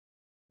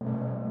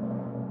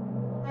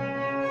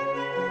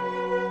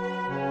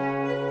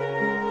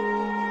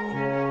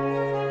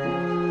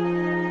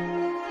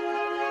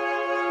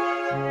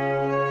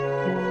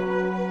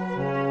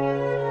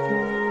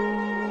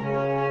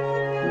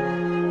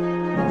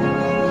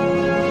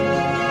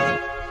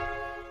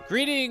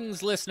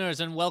Greetings,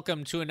 listeners, and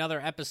welcome to another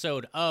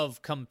episode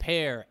of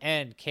Compare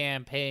and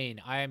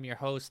Campaign. I am your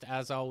host,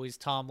 as always,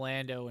 Tom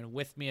Lando, and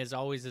with me, as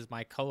always, is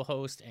my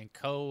co-host and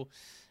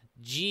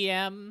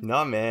co-GM.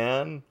 Nah,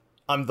 man.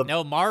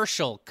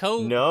 Marshall.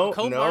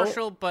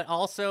 Co-Marshall, but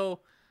also,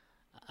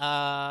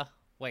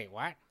 wait,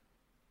 what?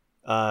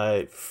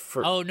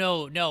 Oh,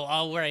 no.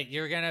 Oh, right.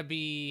 You're gonna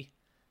be,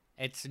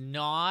 it's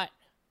not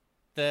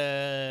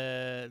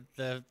the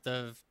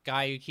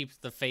guy who keeps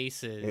the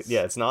faces.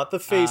 Yeah, it's not the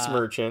face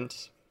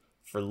merchant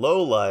for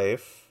low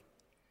life.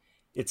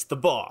 It's the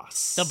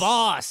boss. The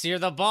boss. You're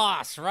the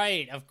boss,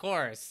 right? Of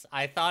course.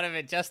 I thought of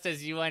it just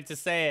as you went to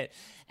say it,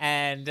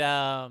 and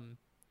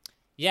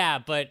yeah,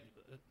 but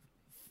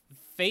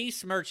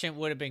face merchant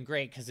would have been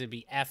great because it'd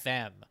be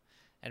FM,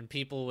 and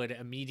people would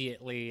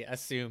immediately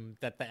assume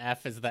that the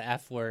F is the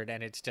F word,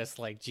 and it's just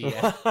like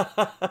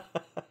GF.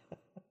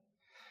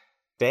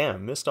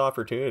 Damn, missed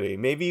opportunity.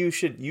 Maybe you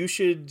should use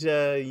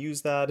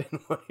that in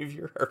one of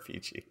your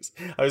RPGs.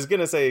 I was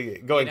gonna say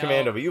Going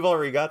Commando, but you've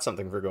already got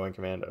something for Going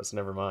Commando, so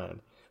never mind.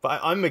 But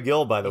I'm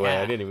McGill, by the way.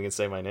 I didn't even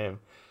say my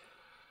name.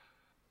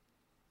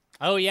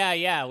 Oh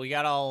yeah, we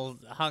got all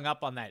hung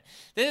up on that.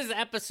 This is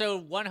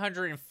episode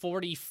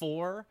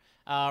 144,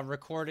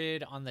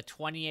 recorded on the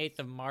 28th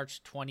of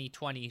March,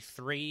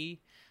 2023.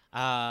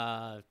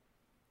 Man,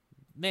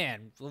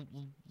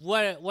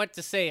 what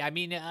to say? I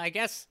mean, I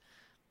guess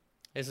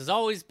this has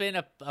always been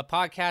a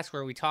podcast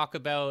where we talk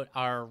about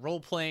our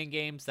role-playing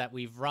games that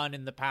we've run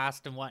in the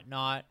past and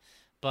whatnot.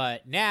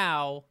 But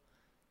now,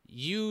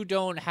 you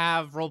don't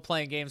have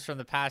role-playing games from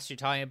the past you're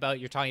talking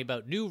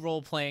about new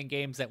role-playing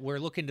games that we're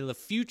looking to the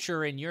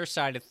future in your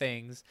side of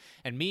things.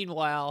 And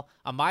meanwhile,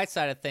 on my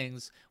side of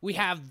things, we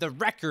have the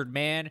record,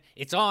 man.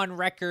 It's on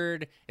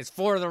record. It's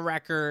for the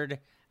record.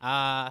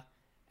 I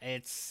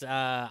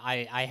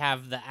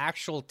have the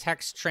actual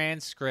text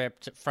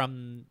transcript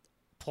from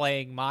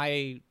playing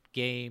my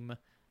game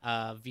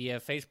via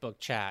Facebook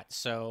chat,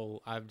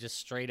 so I'm just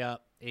straight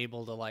up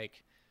able to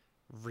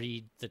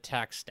read the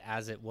text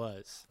as it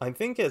was. I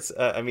think it's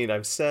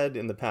I've said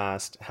in the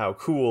past how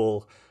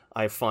cool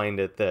I find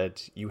it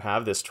that you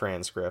have this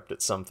transcript.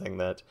 It's something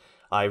that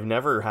I've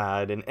never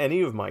had in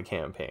any of my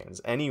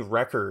campaigns, any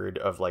record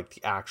of the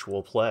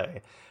actual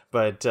play.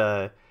 But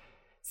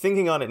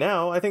thinking on it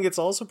now, I think it's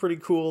also pretty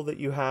cool that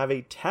you have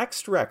a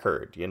text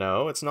record,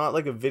 It's not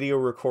like a video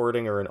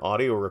recording or an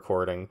audio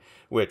recording,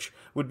 which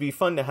would be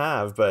fun to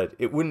have, but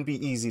it wouldn't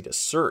be easy to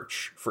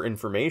search for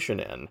information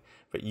in.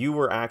 But you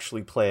were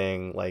actually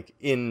playing,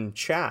 in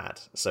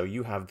chat, so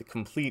you have the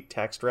complete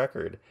text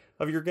record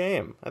of your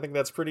game. I think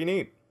that's pretty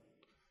neat.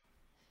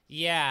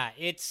 Yeah,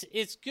 it's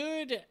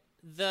good.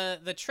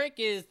 The trick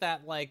is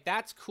that,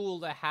 that's cool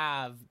to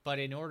have, but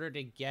in order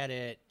to get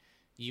it,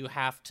 you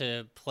have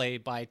to play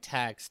by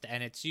text,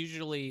 and it's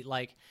usually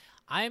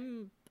I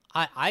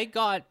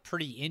got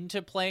pretty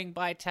into playing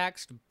by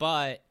text,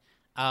 but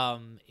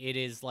it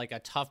is a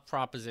tough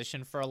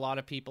proposition for a lot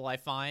of people, I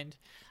find.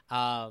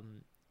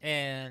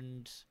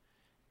 And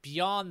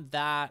beyond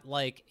that,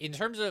 in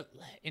terms of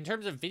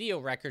video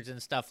records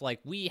and stuff,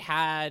 we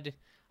had,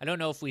 I don't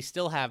know if we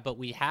still have, but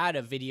we had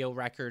a video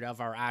record of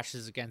our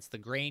Ashes Against the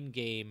Grain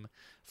game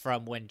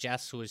from when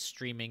Jess was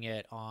streaming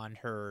it on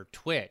her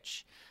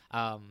Twitch.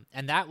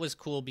 And that was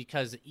cool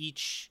because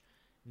each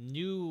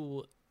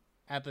new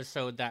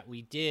episode that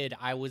we did,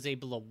 I was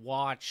able to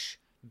watch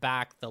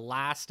back the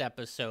last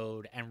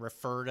episode and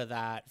refer to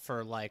that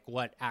for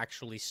what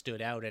actually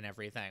stood out and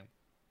everything.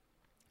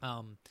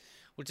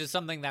 Which is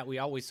something that we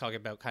always talk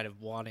about kind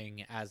of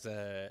wanting as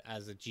a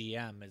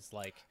GM is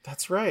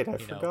that's right. I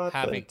forgot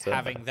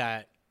having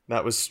that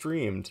was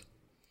streamed.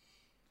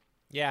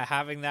 Yeah.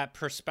 Having that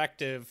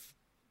perspective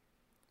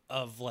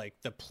of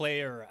the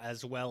player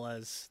as well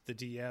as the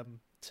DM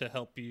to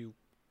help you,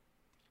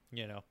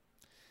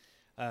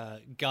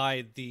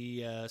 guide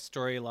the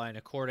storyline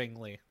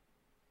accordingly.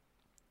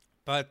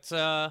 But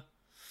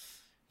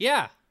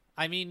yeah,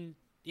 I mean,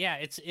 yeah,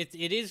 it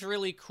is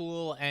really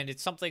cool, and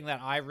it's something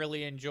that I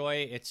really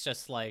enjoy. It's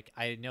just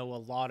I know a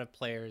lot of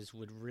players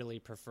would really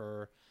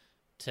prefer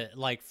to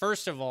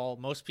first of all,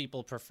 most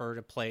people prefer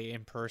to play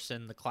in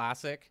person, the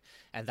classic,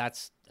 and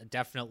that's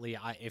definitely,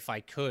 if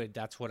I could,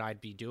 that's what I'd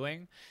be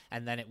doing.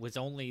 And then it was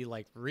only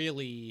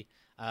really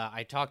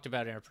I talked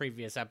about in a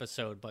previous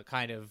episode, but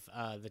kind of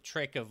the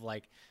trick of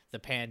the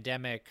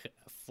pandemic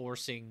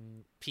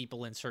forcing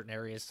people in certain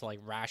areas to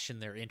ration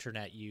their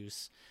internet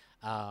use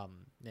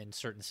in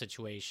certain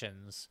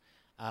situations.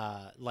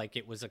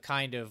 It was a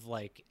kind of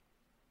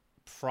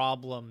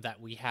problem that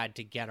we had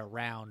to get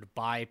around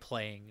by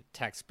playing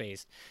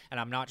text-based, and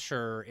I'm not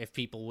sure if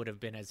people would have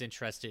been as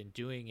interested in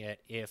doing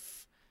it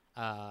if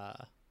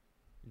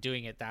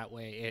doing it that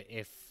way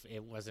if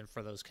it wasn't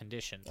for those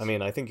conditions. I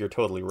mean, I think you're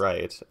totally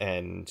right,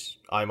 and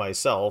I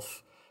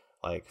myself,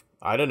 I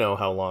don't know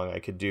how long I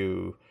could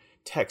do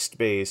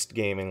text-based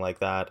gaming like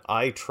that.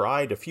 I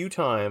tried a few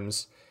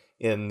times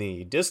in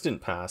the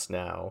distant past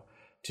now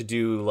to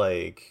do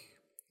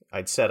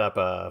I'd set up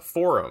a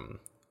forum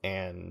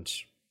and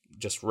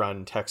just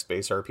run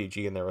text-based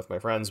RPG in there with my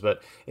friends,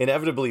 but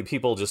inevitably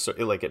people just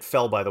like it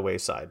fell by the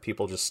wayside.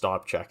 People just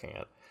stopped checking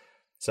it.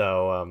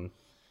 So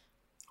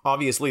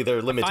obviously there are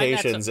I find that's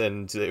limitations,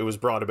 and it was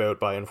brought about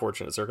by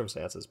unfortunate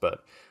circumstances, but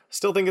I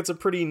still think it's a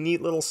pretty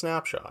neat little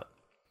snapshot.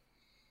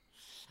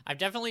 I've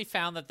definitely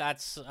found that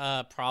that's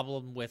a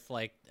problem with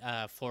like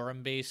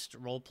forum-based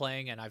role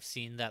playing, and I've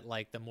seen that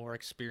like the more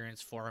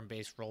experienced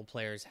forum-based role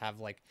players have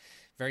like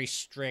very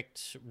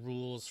strict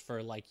rules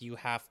for like you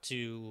have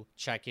to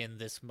check in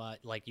this much,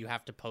 like you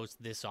have to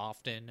post this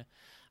often.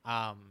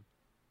 Um,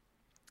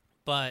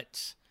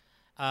 but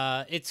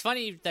it's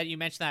funny that you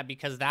mentioned that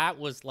because that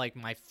was like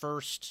my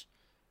first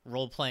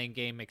role-playing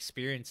game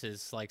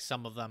experiences. Like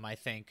some of them, I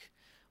think,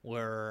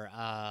 were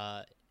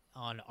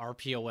on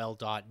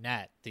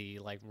rpol.net, the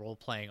like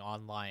role-playing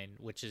online,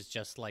 which is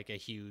just like a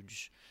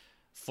huge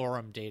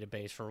forum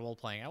database for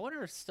role-playing. I wonder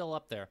if it's still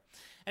up there.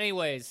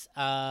 Anyways,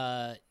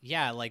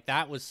 yeah, like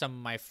that was some of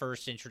my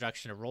first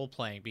introduction to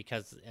role-playing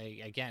because,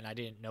 again, I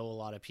didn't know a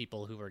lot of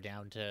people who were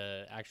down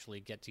to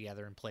actually get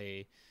together and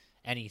play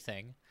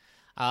anything.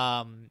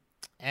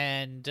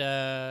 And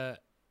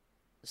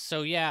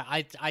so yeah,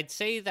 I'd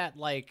say that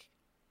like,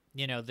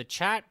 you know, the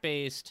chat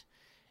based,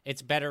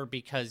 it's better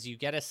because you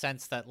get a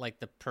sense that like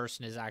the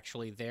person is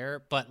actually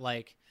there. But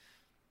like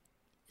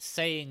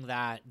saying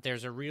that,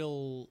 there's a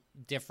real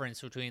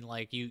difference between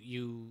like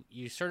you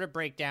sort of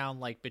break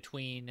down like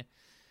between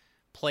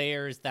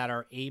players that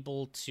are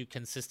able to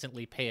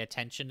consistently pay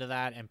attention to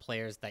that and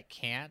players that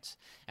can't.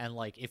 And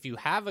like if you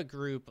have a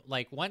group,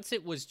 like once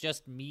it was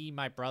just me,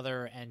 my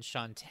brother, and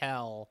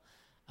Chantel,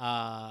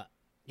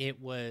 it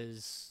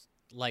was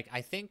like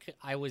I think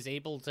I was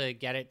able to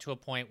get it to a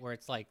point where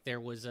it's like there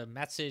was a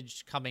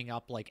message coming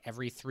up like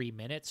every 3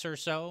 minutes or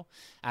so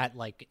at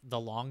like the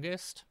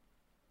longest.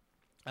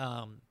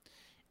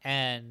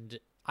 And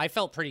I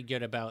felt pretty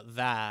good about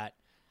that.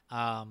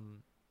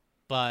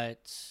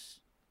 But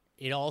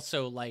it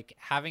also, like,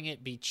 having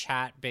it be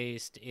chat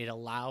based, it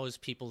allows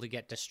people to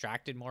get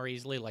distracted more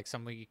easily. Like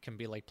somebody can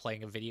be like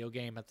playing a video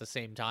game at the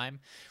same time,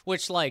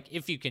 which like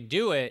if you can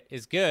do it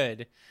is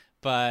good.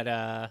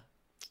 But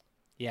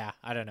yeah,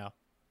 I don't know.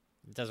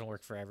 It doesn't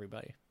work for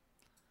everybody.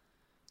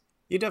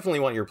 You definitely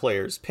want your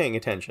players paying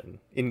attention,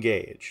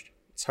 engaged.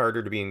 It's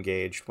harder to be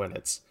engaged when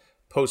it's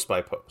post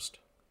by post.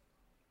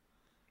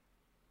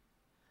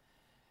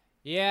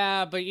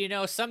 Yeah, but you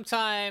know,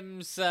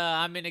 sometimes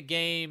I'm in a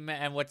game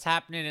and what's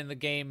happening in the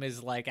game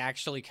is like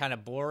actually kind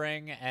of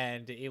boring,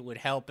 and it would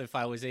help if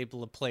I was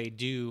able to play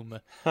Doom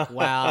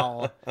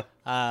while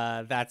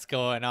that's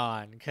going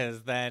on,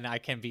 because then I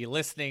can be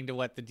listening to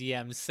what the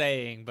DM's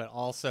saying, but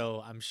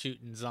also I'm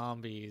shooting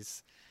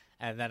zombies,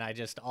 and then I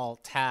just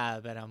alt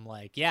tab and I'm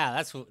like,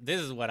 yeah,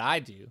 this is what I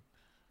do.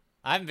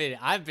 I've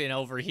been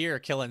over here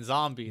killing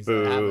zombies.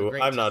 And have a Boo,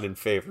 great I'm not in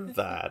favor of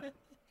that.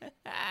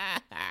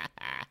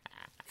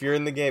 If you're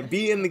in the game,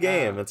 be in the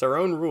game. It's our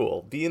own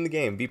rule. Be in the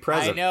game. Be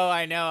present.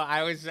 I know.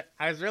 I was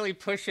really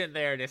pushing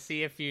there to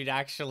see if you'd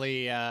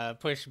actually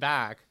push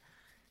back,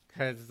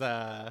 because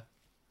I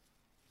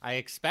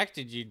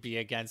expected you'd be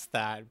against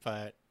that,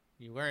 but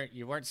you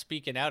weren't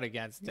speaking out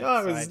against it. No,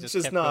 I so was just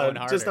just kept going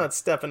not just harder. not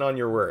stepping on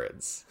your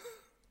words.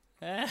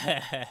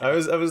 I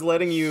was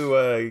letting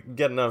you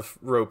get enough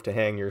rope to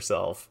hang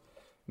yourself.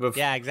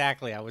 Yeah,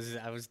 exactly. I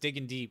was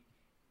digging deep.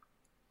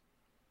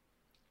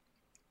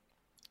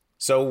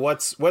 So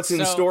what's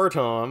in store,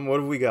 Tom? What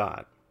have we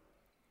got?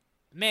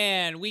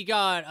 Man, we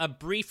got a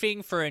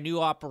briefing for a new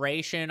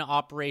operation,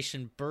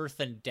 Operation Birth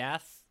and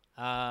Death.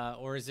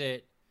 Or is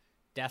it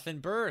Death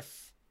and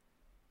Birth?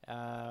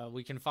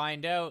 We can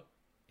find out.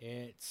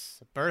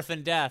 It's Birth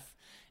and Death.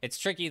 It's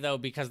tricky, though,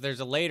 because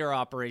there's a later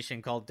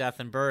operation called Death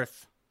and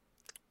Birth.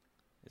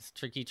 It's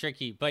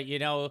tricky. But, you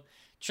know,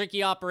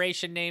 tricky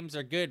operation names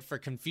are good for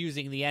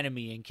confusing the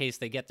enemy in case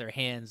they get their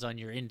hands on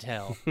your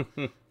intel.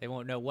 They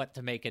won't know what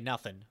to make of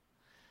nothing.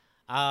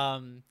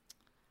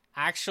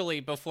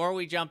 Actually, before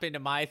we jump into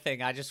my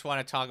thing, I just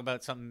want to talk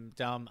about something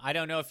dumb. I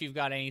don't know if you've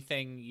got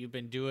anything you've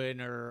been doing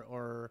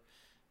or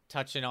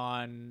touching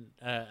on,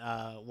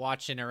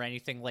 watching or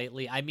anything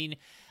lately. I mean,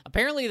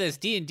 apparently this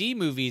D&D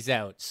movie's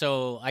out,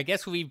 so I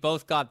guess we've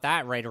both got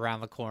that right around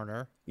the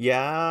corner.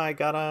 Yeah, I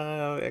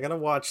gotta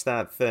watch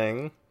that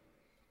thing.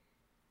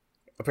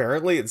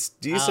 Apparently, it's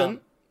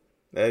decent.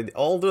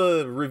 All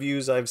the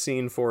reviews I've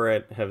seen for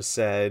it have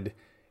said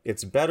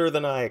it's better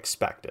than I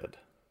expected.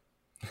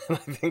 I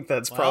think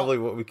that's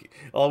probably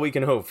all we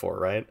can hope for,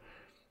 right?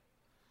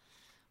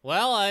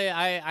 Well,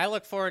 I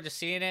look forward to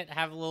seeing it.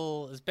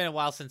 It's been a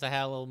while since I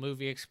had a little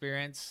movie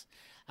experience.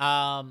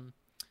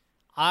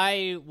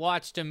 I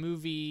watched a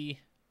movie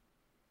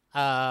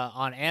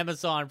on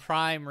Amazon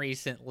Prime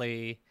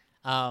recently.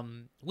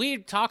 We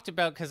talked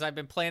about, because I've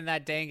been playing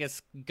that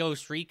dangus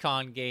Ghost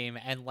Recon game,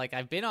 and like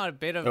I've been on a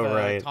bit of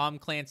a Tom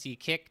Clancy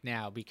kick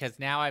now, because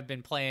now I've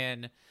been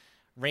playing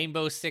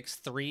Rainbow Six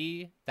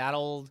 3. That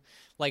old,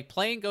 like,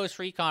 playing Ghost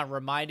Recon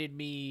reminded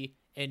me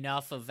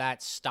enough of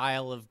that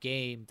style of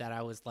game that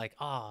I was like,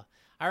 I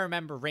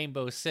remember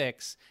Rainbow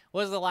Six.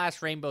 What was the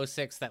last Rainbow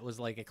Six that was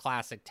like a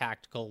classic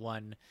tactical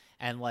one?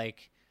 and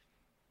like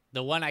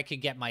the one I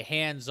could get my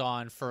hands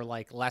on for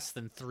like less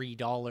than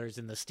 $3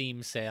 in the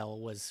Steam sale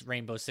was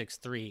Rainbow Six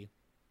 3.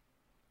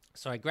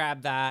 So I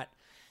grabbed that,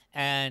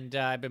 and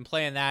I've been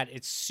playing that.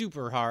 It's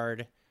super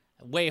hard,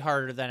 way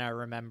harder than I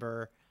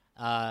remember.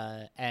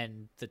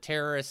 And the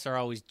terrorists are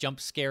always jump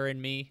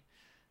scaring me.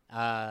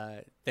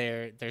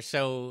 They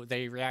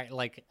react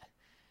like,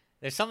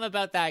 there's something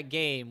about that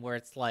game where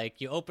it's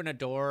like you open a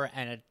door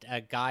and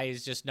a guy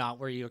is just not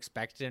where you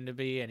expect him to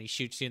be, and he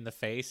shoots you in the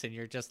face, and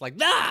you're just like,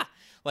 ah!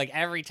 Like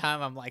every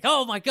time I'm like,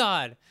 oh my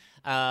God,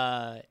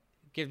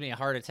 gives me a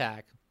heart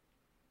attack.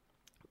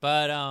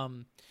 But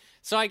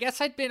so I guess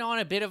I'd been on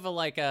a bit of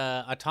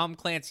a Tom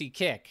Clancy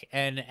kick,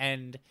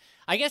 and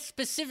I guess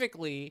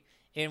specifically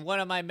in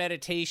one of my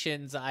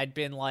meditations, I'd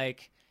been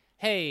like,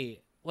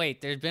 hey,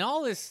 wait, there's been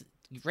all this.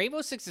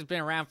 Rainbow Six has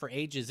been around for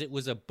ages. It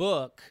was a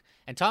book,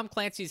 and Tom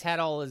Clancy's had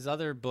all his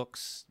other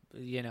books.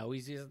 You know,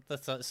 he's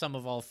the Sum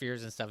of All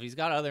Fears and stuff. He's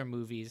got other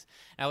movies.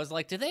 And I was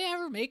like, did they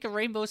ever make a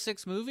Rainbow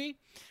Six movie?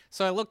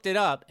 So I looked it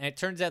up, and it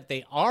turns out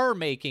they are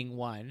making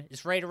one.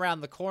 It's right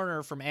around the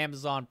corner from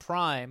Amazon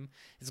Prime.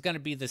 It's going to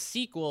be the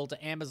sequel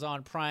to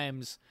Amazon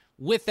Prime's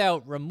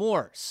Without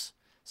Remorse.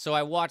 So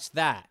I watched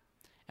that.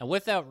 And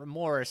Without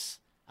Remorse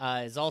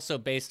is also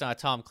based on a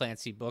Tom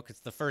Clancy book. It's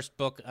the first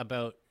book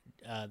about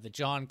the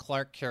John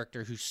Clark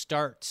character who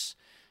starts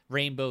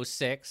Rainbow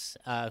Six,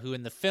 who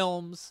in the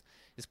films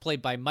is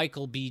played by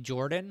Michael B.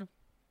 Jordan.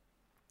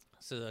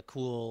 So a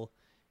cool,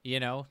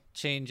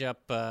 change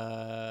up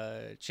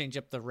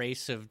the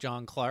race of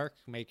John Clark,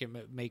 make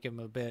him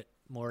a bit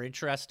more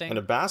interesting. And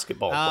a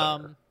basketball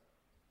player.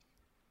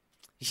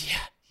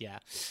 Yeah.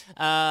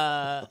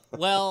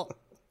 Well,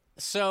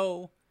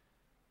 so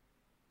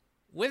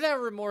Without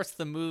Remorse,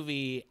 the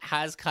movie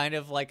has kind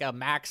of like a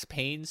Max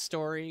Payne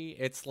story.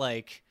 It's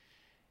like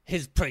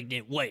his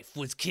pregnant wife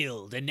was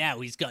killed, and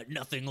now he's got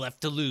nothing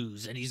left to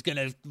lose, and he's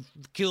gonna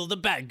kill the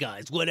bad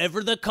guys,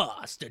 whatever the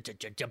cost.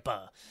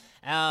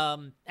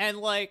 And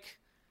like,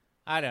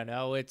 I don't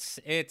know,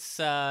 it's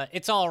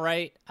all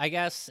right, I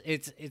guess.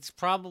 It's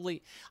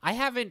probably, I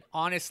haven't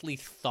honestly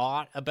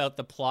thought about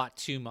the plot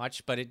too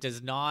much, but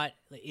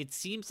it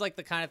seems like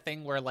the kind of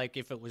thing where like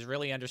if it was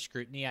really under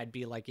scrutiny, I'd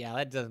be like, yeah,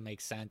 that doesn't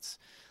make sense.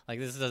 Like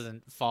this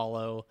doesn't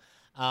follow.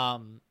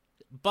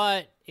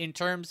 But in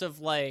terms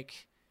of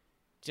like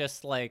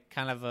just like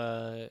kind of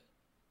a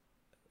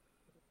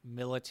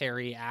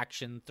military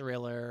action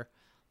thriller,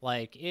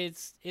 like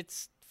it's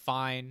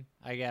fine,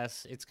 I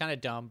guess. It's kind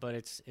of dumb, but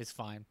it's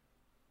fine.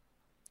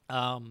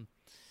 I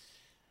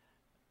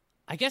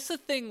guess the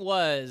thing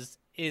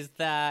is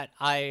that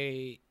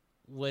I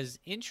was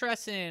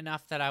interested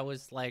enough that I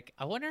was like,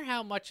 I wonder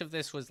how much of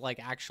this was like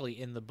actually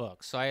in the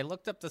book. So I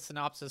looked up the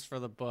synopsis for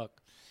the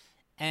book,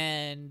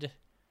 and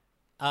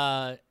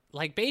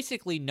like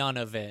basically none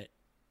of it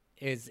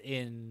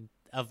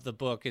of the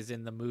book is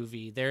in the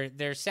movie.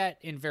 They're set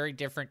in very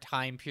different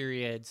time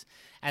periods,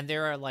 and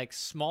there are like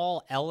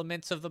small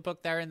elements of the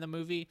book that are in the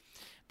movie.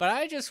 But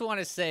I just want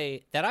to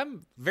say that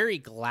I'm very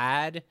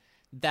glad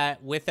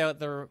that Without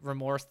the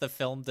Remorse, the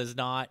film does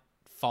not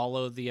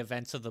follow the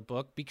events of the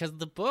book, because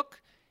the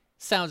book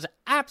sounds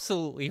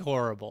absolutely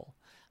horrible.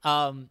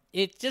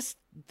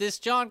 This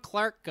John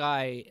Clark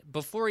guy,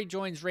 before he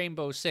joins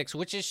Rainbow Six,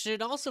 which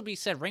should also be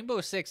said, Rainbow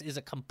Six is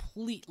a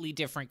completely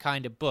different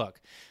kind of book.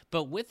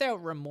 But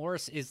Without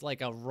Remorse is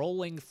like a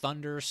Rolling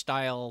Thunder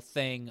style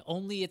thing,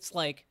 only it's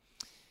like,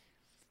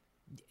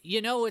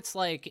 it's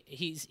like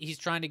he's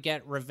trying to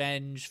get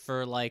revenge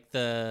for like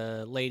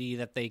the lady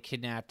that they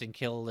kidnapped and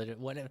killed,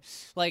 and whatever.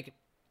 Like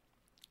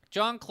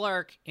John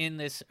Clark in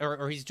this,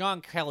 or he's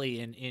John Kelly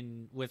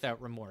in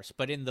Without Remorse,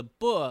 but in the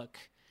book,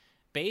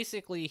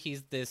 basically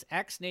he's this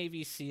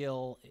ex-Navy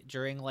SEAL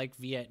during like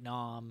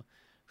Vietnam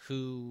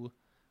who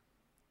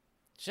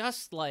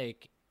just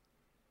like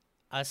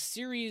a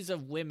series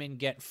of women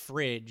get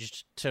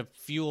fridged to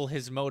fuel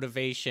his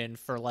motivation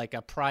for like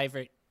a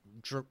private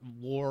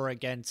war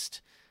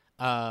against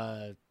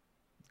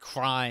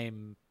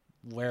crime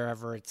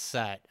wherever it's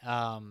set.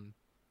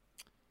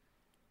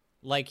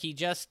 Like he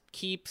just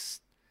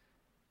keeps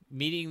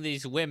meeting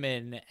these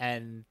women,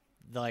 and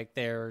like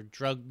they're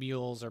drug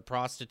mules or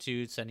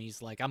prostitutes, and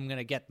he's like, I'm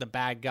gonna get the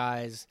bad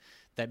guys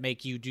that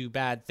make you do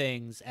bad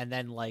things, and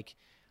then like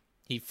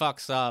he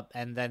fucks up,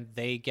 and then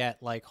they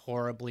get like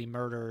horribly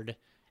murdered,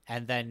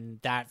 and then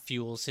that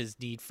fuels his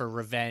need for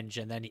revenge,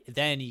 and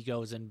then he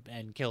goes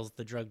and kills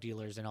the drug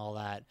dealers and all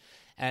that.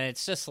 And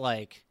it's just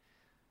like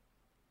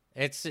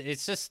it's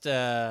just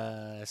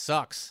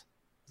sucks.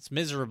 It's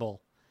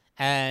miserable.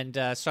 And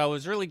so I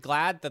was really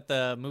glad that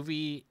the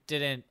movie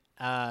didn't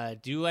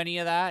do any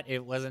of that.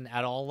 It wasn't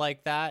at all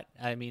like that.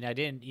 I mean, I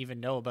didn't even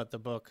know about the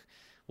book,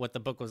 what the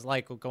book was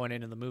like going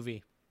into the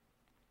movie.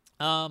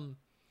 Do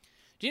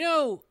you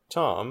know,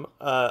 Tom,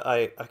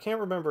 I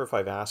can't remember if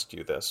I've asked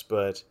you this,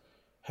 but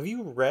have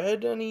you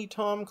read any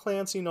Tom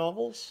Clancy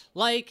novels?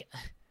 Like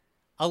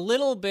a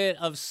little bit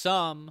of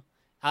some.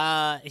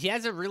 He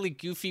has a really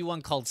goofy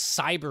one called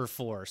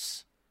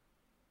Cyberforce.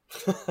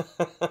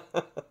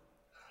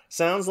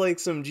 Sounds like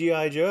some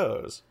G.I.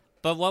 Joes.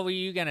 But what were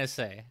you gonna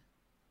say?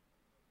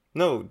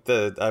 No,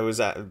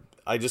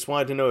 I just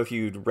wanted to know if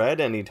you'd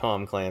read any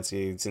Tom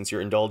Clancy since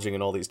you're indulging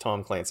in all these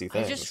Tom Clancy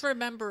things.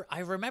 I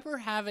remember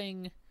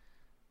having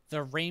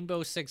the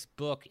Rainbow Six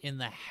book in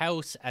the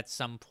house at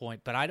some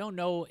point, but I don't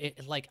know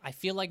it. Like, I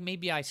feel like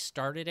maybe I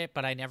started it,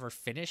 but I never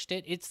finished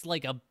it. It's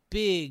like a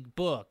big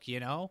book, you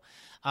know.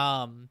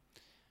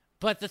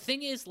 But the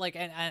thing is, like,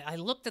 and I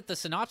looked at the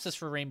synopsis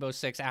for Rainbow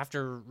Six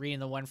after reading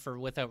the one for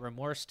Without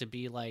Remorse to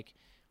be like,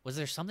 was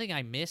there something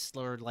I missed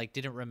or like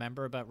didn't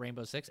remember about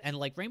Rainbow Six? And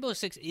like Rainbow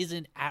Six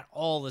isn't at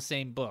all the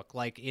same book.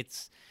 Like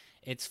it's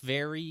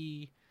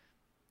very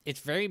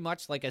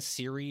much like a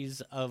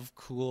series of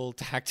cool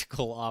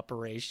tactical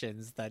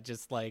operations that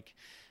just like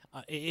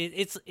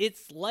it's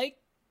like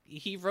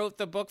he wrote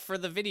the book for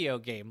the video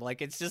game.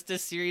 Like, it's just a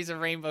series of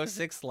Rainbow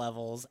Six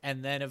levels,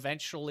 and then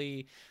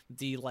eventually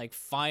the like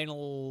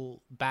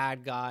final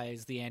bad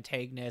guys, the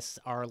antagonists,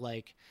 are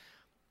like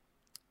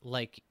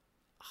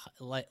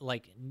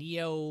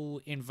neo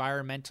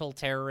environmental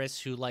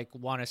terrorists who like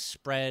want to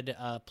spread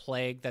a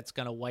plague that's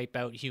going to wipe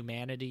out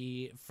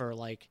humanity for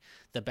like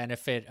the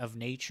benefit of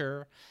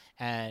nature.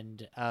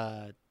 And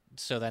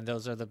so then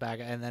those are the bad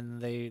guys, and then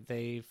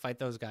they fight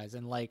those guys.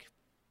 And like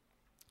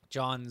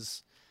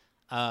John's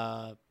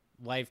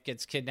wife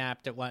gets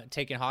kidnapped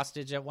taken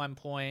hostage at one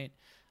point,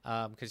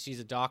 because she's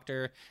a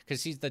doctor,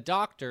 because she's the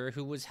doctor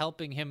who was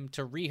helping him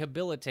to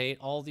rehabilitate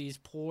all these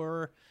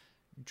poor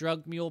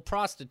drug mule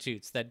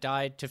prostitutes that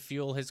died to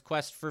fuel his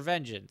quest for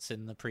vengeance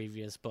in the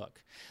previous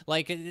book.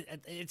 Like,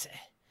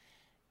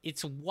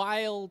 it's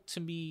wild to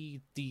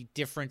me, the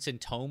difference in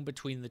tone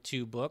between the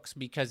two books,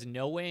 because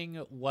knowing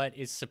what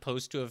is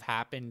supposed to have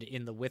happened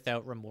in the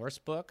Without Remorse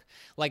book,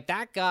 like,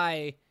 that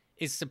guy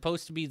is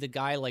supposed to be the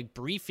guy like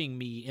briefing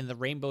me in the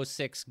Rainbow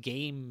Six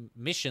game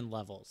mission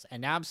levels,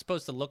 and now I'm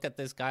supposed to look at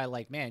this guy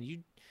like, man,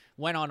 you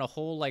went on a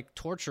whole like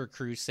torture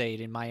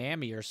crusade in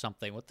Miami or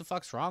something. What the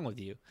fuck's wrong with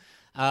you?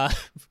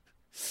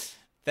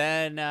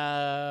 Then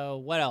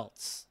what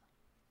else?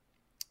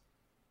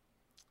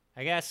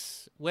 I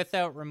guess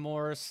Without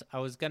Remorse, I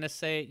was gonna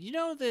say, you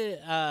know,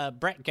 the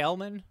Brett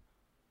Gelman.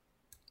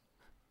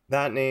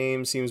 That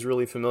name seems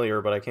really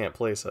familiar, but I can't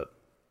place it.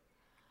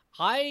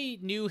 I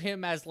knew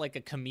him as like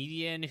a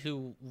comedian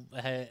who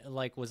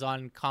like was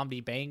on Comedy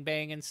Bang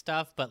Bang and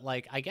stuff, but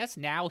like I guess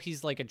now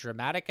he's like a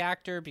dramatic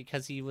actor,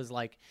 because he was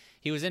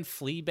in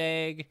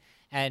Fleabag,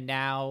 and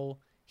now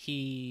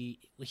he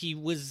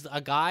was a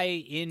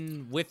guy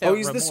in Without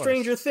He's Remorse. the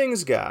Stranger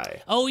Things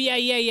guy. Oh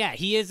yeah.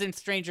 He is in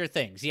Stranger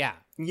Things. Yeah.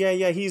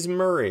 Yeah, he's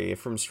Murray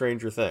from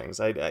Stranger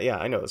Things. I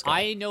know this guy.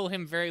 I know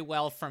him very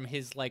well from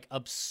his like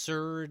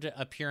absurd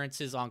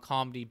appearances on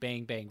Comedy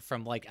Bang Bang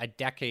from like a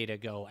decade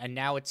ago, and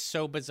now it's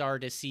so bizarre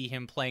to see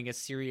him playing a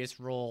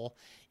serious role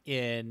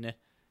in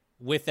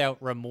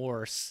Without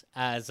Remorse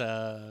as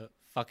a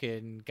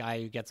fucking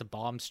guy who gets a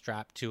bomb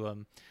strapped to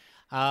him.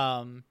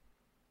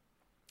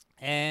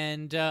 And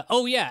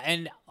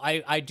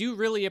I do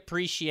really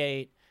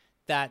appreciate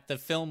that the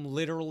film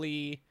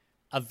literally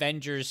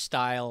Avengers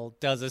style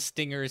does a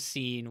stinger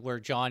scene where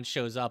John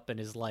shows up and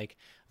is like,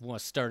 I want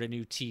to start a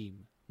new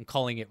team. I'm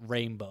calling it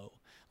Rainbow.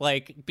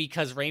 Like,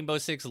 because Rainbow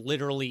Six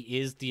literally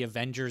is the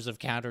Avengers of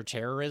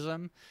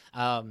counterterrorism.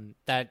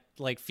 That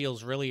like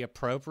feels really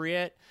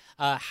appropriate.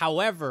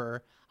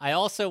 However, I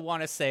also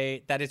want to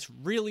say that it's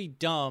really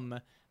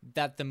dumb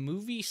that the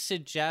movie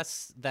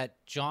suggests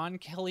that John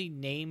Kelly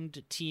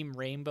named Team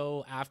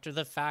Rainbow after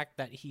the fact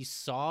that he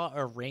saw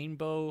a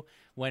rainbow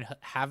when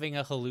having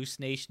a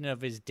hallucination of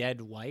his dead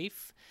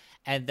wife.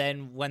 And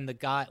then when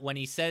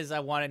he says, I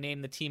want to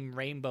name the team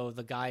Rainbow,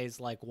 the guy is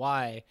like,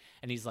 why?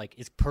 And he's like,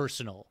 it's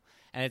personal.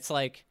 And it's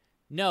like,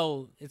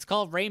 no, it's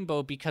called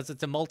Rainbow because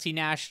it's a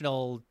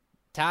multinational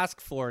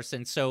task force,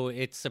 and so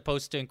it's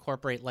supposed to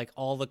incorporate like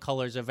all the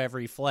colors of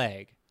every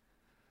flag.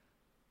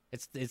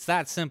 It's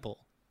that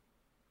simple.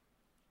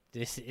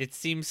 It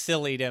seems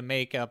silly to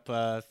make up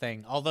a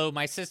thing. Although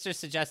my sister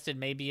suggested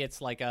maybe it's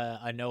like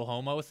a no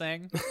homo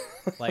thing.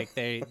 Like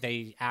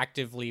they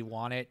actively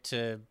want it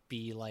to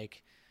be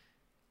like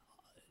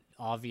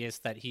obvious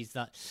that he's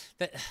not.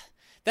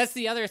 That's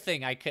the other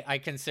thing I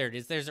considered,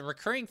 is there's a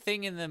recurring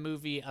thing in the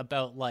movie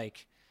about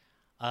like,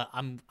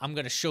 I'm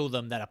going to show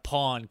them that a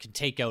pawn can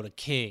take out a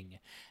king.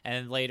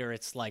 And later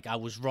it's like, I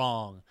was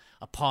wrong.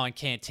 A pawn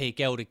can't take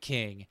out a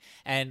king.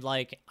 And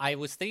like, I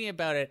was thinking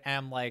about it and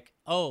I'm like,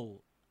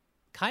 oh,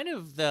 kind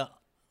of the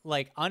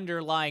like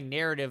underlying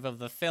narrative of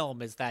the film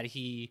is that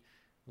he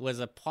was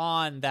a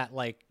pawn that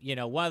like, you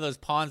know, one of those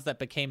pawns that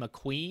became a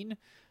queen,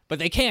 but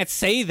they can't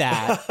say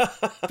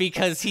that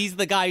because he's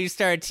the guy who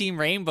started Team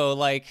Rainbow.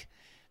 Like,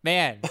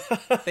 man,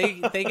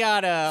 they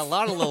got a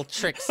lot of little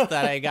tricks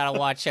that I gotta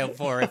watch out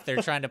for if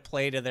they're trying to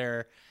play to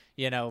their,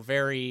 you know,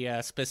 very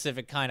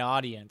specific kind of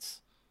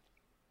audience.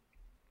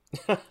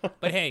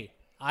 But hey,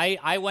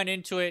 I went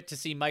into it to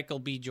see Michael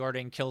B.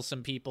 Jordan kill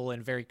some people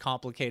in very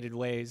complicated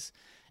ways,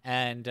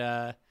 and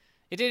it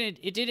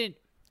didn't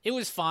It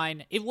was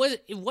fine. It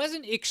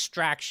wasn't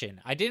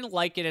Extraction. I didn't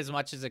like it as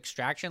much as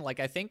Extraction.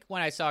 Like, I think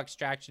when I saw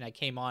Extraction, I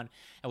came on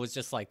and was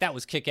just like, that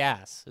was kick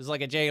ass. It was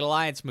like a Jay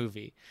Alliance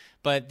movie.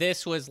 But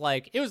this was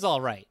like, it was all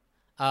right.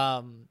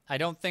 I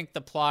don't think the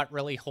plot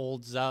really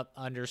holds up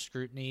under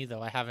scrutiny,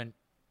 though I haven't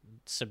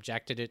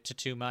subjected it to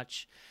too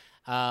much.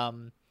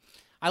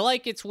 I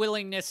like its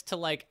willingness to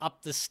like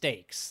up the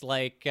stakes.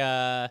 Like,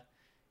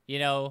 you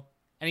know,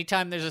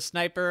 anytime there's a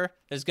sniper,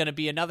 there's going to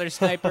be another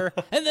sniper,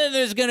 and then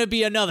there's going to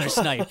be another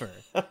sniper.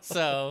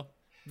 So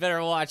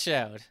better watch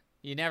out.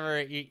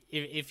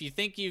 If you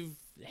think you've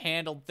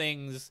handled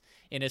things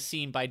in a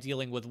scene by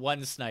dealing with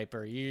one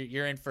sniper,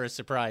 you're in for a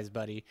surprise,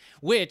 buddy.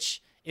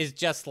 Which is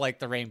just like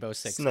the Rainbow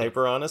Six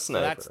Sniper game. on a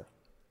sniper. So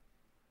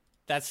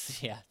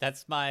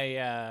that's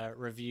my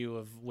review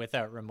of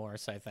Without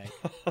Remorse, I think.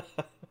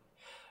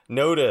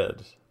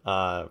 Noted.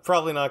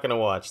 Probably not going to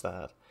watch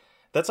that.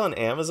 That's on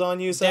Amazon,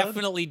 you said?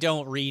 Definitely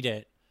don't read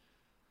it.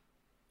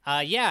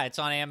 Yeah, it's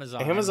on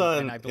Amazon. Amazon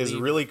and I believe... is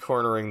really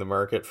cornering the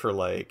market for,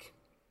 like,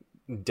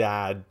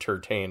 dad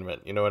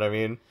entertainment. You know what I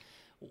mean?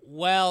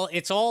 Well,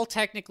 it's all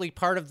technically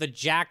part of the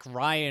Jack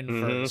Ryan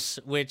verse,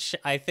 which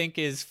I think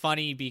is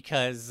funny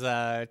because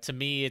to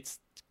me it's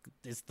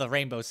the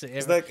Rainbow Six.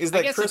 Is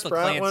that Chris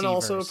Pratt one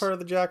also a part of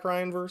the Jack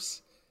Ryan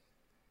verse?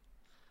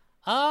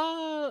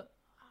 I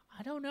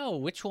don't know.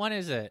 Which one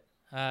is it?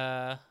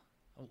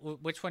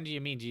 Which one do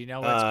you mean? Do you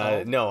know what it's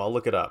called? No, I'll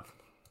look it up.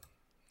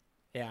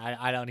 Yeah,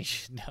 I don't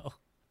even know.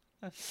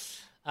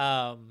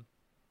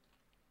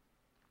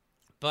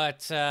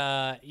 But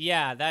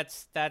yeah,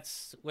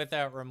 that's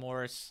Without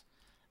Remorse.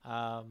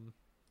 And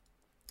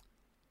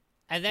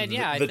then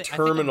yeah, the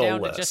Terminal I think I'm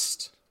down List. To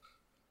just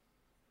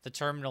the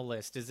Terminal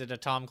List. Is it a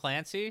Tom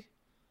Clancy?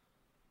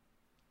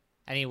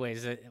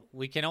 Anyways,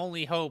 we can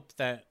only hope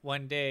that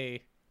one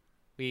day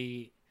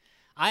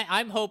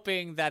I'm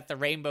hoping that the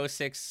Rainbow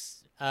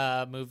Six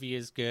movie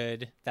is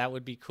good. That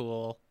would be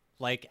cool.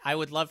 Like, I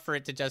would love for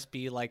it to just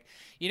be like,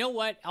 you know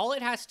what? All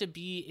it has to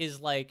be is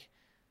like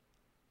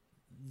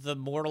the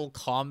Mortal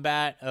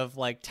Kombat of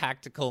like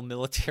tactical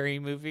military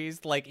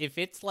movies. Like, if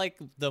it's like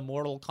the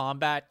Mortal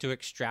Kombat to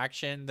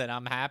Extraction, then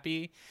I'm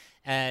happy.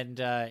 And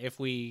if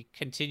we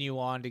continue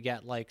on to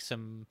get like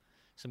some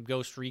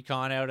Ghost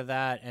Recon out of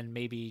that and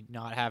maybe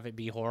not have it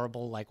be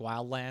horrible like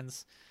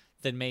Wildlands,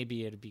 then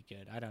maybe it'd be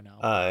good. I don't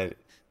know.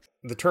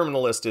 The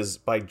Terminal List is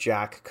by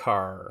Jack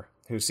Carr,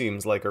 who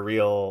seems like a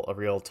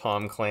real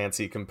Tom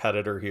Clancy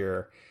competitor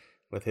here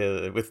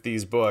with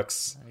these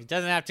books. He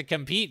doesn't have to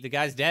compete. The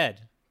guy's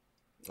dead.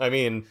 I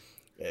mean,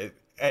 do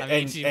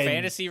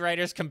fantasy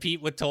writers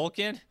compete with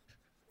Tolkien?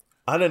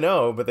 I don't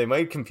know, but they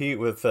might compete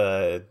with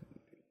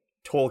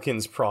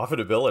Tolkien's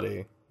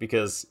profitability,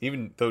 because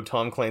even though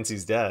Tom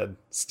Clancy's dead,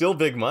 still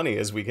big money,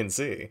 as we can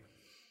see.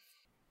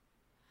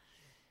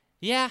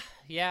 Yeah.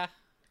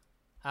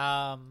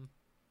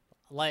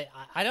 Like,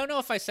 I don't know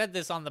if I said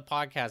this on the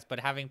podcast, but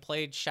having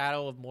played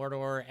Shadow of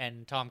Mordor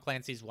and Tom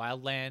Clancy's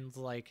Wildlands,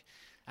 like,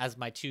 as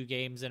my 2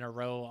 games in a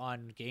row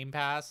on Game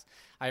Pass,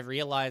 I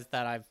realized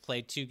that I've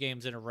played 2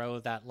 games in a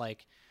row that,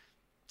 like,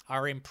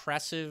 are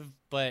impressive,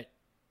 but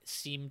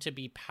seem to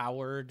be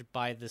powered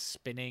by the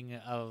spinning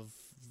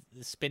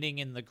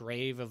in the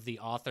grave of the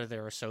author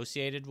they're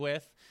associated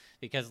with,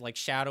 because, like,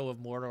 Shadow of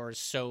Mordor is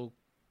so,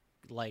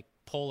 like,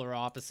 polar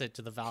opposite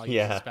to the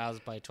values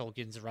espoused by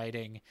Tolkien's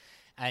writing,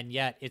 and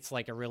yet it's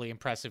like a really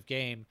impressive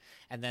game.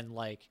 And then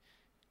like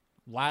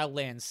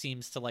Wildlands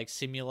seems to like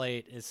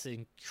simulate this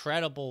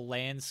incredible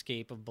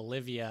landscape of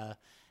Bolivia,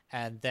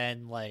 and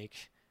then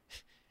like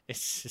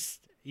it's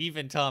just,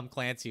 even Tom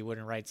Clancy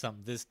wouldn't write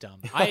something this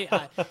dumb.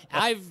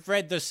 I've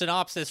read the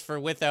synopsis for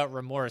Without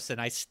Remorse, and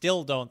I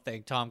still don't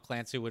think Tom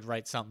Clancy would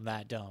write something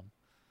that dumb.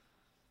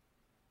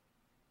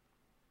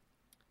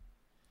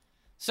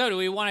 So do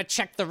we want to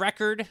check the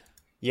record?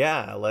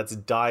 Yeah, let's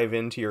dive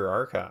into your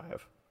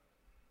archive.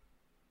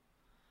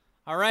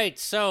 All right,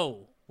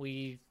 so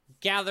we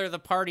gather the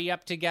party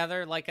up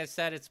together. Like I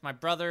said, it's my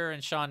brother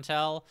and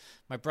Chantel.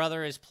 My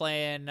brother is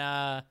playing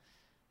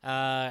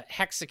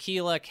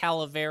Hexaquila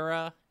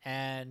Calavera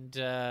and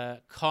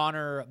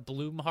Connor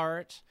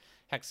Bloomhart.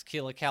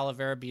 Hexaquila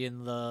Calavera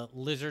being the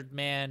Lizard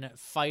Man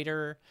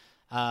fighter,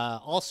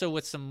 also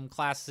with some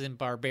classes in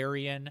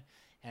Barbarian.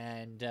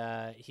 And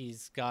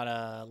he's got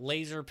a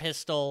laser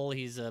pistol.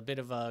 He's a bit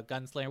of a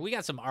gunslinger. We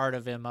got some art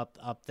of him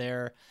up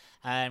there.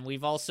 And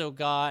we've also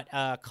got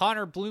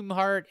Connor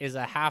Bloomhart is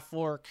a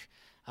half-orc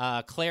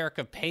cleric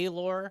of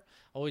Palor,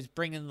 always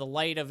bringing the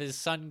light of his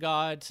sun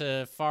god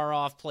to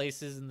far-off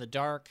places in the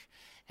dark.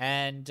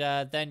 And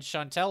then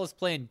Chantel is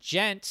playing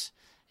Gent,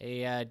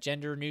 a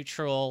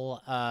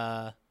gender-neutral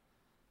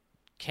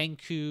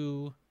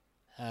Kenku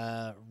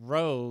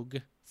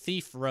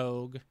thief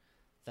rogue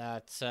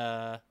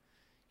that...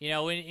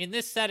 in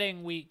this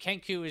setting,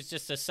 Kenku is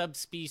just a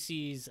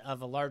subspecies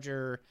of a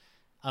larger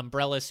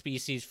umbrella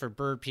species for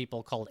bird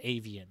people called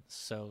avians.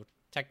 So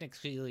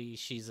technically,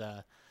 she's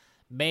a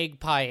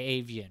magpie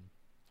avian,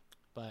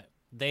 but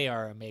they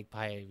are a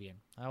magpie avian.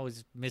 I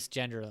always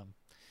misgender them.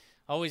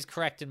 Always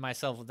correcting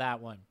myself with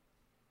that one.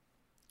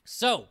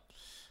 So,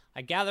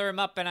 I gather him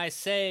up and I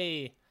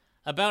say,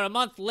 about a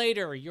month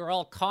later, you're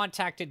all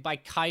contacted by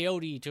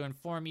Coyote to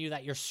inform you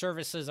that your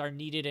services are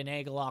needed in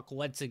Agalock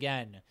once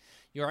again.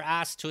 You're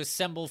asked to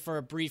assemble for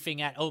a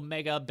briefing at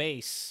Omega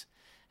Base.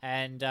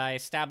 And I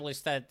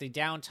established that the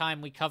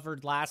downtime we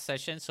covered last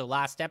session, so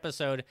last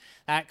episode,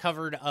 that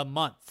covered a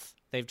month.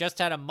 They've just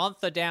had a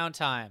month of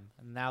downtime,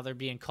 and now they're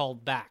being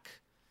called back.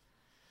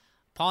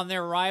 Upon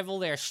their arrival,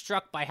 they are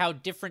struck by how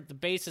different the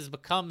base has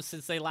become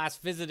since they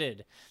last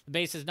visited. The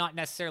base is not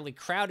necessarily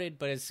crowded,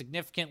 but is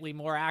significantly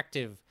more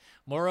active.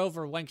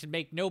 Moreover, one can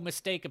make no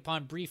mistake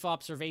upon brief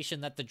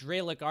observation that the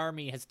Dralic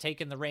army has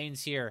taken the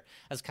reins here,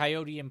 as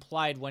Coyote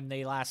implied when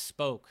they last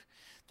spoke.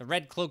 The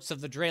red cloaks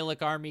of the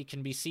Dralic army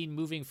can be seen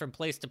moving from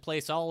place to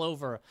place all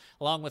over,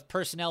 along with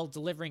personnel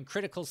delivering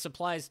critical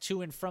supplies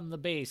to and from the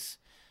base.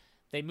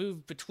 They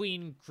move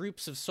between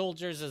groups of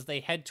soldiers as they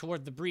head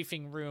toward the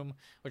briefing room,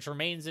 which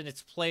remains in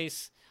its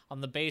place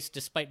on the base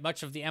despite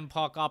much of the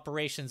MPOC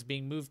operations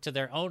being moved to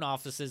their own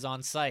offices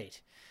on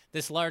site.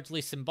 This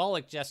largely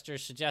symbolic gesture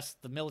suggests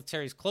the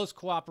military's close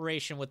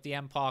cooperation with the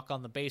MPOC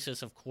on the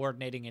basis of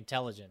coordinating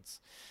intelligence.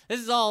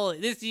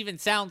 This even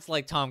sounds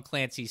like Tom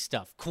Clancy's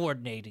stuff.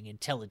 Coordinating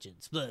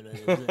intelligence. Blah,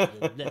 blah, blah,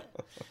 blah,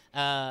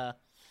 blah.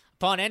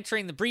 Upon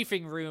entering the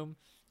briefing room,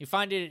 you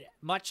find it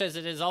much as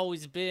it has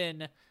always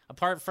been,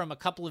 apart from a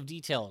couple of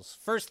details.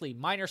 Firstly,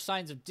 minor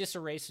signs of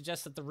disarray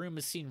suggest that the room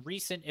has seen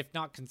recent, if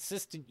not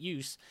consistent,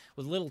 use,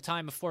 with little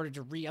time afforded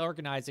to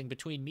reorganizing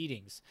between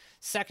meetings.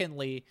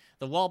 Secondly,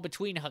 the wall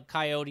between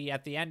Coyote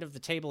at the end of the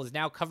table is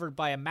now covered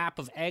by a map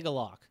of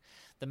Agalock.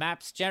 The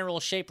map's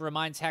general shape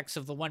reminds Hex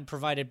of the one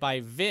provided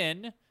by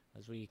Vin,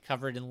 as we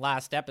covered in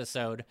last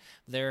episode.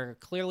 There are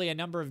clearly a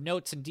number of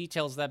notes and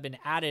details that have been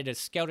added as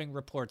scouting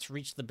reports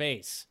reach the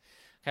base.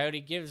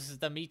 Coyote gives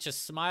them each a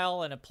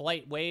smile and a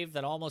polite wave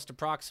that almost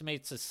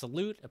approximates a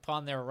salute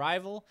upon their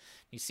arrival.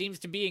 He seems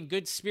to be in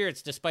good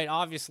spirits despite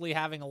obviously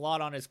having a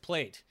lot on his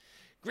plate.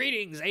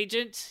 "Greetings,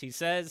 Agent," he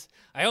says.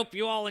 "I hope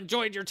you all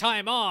enjoyed your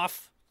time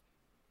off."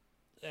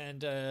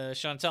 And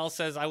Chantal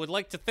says, "I would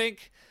like to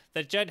think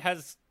that Jed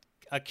has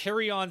a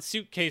carry-on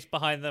suitcase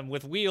behind them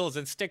with wheels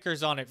and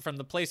stickers on it from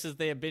the places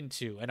they have been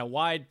to, and a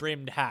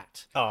wide-brimmed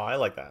hat." Oh, I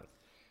like that.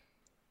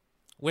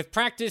 With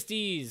practiced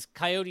ease,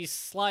 Coyote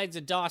slides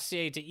a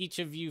dossier to each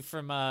of you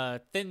from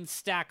a thin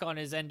stack on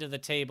his end of the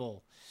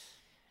table.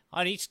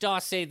 On each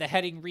dossier, the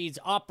heading reads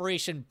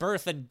Operation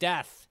Birth and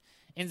Death.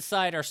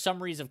 Inside are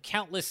summaries of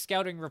countless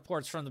scouting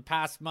reports from the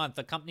past month,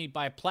 accompanied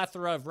by a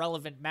plethora of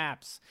relevant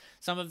maps.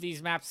 Some of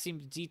these maps seem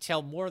to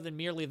detail more than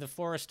merely the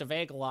forest of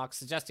Agalock,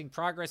 suggesting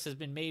progress has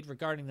been made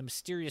regarding the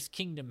mysterious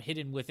kingdom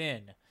hidden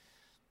within.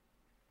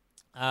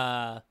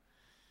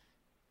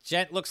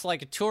 Gent looks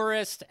like a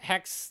tourist.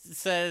 Hex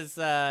says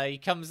he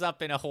comes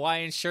up in a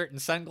Hawaiian shirt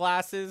and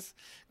sunglasses.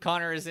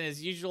 Connor is in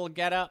his usual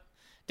getup.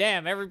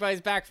 "Damn,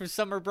 everybody's back from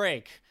summer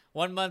break.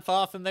 1 month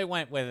off and they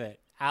went with it."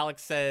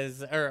 Alex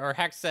says, or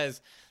Hex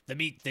says, "The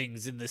meat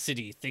things in the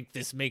city think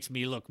this makes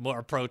me look more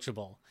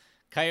approachable."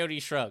 Coyote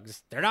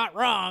shrugs. "They're not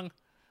wrong."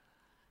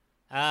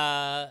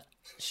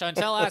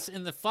 Chantal asks,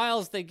 "In the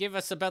files they give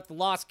us about the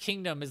Lost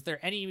Kingdom, is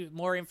there any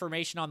more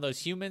information on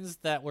those humans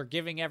that were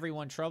giving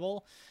everyone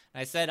trouble?"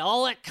 And I said,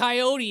 "I'll let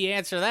Coyote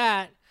answer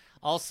that."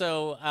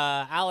 Also,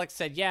 Alex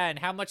said, "Yeah, and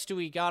how much do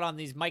we got on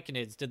these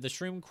Myconids? Did the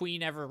Shroom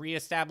Queen ever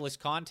reestablish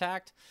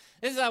contact?"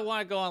 This is, I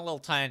want to go on a little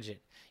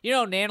tangent. You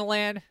know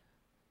Nanoland?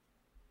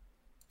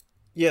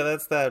 Yeah,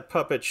 that's that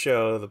puppet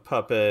show, the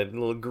puppet,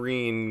 little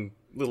green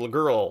little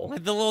girl.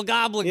 With the little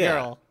goblin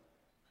girl.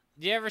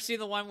 Do you ever see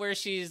the one where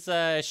she's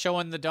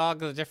showing the dog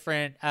the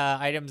different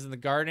items in the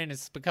garden?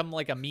 It's become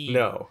like a meme.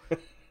 No.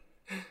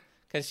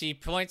 Because she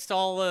points to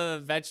all the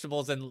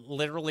vegetables and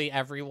literally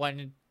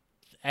everyone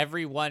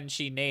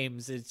she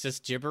names is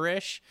just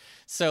gibberish.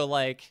 So,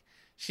 like,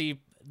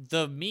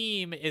 the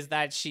meme is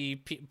that she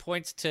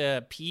points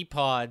to pea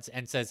pods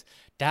and says,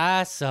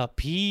 "Das a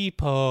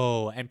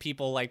peepo," and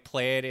people, like,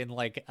 play it in,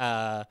 like,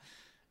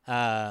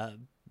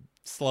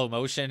 slow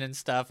motion and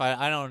stuff.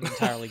 I don't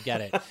entirely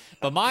get it.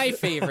 But my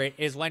favorite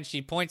is when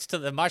she points to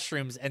the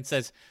mushrooms and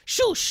says,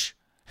 "Shoosh."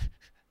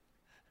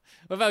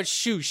 What about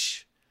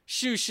Shoosh?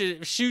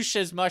 Shoosh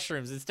is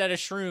mushrooms. Instead of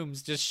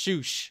shrooms, just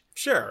shoosh.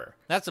 Sure.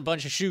 That's a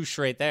bunch of shoosh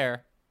right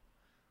there.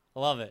 I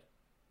love it.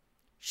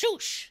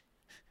 Shoosh.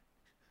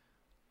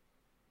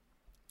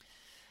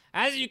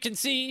 As you can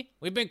see,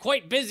 we've been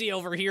quite busy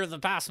over here the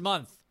past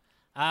month.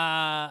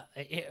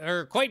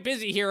 Quite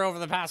busy here over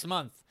the past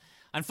month.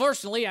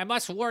 Unfortunately, I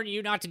must warn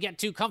you not to get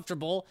too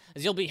comfortable,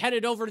 as you'll be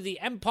headed over to the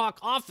MPOC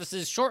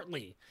offices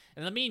shortly.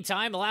 In the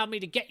meantime, allow me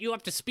to get you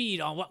up to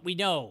speed on what we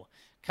know.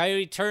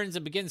 Coyote turns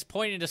and begins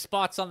pointing to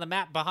spots on the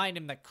map behind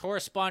him that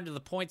correspond to the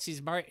points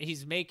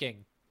he's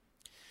making.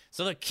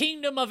 So the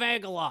Kingdom of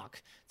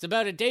Agalock. It's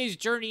about a day's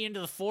journey into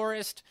the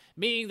forest,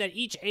 meaning that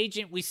each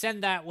agent we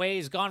send that way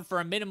is gone for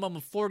a minimum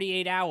of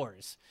 48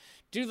 hours.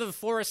 Due to the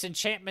forest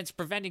enchantments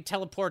preventing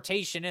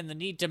teleportation and the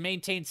need to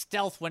maintain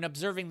stealth when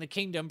observing the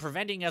kingdom,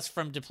 preventing us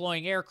from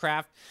deploying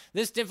aircraft,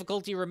 this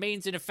difficulty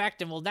remains in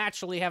effect and will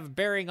naturally have a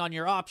bearing on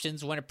your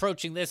options when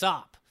approaching this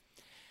op.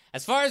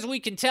 As far as we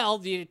can tell,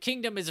 the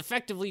kingdom is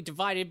effectively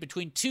divided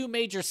between two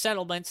major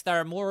settlements that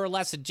are more or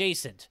less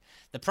adjacent.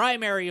 The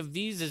primary of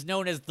these is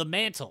known as the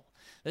Mantle.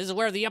 This is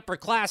where the upper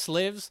class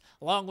lives,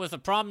 along with a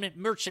prominent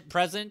merchant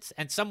presence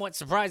and, somewhat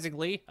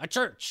surprisingly, a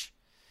church.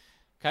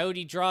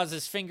 Coyote draws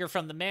his finger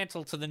from the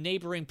Mantle to the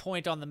neighboring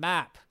point on the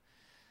map.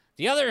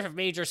 The other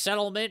major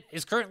settlement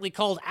is currently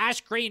called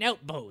Ashgrain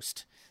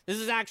Outpost. This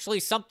is actually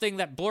something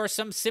that bore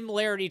some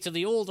similarity to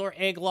the older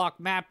Egglock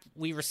map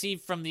we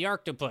received from the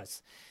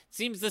Octopus. It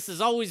seems this has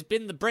always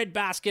been the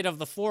breadbasket of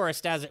the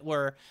forest, as it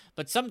were,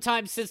 but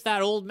sometime since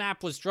that old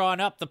map was drawn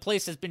up, the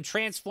place has been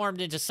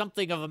transformed into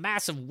something of a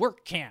massive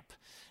work camp.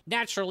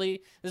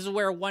 Naturally, this is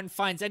where one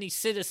finds any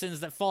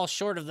citizens that fall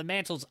short of the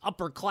Mantle's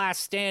upper-class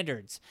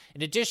standards.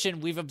 In addition,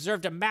 we've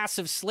observed a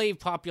massive slave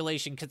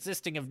population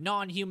consisting of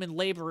non-human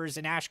laborers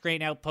in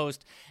Ashgrain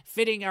Outpost,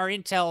 fitting our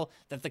intel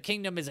that the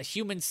kingdom is a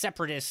human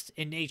separatist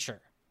in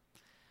nature.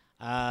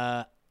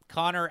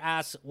 Connor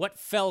asks, what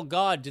fell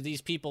god do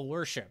these people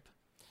worship?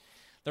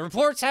 The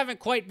reports haven't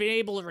quite been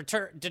able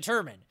to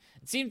determine.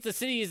 It seems the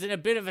city is in a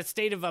bit of a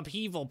state of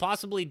upheaval,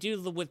 possibly due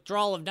to the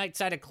withdrawal of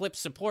Nightside Eclipse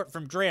support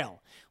from Drail.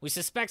 We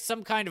suspect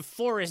some kind of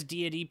forest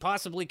deity,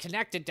 possibly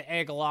connected to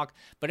Agalock,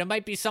 but it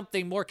might be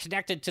something more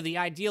connected to the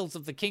ideals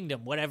of the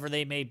kingdom, whatever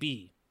they may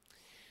be.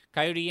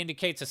 Coyote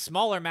indicates a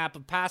smaller map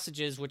of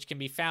passages which can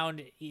be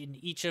found in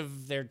each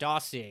of their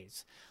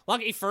dossiers.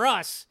 Lucky for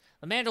us,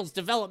 the Mantle's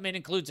development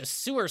includes a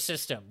sewer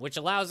system, which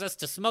allows us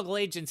to smuggle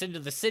agents into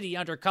the city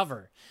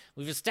undercover.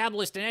 We've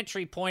established an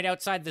entry point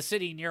outside the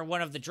city near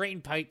one of the drain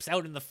pipes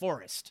out in the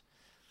forest.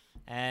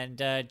 And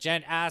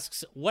Jen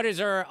asks, what is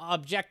our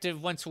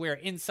objective once we're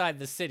inside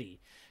the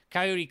city?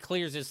 Coyote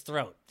clears his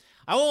throat.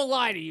 I won't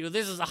lie to you,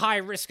 this is a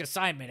high-risk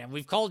assignment, and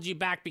we've called you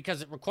back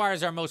because it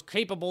requires our most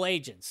capable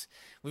agents.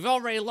 We've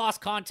already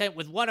lost contact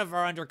with one of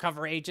our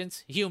undercover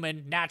agents,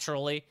 human,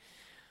 naturally.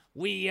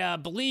 We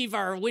believe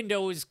our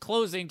window is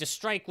closing to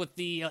strike with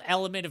the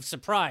element of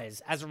surprise.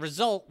 As a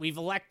result, we've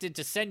elected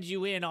to send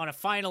you in on a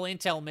final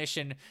intel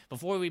mission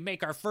before we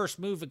make our first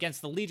move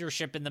against the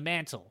leadership in the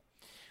Mantle.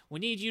 We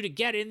need you to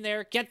get in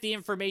there, get the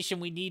information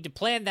we need to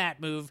plan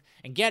that move,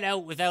 and get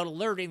out without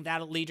alerting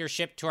that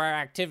leadership to our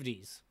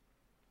activities.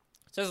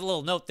 So there's a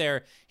little note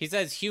there. He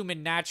says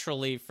human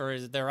naturally for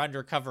their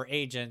undercover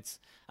agents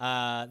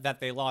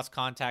that they lost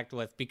contact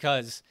with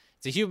because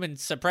it's a human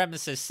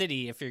supremacist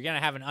city. If you're going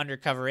to have an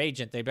undercover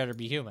agent, they better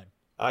be human.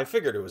 I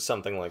figured it was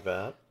something like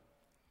that.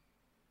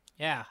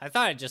 Yeah, I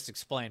thought I'd just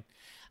explain.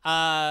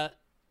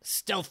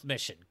 Stealth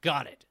mission.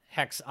 Got it.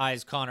 Hex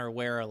eyes Connor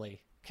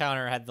warily.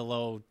 Connor had the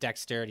low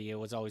dexterity. It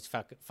was always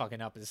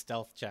fucking up his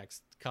stealth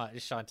checks.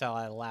 Chantal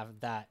had to laugh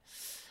at that.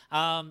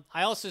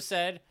 I also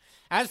said,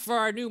 as for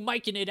our new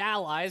Myconid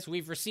allies,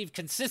 we've received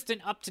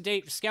consistent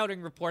up-to-date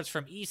scouting reports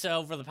from Issa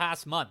over the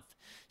past month.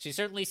 She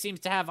certainly seems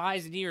to have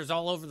eyes and ears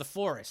all over the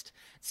forest.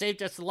 It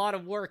saved us a lot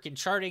of work in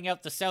charting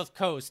out the south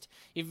coast,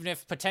 even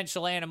if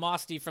potential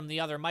animosity from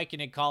the other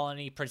Myconid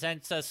colony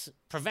prevents us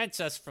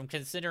from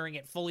considering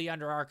it fully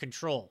under our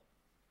control.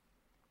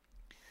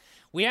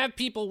 We have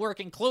people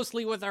working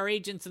closely with our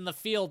agents in the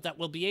field that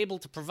will be able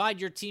to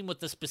provide your team with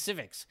the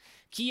specifics,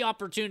 key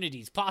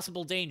opportunities,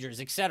 possible dangers,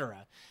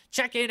 etc.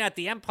 Check in at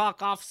the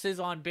MPOC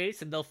offices on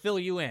base and they'll fill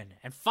you in.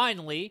 And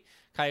finally,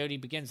 Coyote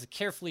begins to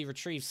carefully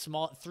retrieve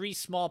three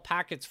small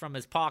packets from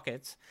his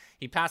pockets.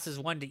 He passes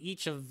one to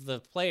each of the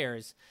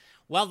players.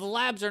 While the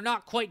labs are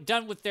not quite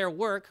done with their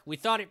work, we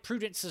thought it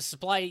prudent to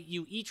supply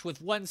you each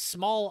with one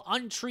small,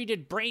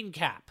 untreated brain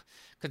cap.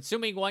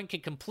 Consuming one can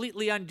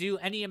completely undo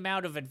any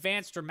amount of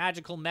advanced or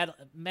magical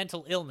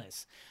mental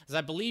illness. As I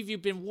believe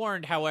you've been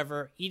warned,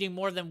 however, eating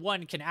more than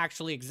one can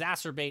actually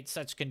exacerbate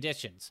such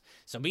conditions.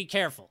 So be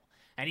careful.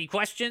 Any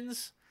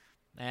questions?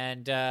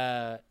 And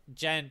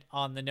Jen,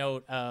 on the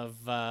note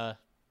of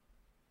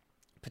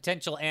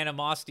potential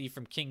animosity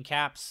from King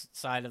Cap's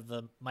side of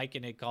the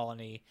Myconid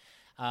colony,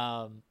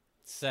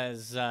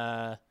 says,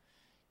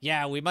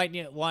 yeah, we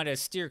might want to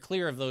steer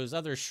clear of those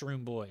other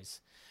shroom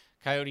boys.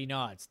 Coyote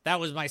nods. That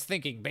was my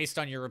thinking based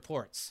on your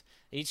reports.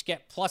 They each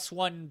get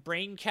 +1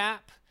 brain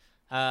cap.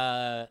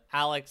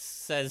 Alex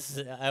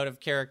says, out of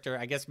character,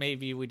 I guess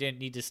maybe we didn't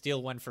need to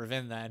steal one for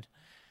Vin then.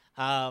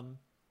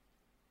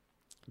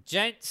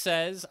 Gent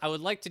says, I would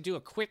like to do a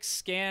quick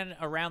scan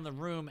around the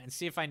room and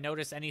see if I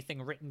notice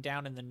anything written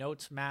down in the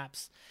notes,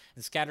 maps,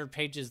 and scattered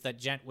pages that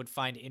Gent would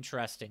find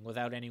interesting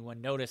without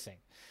anyone noticing.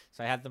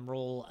 So I had them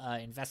roll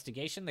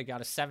investigation. They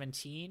got a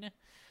 17.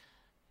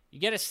 You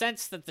get a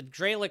sense that the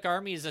Dralic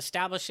army is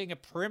establishing a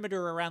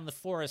perimeter around the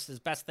forest as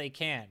best they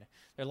can.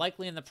 They're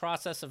likely in the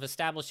process of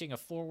establishing a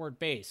forward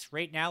base.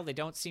 Right now, they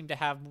don't seem to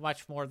have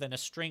much more than a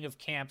string of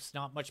camps,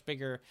 not much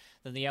bigger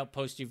than the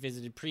outpost you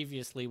visited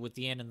previously with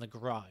the inn and the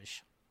garage.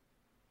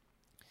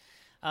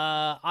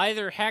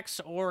 Either Hex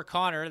or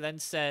Connor then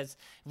says,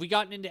 have we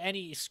gotten into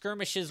any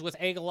skirmishes with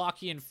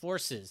Agalokian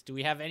forces? Do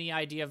we have any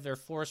idea of their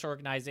force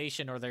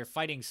organization or their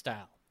fighting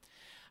style?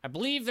 I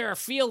believe there are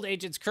field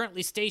agents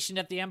currently stationed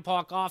at the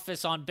MPOC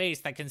office on base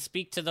that can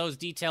speak to those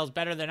details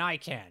better than I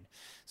can.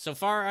 So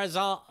far,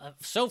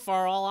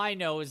 all I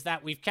know is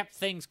that we've kept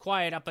things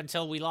quiet up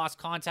until we lost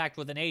contact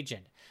with an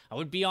agent. I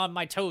would be on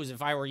my toes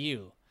if I were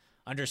you.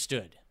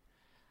 Understood.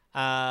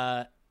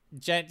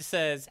 Gent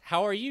says,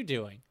 how are you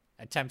doing?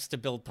 Attempts to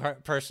build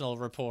personal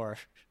rapport.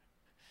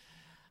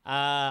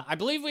 I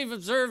believe we've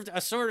observed a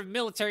sort of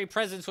military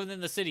presence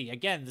within the city.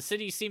 Again, the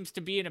city seems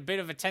to be in a bit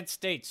of a tense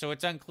state, so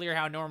it's unclear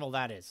how normal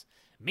that is.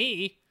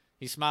 Me?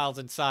 He smiles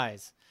and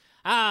sighs.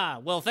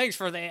 Well, thanks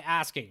for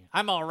asking.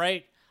 I'm all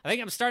right. I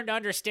think I'm starting to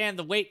understand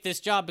the weight this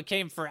job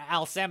became for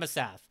Al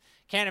Samasath.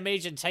 Can't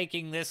imagine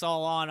taking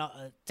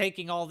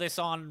all this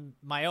on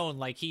my own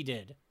like he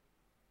did.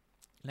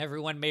 And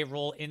everyone may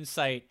roll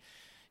insight.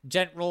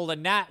 Gent rolled a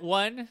nat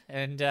 1,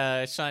 and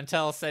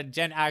Chantel said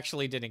Gent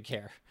actually didn't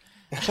care.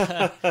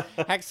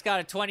 Hex got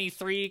a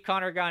 23,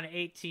 Connor got an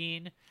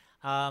 18.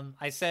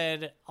 I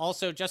said,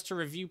 also, just to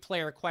review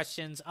player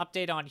questions,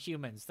 update on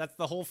humans. That's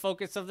the whole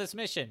focus of this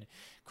mission.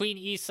 Queen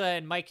Issa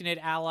and Myconid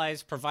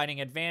allies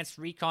providing advanced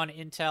recon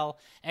intel.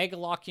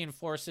 Agalokian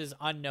forces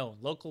unknown.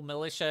 Local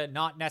militia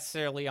not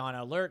necessarily on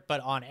alert,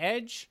 but on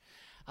edge.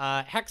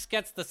 Hex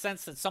gets the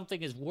sense that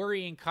something is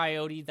worrying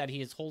Coyote that he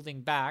is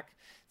holding back.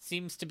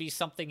 Seems to be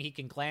something he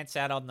can glance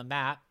at on the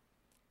map.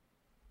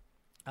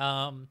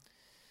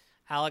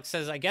 Alex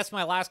says, I guess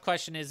my last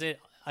question is it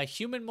a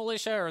human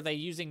militia, or are they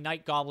using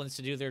night goblins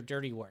to do their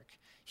dirty work?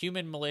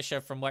 Human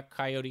militia, from what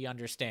Coyote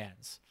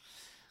understands.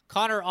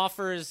 Connor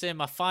offers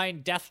him a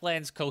fine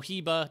Deathlands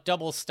Cohiba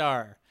double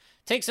star.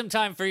 Take some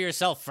time for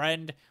yourself,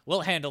 friend.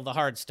 We'll handle the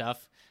hard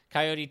stuff.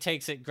 Coyote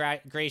takes it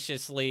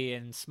graciously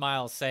and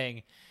smiles,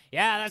 saying,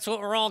 yeah, that's what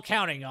we're all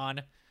counting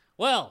on.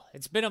 Well,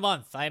 it's been a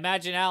month. I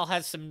imagine Al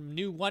has some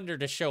new wonder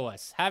to show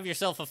us. Have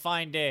yourself a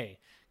fine day.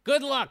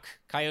 Good luck,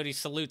 Coyote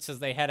salutes as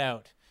they head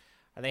out.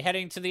 Are they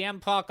heading to the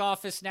MPOC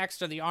office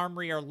next, or the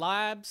armory or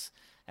labs?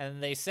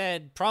 And they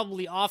said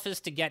probably office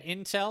to get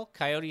intel.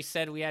 Coyote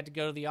said we had to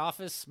go to the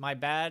office. My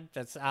bad.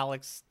 That's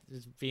Alex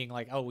being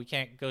like, oh, we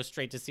can't go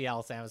straight to see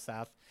Al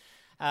Samasath.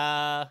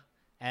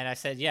 And I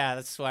said, yeah,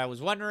 that's what I was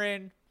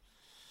wondering.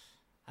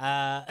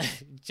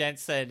 Jen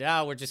said,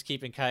 we're just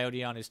keeping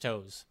Coyote on his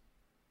toes.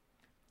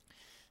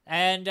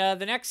 And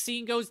the next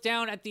scene goes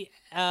down at the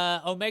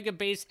Omega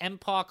Base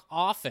MPOC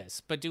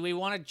office. But do we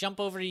want to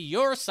jump over to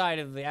your side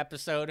of the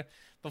episode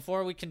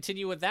before we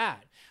continue with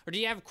that? Or do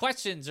you have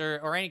questions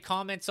or any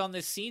comments on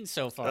this scene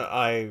so far?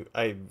 I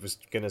was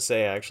going to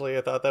say, actually,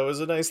 I thought that was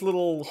a nice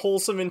little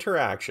wholesome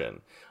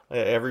interaction.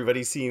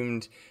 Everybody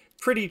seemed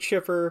pretty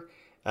chipper.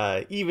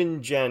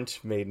 Even Gent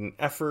made an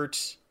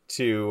effort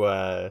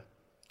to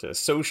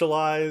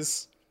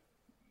socialize,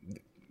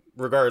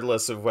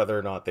 regardless of whether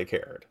or not they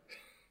cared.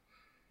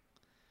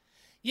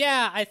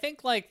 Yeah, I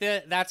think like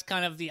that's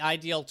kind of the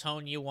ideal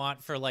tone you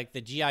want for like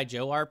the G.I.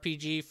 Joe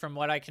RPG, from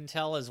what I can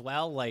tell as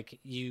well. Like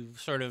you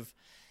sort of,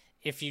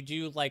 if you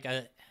do like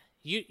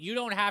you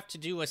don't have to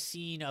do a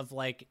scene of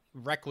like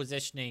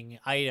requisitioning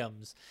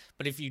items,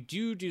 but if you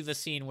do the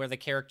scene where the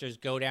characters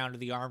go down to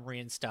the armory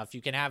and stuff,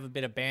 you can have a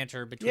bit of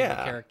banter between the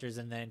characters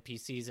and the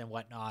NPCs and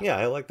whatnot. Yeah,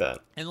 I like that.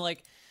 And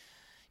like,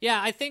 yeah,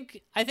 I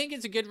think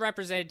it's a good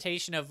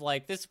representation of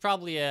like, this is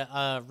probably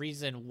a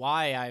reason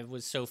why I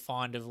was so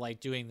fond of like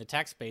doing the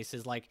text base,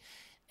 is like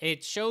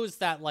it shows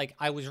that like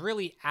I was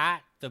really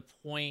at the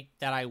point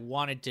that I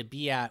wanted to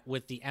be at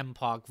with the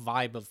MPOC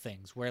vibe of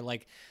things, where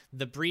like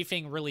the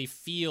briefing really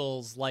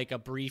feels like a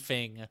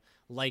briefing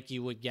like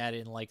you would get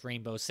in like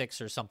Rainbow Six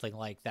or something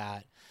like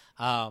that.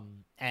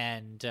 Then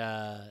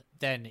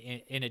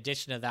in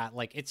addition to that,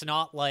 like it's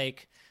not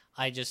like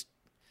I just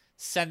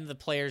send the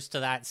players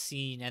to that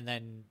scene and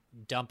then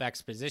dump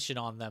exposition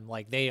on them.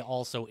 Like they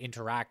also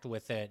interact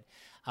with it.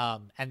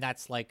 And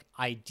that's like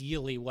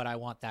ideally what I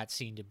want that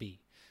scene to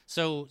be.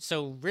 So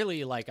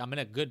really, like, I'm in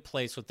a good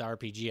place with the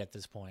RPG at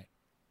this point.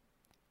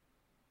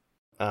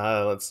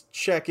 Let's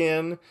check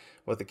in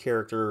with the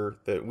character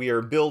that we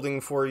are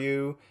building for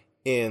you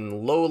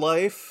in Low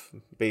Life,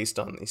 based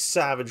on the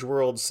Savage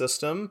World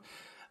system.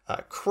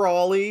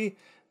 Crawley,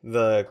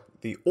 the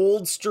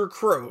oldster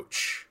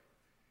Croach.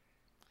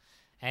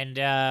 And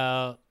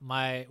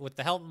with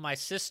the help of my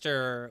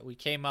sister, we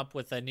came up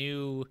with a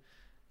new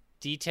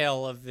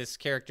detail of this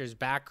character's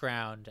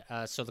background.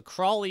 So the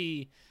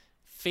Crawley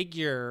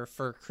figure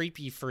for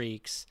Creepy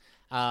Freaks,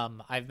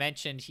 I've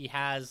mentioned he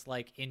has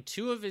like in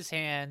two of his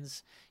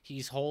hands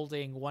he's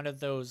holding one of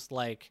those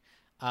like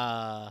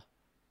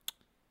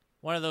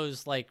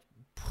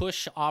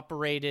push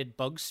operated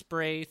bug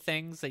spray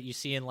things that you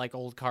see in like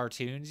old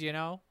cartoons, you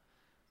know?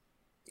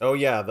 Oh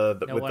yeah, the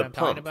know with what the I'm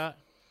pump. talking about?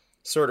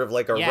 Sort of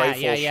like a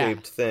rifle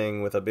shaped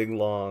thing with a big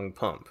long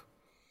pump.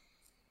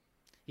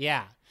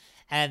 Yeah.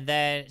 And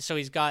then, so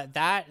he's got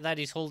that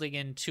he's holding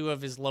in two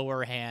of his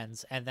lower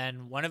hands, and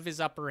then one of his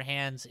upper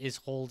hands is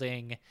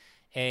holding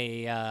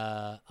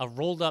a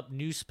rolled up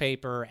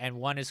newspaper, and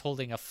one is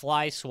holding a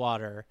fly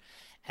swatter.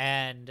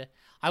 And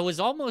I was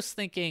almost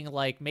thinking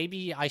like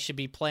maybe I should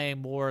be playing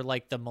more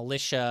like the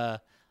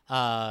militia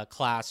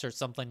class or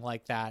something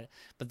like that.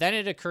 But then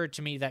it occurred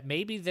to me that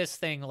maybe this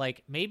thing,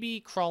 like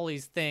maybe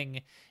Crawley's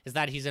thing is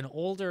that he's an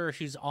older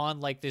who's on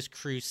like this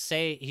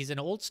crusade. He's an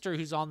oldster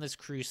who's on this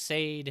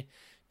crusade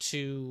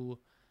to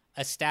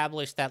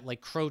establish that like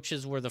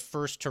Croaches were the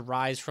first to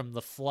rise from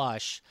the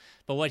flush.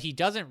 But what he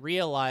doesn't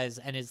realize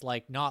and is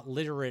like not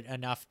literate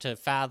enough to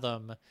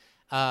fathom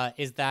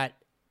is that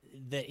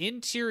the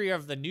interior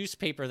of the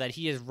newspaper that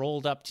he has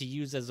rolled up to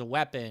use as a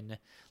weapon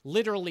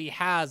literally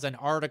has an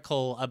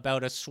article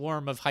about a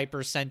swarm of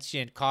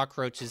hypersentient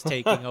cockroaches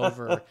taking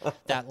over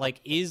that like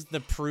is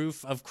the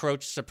proof of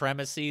Croach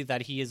supremacy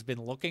that he has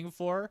been looking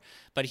for,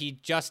 but he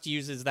just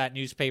uses that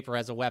newspaper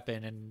as a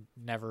weapon and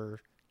never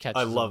catches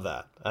I love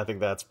them. that. I think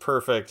that's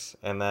perfect,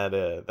 and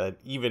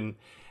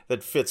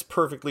that fits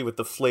perfectly with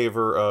the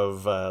flavor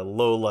of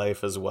Low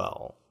Life as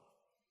well.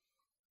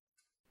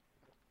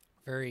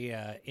 Very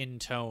in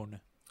tone.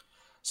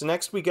 So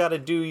next we got to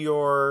do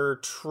your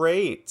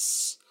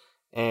traits.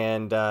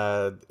 And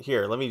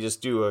here, let me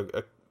just do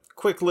a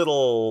quick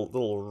little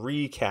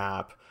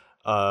recap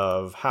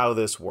of how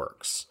this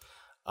works.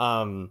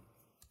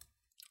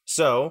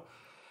 So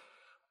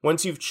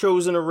once you've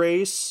chosen a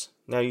race,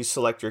 now you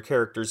select your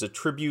character's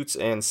attributes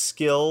and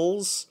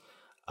skills.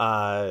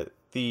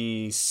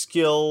 The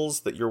skills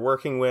that you're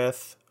working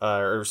with,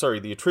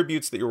 the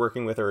attributes that you're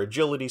working with are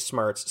agility,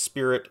 smarts,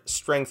 spirit,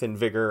 strength, and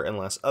vigor,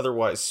 unless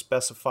otherwise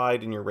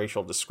specified in your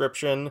racial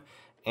description.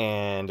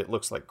 And it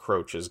looks like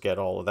Croaches get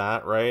all of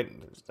that, right?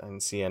 I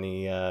didn't see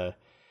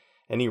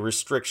any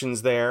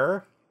restrictions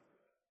there.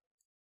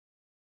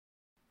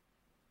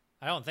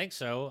 I don't think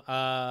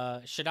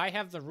so. Should I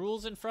have the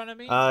rules in front of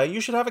me?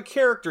 You should have a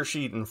character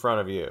sheet in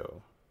front of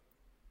you.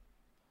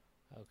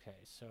 Okay,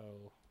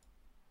 so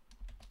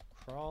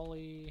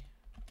Crawley.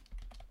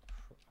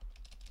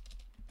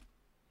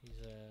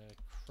 He's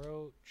a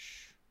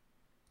Croach.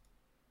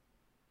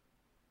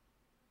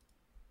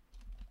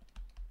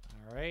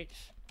 All right.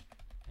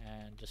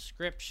 And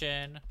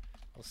description,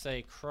 we'll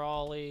say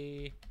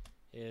Crawley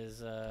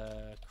is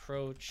a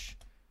Croach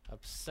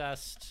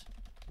obsessed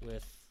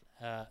with,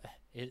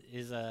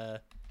 is a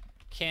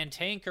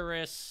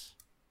cantankerous.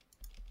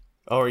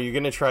 Oh, are you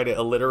going to try to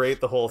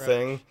alliterate the whole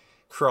thing?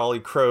 Crawley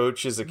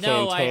Croach is a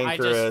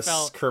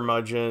cantankerous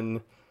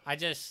curmudgeon. I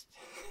just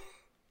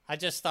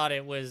thought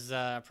it was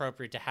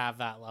appropriate to have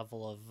that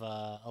level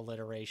of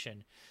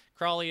alliteration.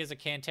 Crawley is a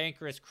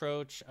cantankerous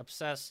Croach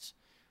obsessed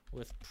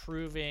with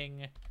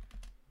proving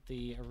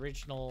the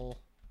original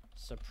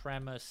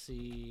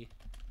supremacy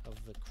of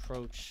the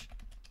Croach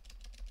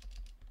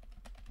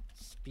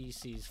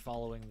species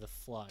following the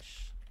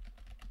flush.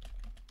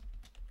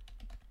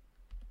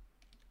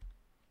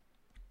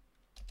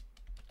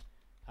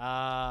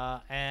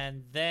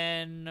 And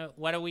then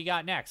what do we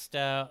got next?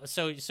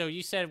 So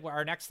you said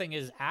our next thing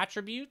is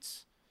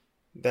attributes?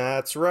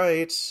 That's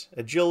right.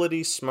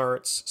 Agility,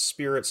 smarts,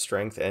 spirit,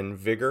 strength, and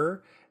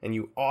vigor. And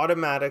you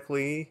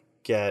automatically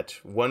get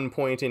 1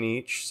 point in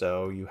each,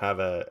 so you have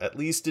at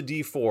least a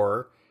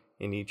d4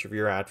 in each of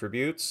your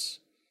attributes.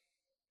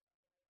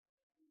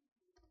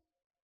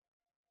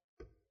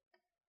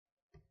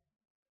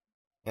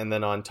 And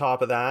then on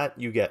top of that,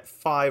 you get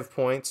 5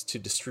 points to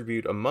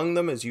distribute among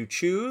them as you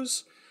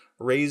choose.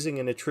 Raising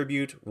an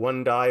attribute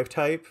 1 die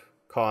type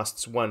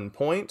costs 1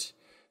 point.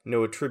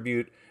 No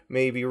attribute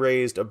may be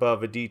raised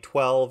above a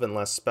d12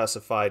 unless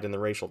specified in the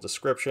racial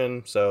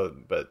description,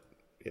 but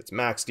it's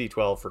max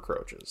d12 for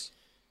Croaches.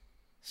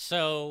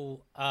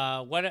 So,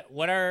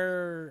 what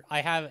are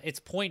I have? It's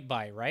point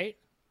by, right?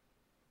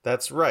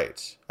 That's right.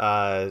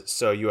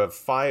 So you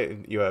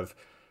have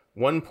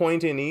 1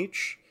 point in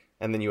each,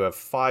 and then you have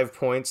 5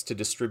 points to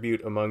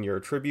distribute among your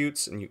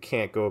attributes, and you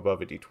can't go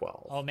above a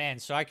d12. Oh man,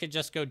 so I could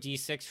just go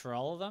d6 for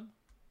all of them?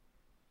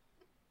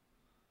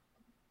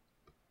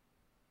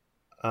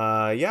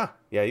 Yeah,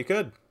 you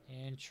could.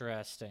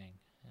 Interesting.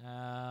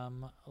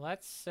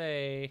 Let's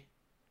say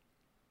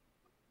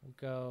we'll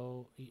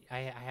go. I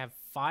have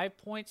 5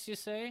 points, you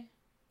say?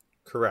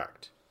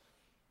 Correct.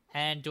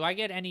 And do I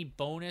get any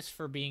bonus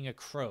for being a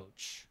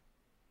Croach?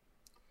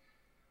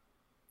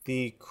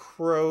 The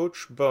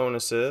Croach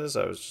bonuses,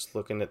 I was just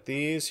looking at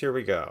these. Here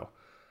we go.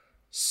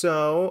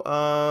 So,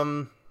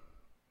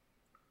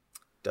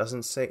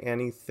 doesn't say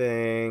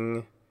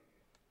anything.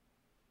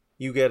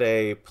 You get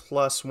a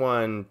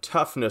 +1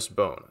 toughness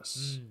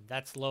bonus.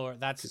 That's lower.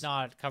 That's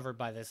not covered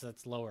by this.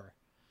 That's lower.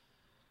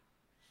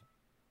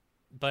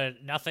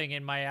 But nothing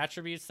in my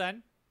attributes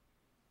then?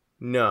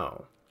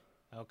 No.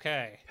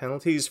 Okay.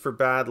 Penalties for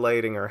bad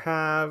lighting are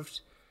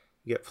halved.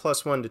 You get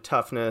 +1 to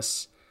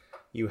toughness.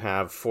 You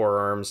have 4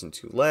 arms and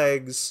 2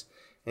 legs.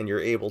 And you're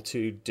able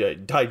to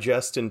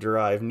digest and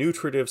derive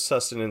nutritive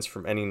sustenance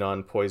from any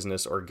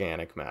non-poisonous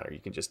organic matter. You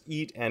can just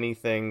eat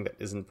anything that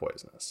isn't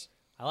poisonous.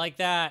 I like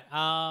that.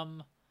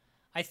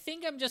 I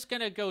think I'm just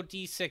going to go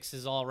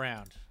D6s all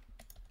around.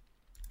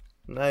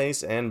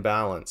 Nice and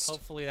balanced.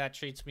 Hopefully that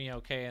treats me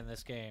okay in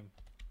this game.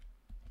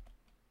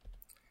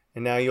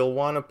 And now you'll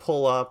want to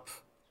pull up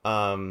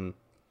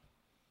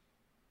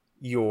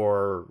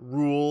your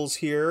rules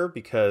here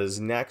because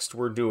next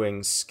we're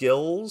doing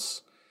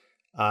skills.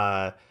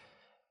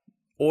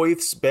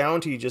 Oith's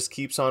bounty just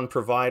keeps on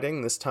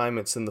providing. This time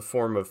it's in the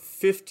form of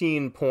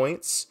 15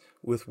 points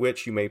with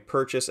which you may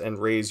purchase and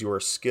raise your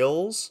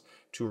skills.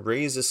 To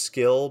raise a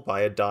skill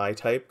by a die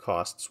type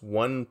costs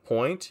 1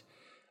 point,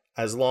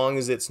 as long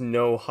as it's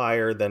no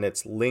higher than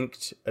its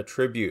linked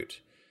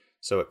attribute.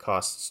 So it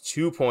costs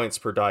 2 points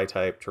per die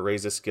type to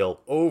raise a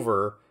skill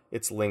over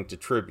its linked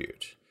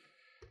attribute.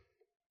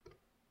 Do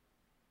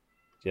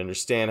you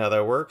understand how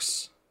that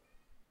works?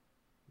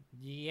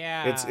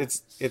 Yeah.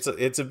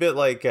 It's a bit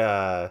like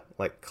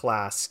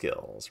class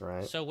skills,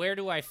 right? So where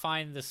do I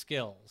find the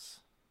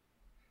skills?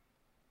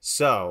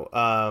 So,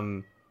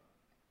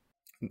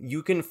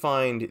 you can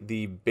find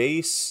the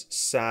base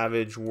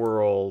Savage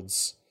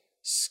Worlds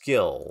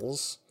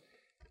skills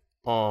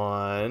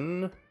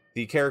on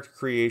the character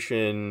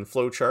creation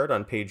flowchart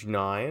on page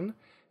 9.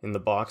 In the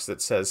box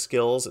that says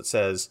skills, it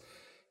says,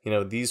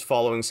 these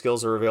following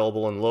skills are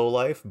available in low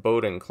life: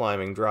 boating,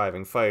 climbing,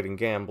 driving, fighting,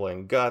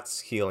 gambling, guts,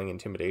 healing,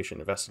 intimidation,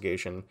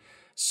 investigation,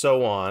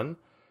 so on.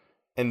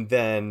 And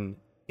then,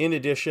 in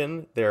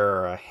addition, there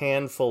are a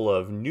handful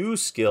of new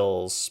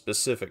skills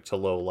specific to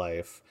low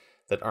life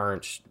that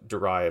aren't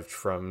derived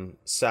from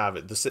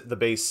the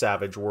base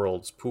Savage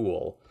Worlds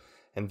pool.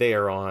 And they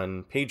are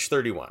on page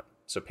 31.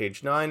 So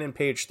page 9 and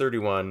page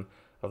 31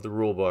 of the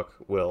rulebook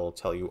will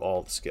tell you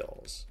all the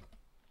skills.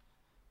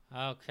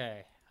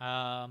 Okay.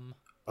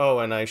 Oh,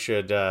 and I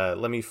should,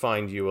 let me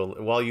find you,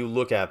 while you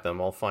look at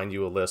them, I'll find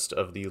you a list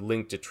of the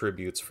linked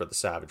attributes for the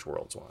Savage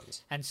Worlds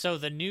ones. And so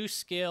the new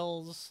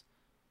skills,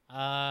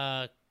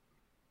 let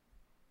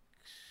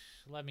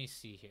me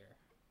see here.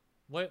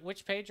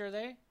 Which page are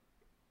they?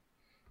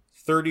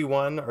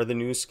 31 are the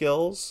new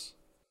skills.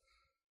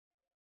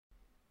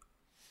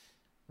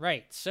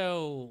 Right,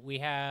 so we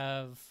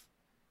have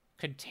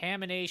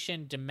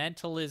contamination,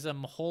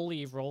 dementalism,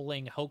 holy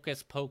rolling,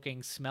 hocus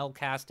poking, smell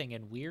casting,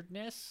 and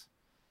weirdness.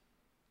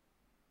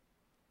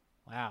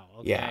 Wow,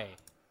 okay. Yeah.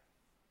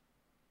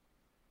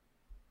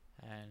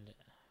 And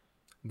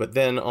but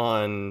then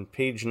on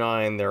page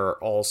 9 there are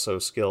also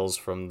skills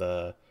from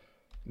the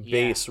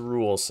base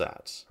rule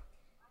set.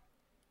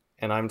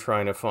 And I'm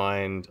trying to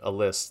find a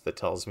list that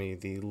tells me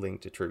the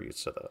linked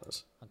attributes to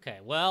those. Okay,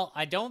 well,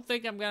 I don't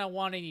think I'm going to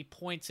want any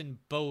points in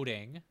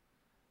boating.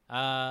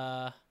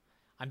 I'm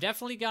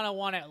definitely going to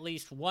want at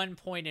least 1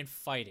 point in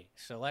fighting.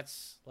 So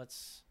let's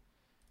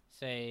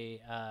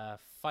say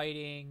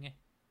fighting.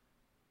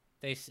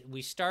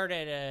 We start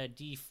at a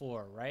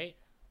D4, right?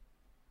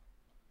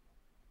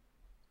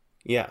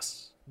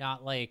 Yes.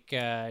 Not like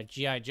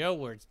G.I. Joe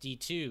where it's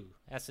D2,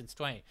 Essence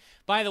 20.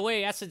 By the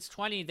way, Essence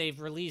 20, they've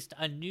released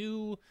a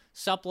new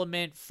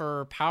supplement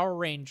for Power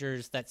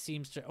Rangers that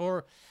seems to,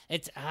 or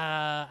it's,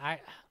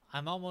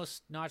 I'm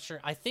almost not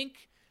sure. I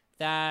think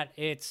that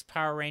it's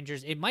Power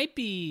Rangers. It might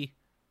be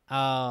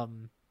My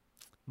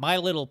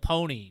Little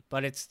Pony,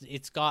 but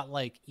it's got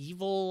like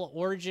evil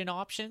origin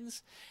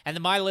options, and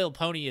the My Little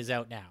Pony is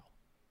out now.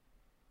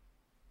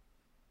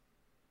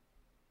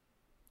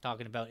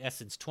 Talking about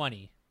Essence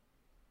 20.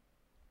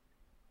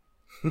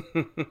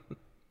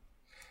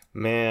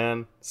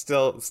 Man,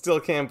 still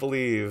can't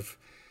believe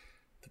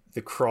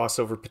the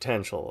crossover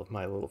potential of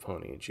My Little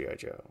Pony and G.I.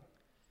 Joe.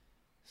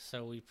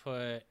 So we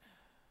put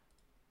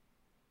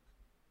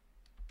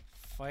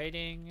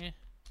fighting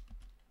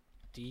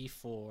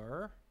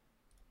D4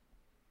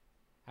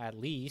 at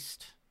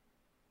least.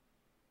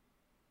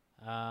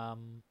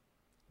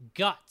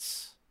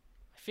 Guts.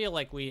 I feel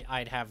like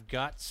I'd have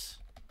guts.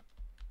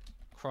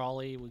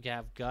 Crawley would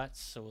have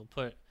guts, so we'll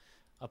put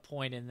a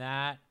point in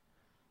that.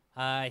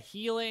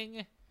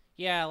 Healing.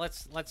 Yeah,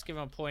 let's give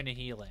him a point of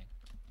healing.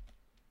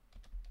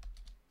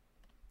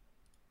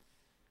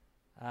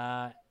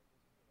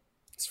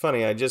 It's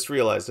funny, I just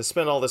realized I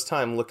spent all this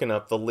time looking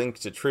up the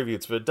linked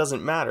attributes, but it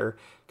doesn't matter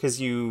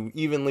because you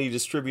evenly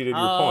distributed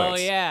your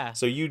points. Oh yeah.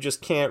 So you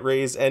just can't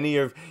raise any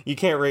of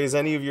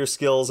your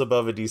skills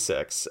above a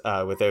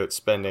D6 without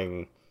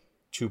spending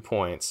 2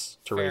 points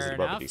to raise it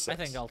above a D6. I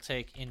think I'll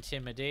take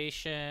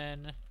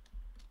intimidation.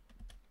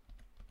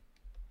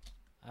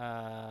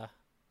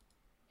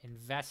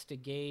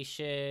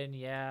 Investigation,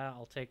 yeah,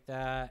 I'll take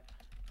that.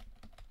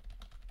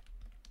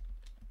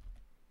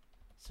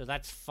 So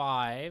that's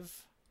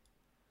 5.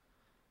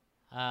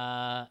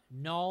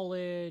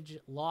 Knowledge,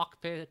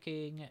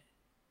 lockpicking,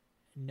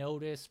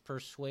 notice,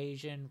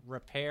 persuasion,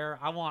 repair.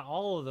 I want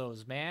all of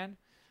those, man.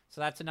 So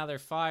that's another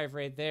 5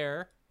 right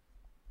there.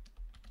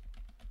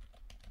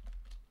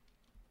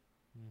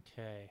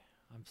 Okay.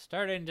 I'm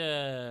starting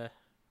to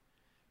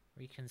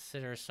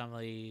reconsider some of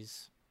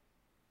these.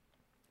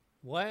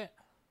 What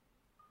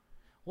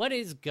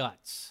is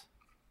guts?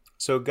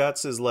 So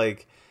guts is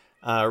like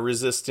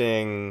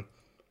resisting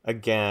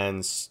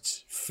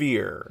against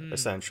fear,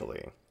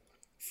 essentially.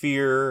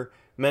 Fear,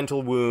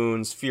 mental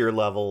wounds, fear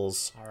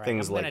levels, all right,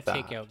 things like that. I'm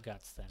going to take out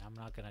guts then. I'm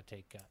not going to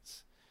take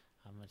guts.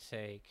 I'm going to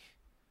take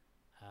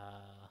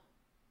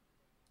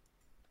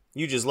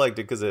You just liked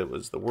it because it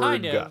was the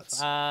Kind word of.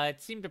 guts.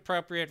 It seemed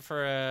appropriate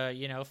for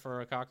a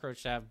for a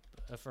cockroach to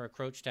have for a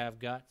croach to have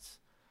guts.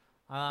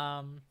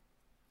 I'll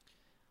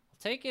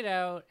take it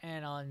out,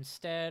 and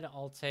instead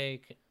I'll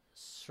take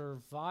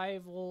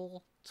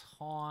survival,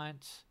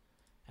 taunt,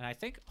 and I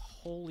think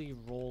holy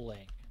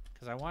rolling,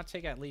 because I want to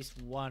take at least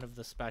one of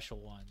the special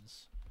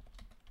ones.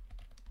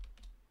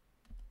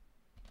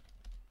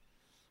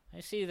 I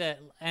see that,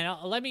 and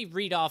let me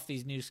read off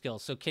these new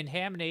skills. So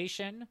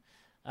contamination,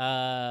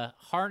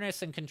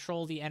 harness and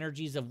control the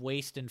energies of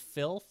waste and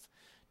filth.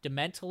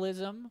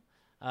 Dementalism,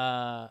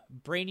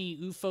 brainy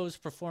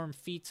UFOs perform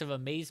feats of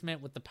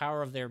amazement with the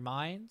power of their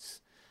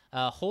minds.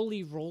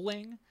 Holy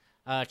rolling,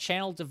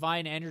 channel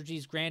divine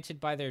energies granted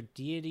by their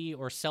deity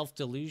or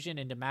self-delusion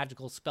into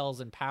magical spells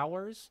and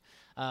powers.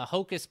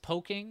 Hocus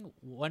poking,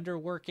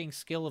 wonder-working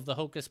skill of the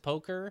hocus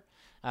poker.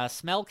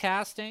 Smell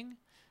casting,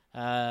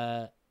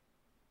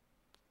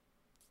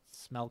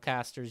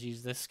 Smellcasters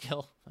use this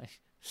skill.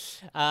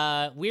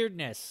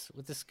 Weirdness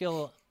with the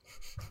skill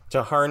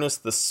To harness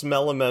the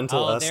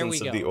smellemental there we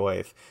essence of go. the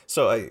oath.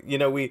 So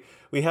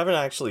we haven't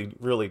actually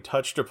really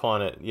touched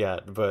upon it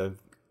yet, but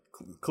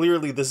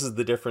clearly this is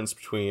the difference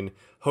between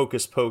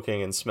hocus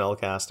poking and smell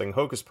casting.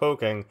 Hocus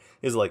poking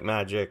is like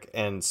magic,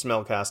 and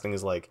smell casting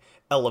is like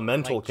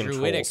elemental Like control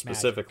druidic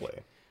specifically.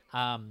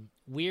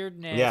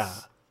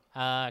 Weirdness.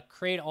 Yeah.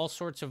 Create all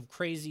sorts of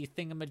crazy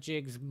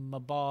thingamajigs,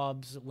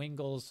 mabobs,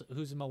 wingles,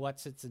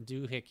 who'samawatsits, and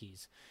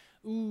doohickeys.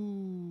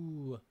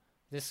 Ooh.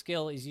 This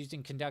skill is used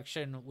in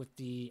conjunction with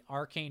the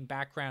arcane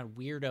background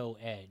weirdo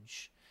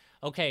edge.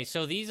 Okay,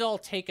 so these all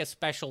take a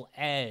special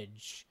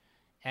edge.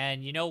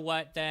 And you know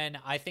what, then?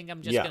 I think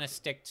I'm just going to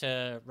stick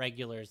to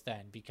regulars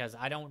then, because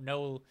I don't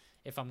know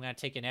if I'm going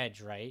to take an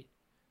edge, right?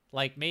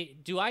 Like,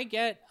 do I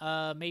get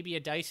maybe a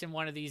dice in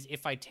one of these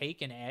if I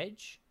take an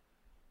edge?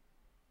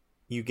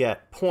 You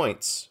get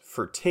points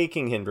for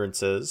taking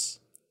hindrances,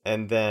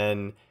 and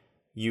then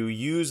you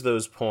use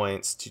those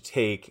points to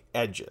take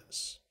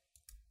edges.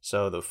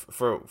 So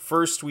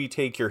first we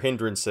take your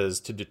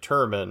hindrances to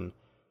determine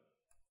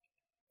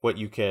what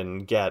you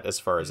can get as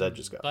far as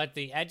edges go. But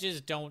the edges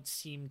don't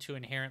seem to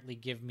inherently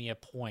give me a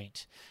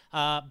point.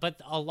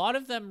 But a lot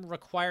of them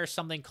require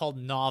something called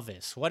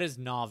novice. What is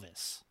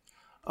novice?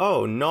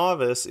 Oh,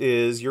 novice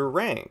is your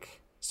rank.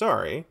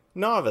 Sorry,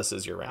 novice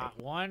is your rank.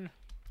 Not one.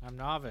 I'm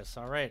novice.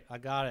 All right, I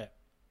got it.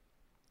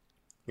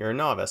 You're a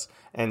novice.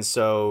 And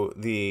so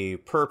the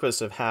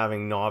purpose of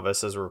having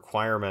novice as a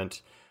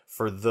requirement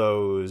for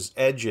those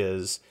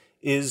edges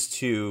is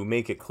to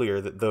make it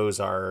clear that those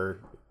are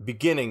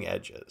beginning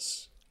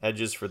edges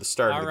for the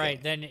start of the game. All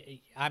right, then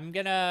I'm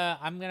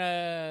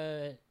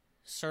gonna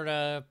sort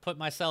of put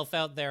myself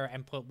out there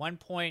and put 1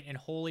 point in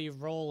holy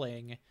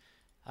rolling,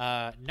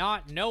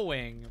 not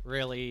knowing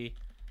really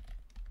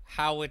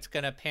how it's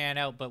gonna pan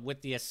out, but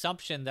with the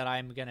assumption that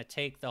I'm gonna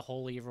take the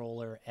holy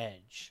roller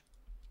edge.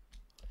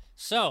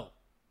 So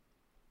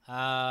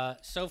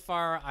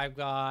far I've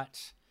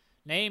got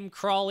name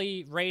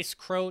Crawley, race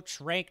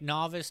Croach, rank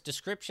novice,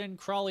 description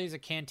Crawley is a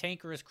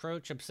cantankerous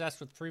Croach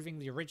obsessed with proving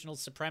the original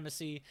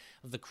supremacy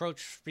of the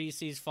Croach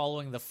species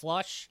following the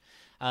flush.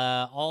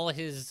 All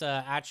his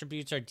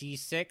attributes are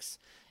D6,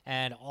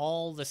 and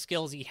all the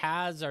skills he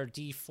has are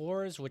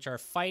D4s, which are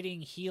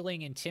fighting,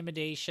 healing,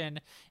 intimidation,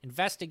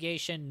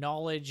 investigation,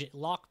 knowledge,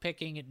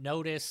 lockpicking,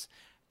 notice,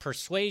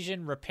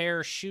 persuasion,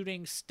 repair,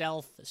 shooting,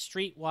 stealth,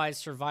 streetwise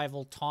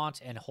survival, taunt,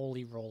 and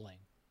holy rolling.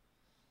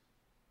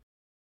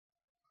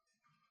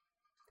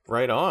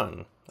 Right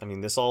on. I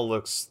mean, this all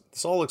looks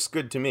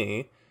good to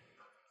me.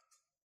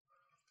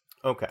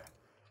 Okay.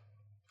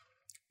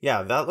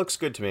 Yeah, that looks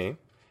good to me.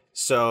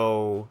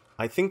 So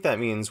I think that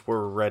means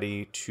we're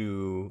ready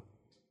to...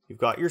 You've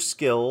got your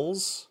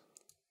skills,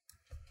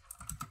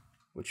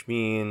 which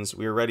means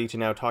we're ready to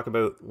now talk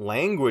about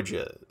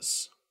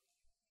languages.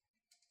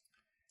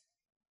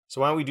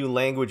 So why don't we do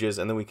languages,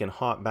 and then we can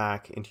hop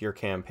back into your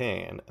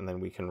campaign, and then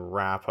we can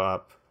wrap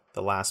up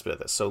the last bit of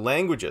this. So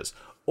languages.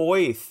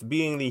 Oath,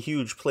 being the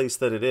huge place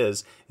that it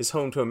is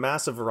home to a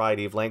massive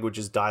variety of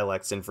languages,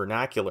 dialects, and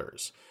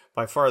vernaculars.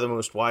 By far the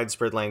most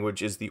widespread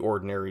language is the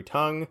ordinary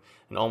tongue,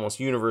 an almost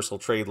universal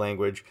trade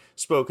language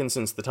spoken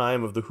since the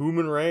time of the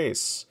human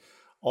race.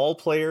 All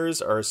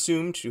players are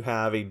assumed to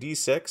have a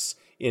D6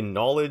 in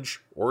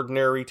knowledge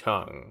ordinary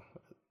tongue.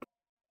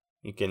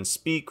 You can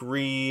speak,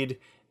 read,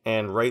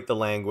 and write the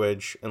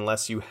language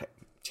unless you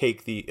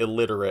take the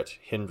illiterate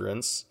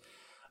hindrance.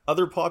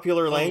 Other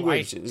popular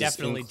languages I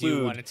definitely include...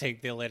 do want to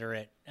take the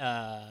illiterate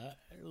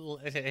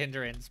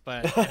hindrance,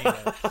 but anyway.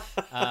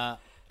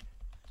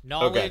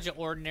 Knowledge, okay.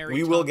 Ordinary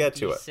we tongue, will get D6.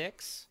 to it.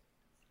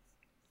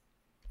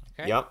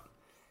 Okay. Yep.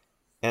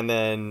 And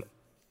then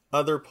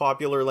other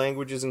popular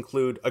languages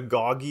include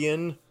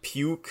Agogian,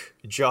 Puke,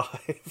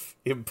 Jive,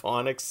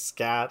 Ebonics,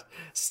 Scat,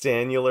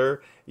 Stanular,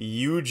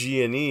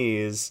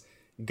 Eugeanese,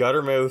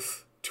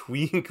 Guttermouth,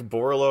 Twink,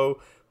 Borlo,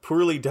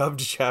 poorly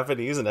dubbed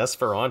Japanese, and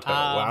Esperanto.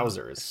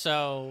 Wowzers.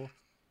 So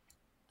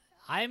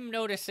I'm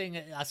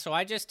noticing, so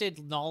I just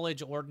did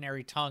knowledge,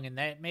 ordinary tongue, and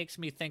that makes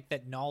me think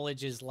that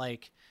knowledge is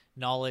like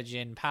knowledge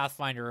in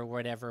Pathfinder or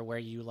whatever, where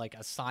you like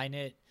assign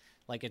it,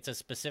 like it's a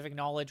specific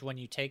knowledge when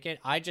you take it.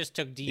 I just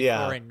took D4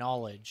 Yeah. in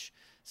knowledge,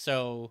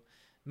 so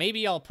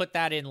maybe I'll put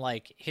that in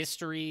like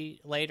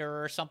history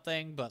later or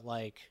something. But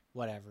like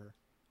whatever.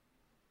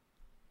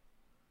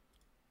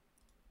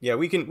 Yeah,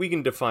 we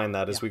can define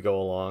that Yeah. as we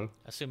go along.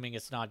 Assuming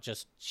it's not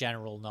just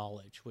general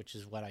knowledge, which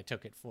is what I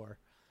took it for.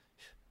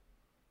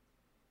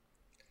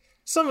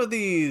 Some of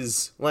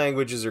these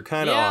languages are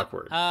kind of Yeah.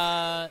 awkward.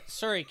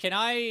 Sorry, can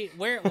I?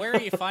 Where are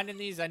you finding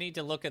these? I need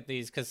to look at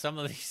these because some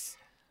of these.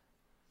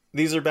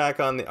 These are back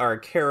on our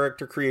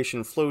character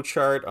creation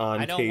flowchart on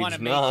I don't page want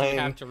to make 9. you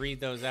have to read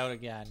those out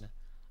again.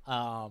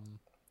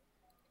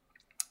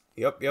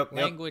 Yep.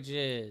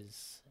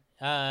 Languages.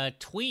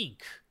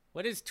 Twink.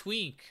 What is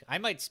twink? I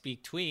might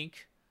speak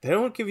twink. They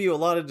don't give you a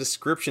lot of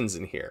descriptions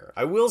in here.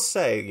 I will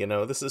say,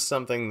 this is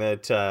something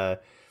that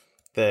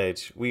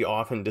that we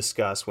often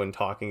discuss when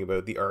talking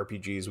about the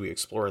RPGs we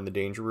explore in the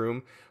Danger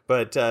Room.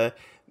 But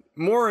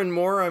more and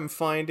more, I'm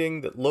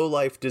finding that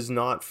Lowlife does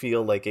not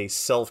feel like a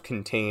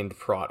self-contained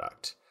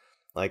product.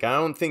 Like, I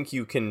don't think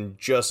you can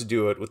just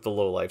do it with the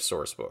Lowlife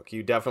sourcebook.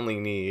 You definitely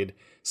need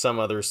some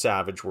other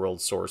Savage World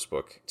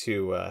sourcebook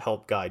to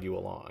help guide you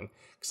along.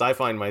 Because I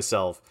find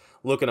myself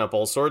looking up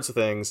all sorts of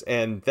things,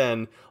 and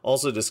then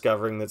also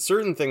discovering that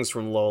certain things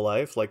from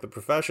Lowlife, like the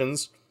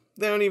professions,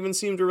 they don't even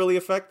seem to really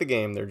affect the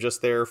game. They're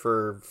just there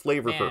for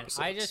flavor purposes.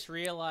 I just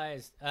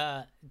realized,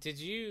 did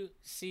you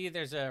see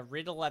there's a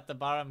riddle at the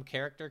bottom,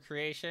 character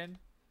creation?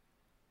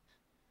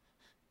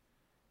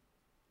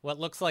 What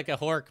looks like a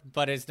hork,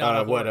 but is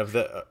not a hork. What of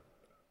the...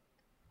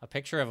 A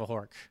picture of a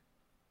hork.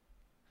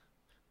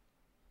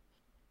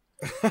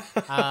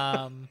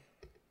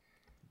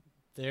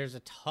 There's a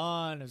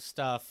ton of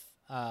stuff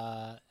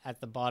at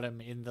the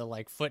bottom in the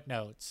like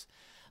footnotes.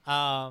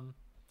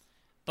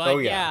 But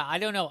yeah, I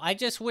don't know. I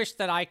just wish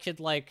that I could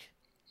like.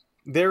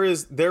 There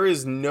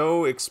is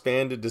no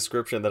expanded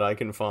description that I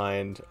can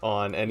find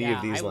on any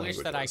of these languages. I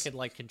wish that I could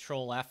like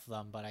control F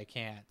them, but I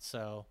can't.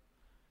 So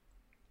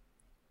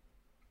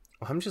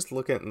I'm just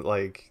looking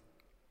like,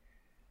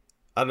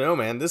 I don't know,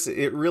 man.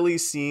 It really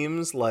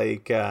seems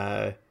like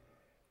they're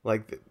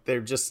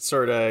just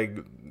sort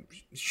of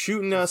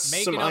shooting us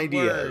some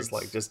ideas, words.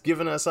 like just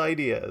giving us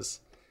ideas.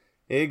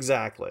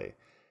 Exactly.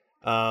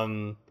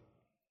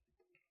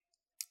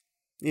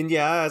 And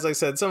yeah, as I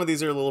said, some of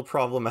these are a little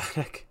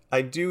problematic.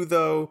 I do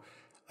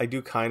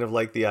kind of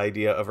like the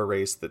idea of a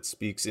race that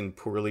speaks in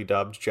poorly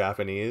dubbed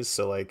Japanese.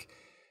 So like,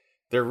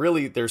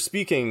 they're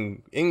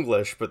speaking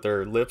English, but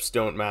their lips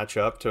don't match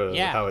up to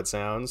how it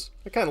sounds.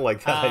 I kind of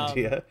like that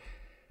idea.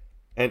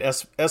 And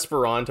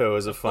Esperanto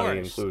is a funny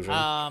inclusion.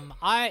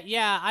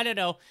 I don't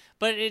know,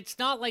 but it's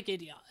not like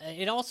it.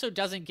 It also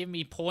doesn't give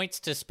me points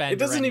to spend. It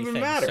doesn't even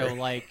matter. So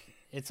like,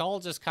 it's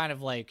all just kind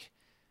of like,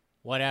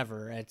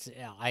 whatever. It's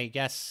I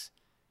guess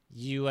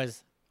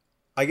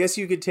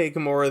you could take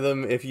more of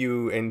them if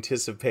you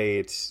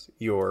anticipate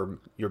your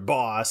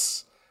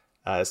boss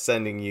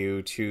sending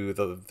you to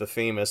the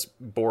famous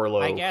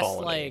Borlo I guess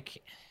colony.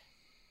 Like,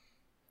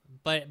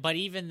 but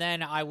even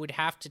then, I would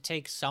have to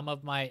take some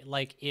of my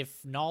like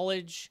if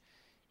knowledge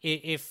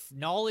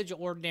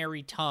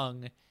ordinary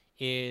tongue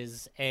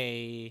is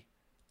a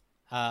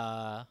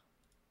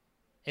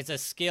it's a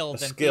skill,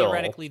 then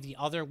theoretically the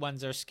other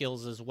ones are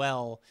skills as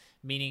well,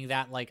 meaning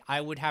that like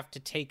I would have to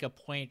take a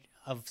point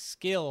of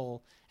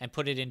skill and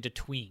put it into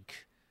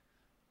twink.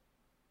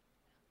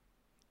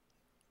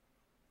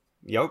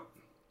 Yep.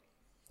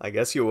 I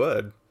guess you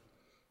would.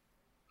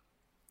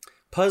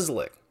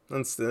 Puzzling.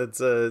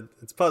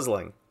 It's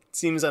puzzling. It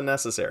seems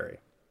unnecessary.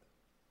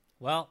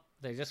 Well,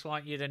 they just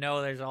want you to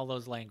know there's all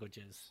those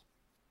languages.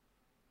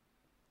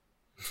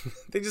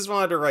 They just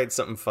wanted to write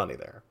something funny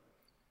there.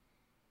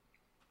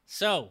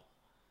 So.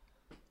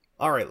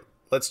 All right,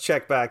 let's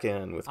check back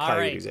in with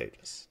Coyote's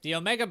Aegis. The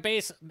Omega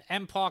Base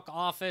MPOC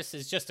office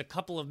is just a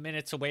couple of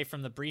minutes away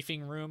from the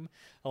briefing room,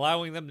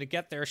 allowing them to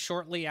get there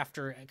shortly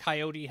after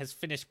Coyote has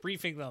finished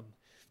briefing them.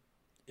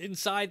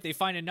 Inside, they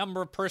find a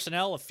number of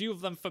personnel, a few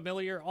of them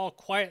familiar, all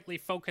quietly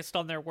focused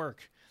on their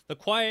work. The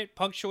quiet,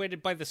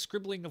 punctuated by the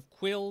scribbling of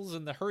quills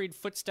and the hurried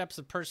footsteps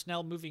of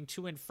personnel moving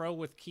to and fro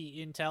with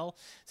key intel,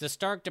 is a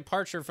stark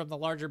departure from the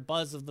larger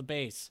buzz of the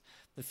base.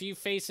 The few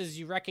faces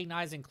you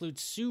recognize include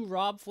Sue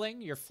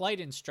Robfling, your flight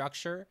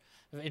instructor,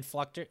 and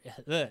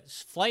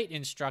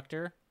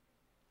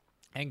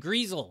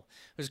Greasel,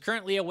 who's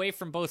currently away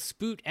from both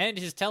Spoot and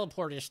his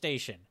teleporter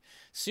station.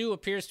 Sue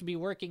appears to be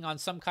working on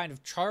some kind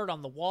of chart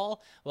on the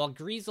wall, while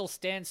Greasel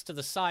stands to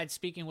the side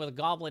speaking with a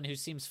goblin who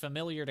seems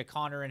familiar to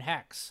Connor and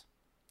Hex.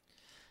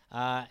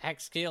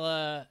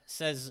 Hexkila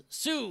says,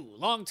 Sue,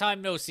 long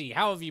time no see.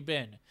 How have you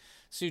been?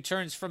 Sue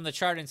turns from the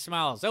chart and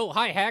smiles. Oh,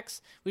 hi,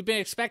 Hex. We've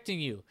been expecting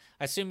you.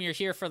 I assume you're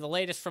here for the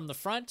latest from the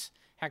front?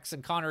 Hex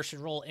and Connor should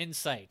roll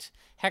insight.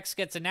 Hex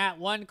gets a nat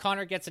 1,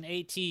 Connor gets an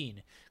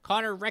 18.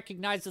 Connor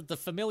recognizes the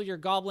familiar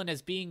goblin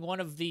as being one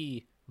of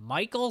the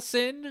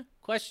Michelson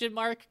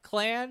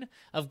clan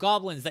of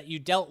goblins that you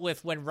dealt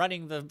with when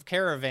running the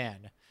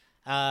caravan.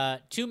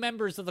 Two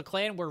members of the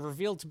clan were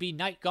revealed to be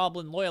Night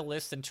Goblin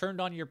loyalists and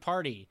turned on your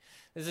party.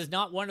 This is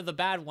not one of the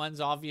bad ones,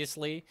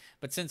 obviously,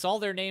 but since all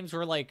their names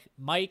were like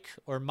Mike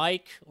or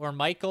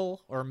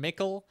Michael or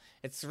Mickle,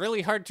 it's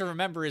really hard to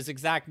remember his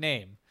exact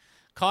name.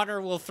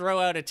 Connor will throw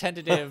out a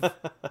tentative.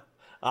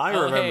 I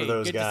remember hey,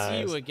 those good guys. to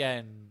see you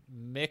again,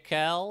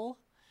 Mikkel.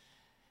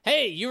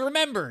 Hey, you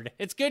remembered.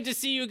 It's good to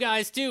see you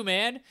guys too,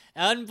 man.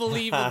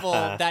 Unbelievable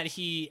that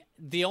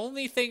the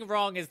only thing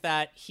wrong is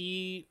that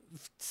he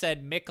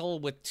said Mickle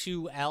with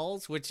 2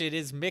 L's, which it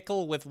is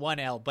Mickle with 1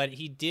 L, but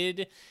he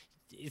did,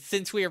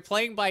 since we are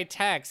playing by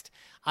text,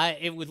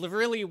 he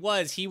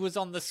was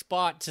on the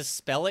spot to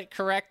spell it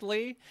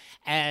correctly,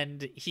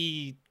 and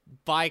he,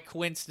 by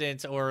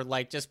coincidence or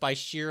like just by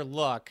sheer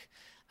luck,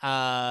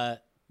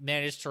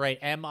 managed to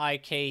write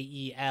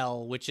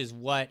Mikel, which is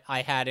what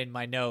I had in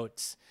my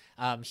notes.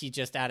 He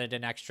just added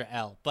an extra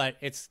L, but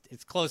it's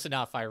close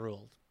enough. I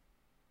ruled.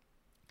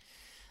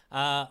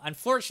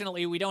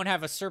 Unfortunately, we don't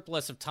have a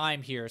surplus of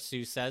time here,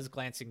 Sue says,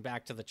 glancing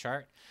back to the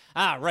chart.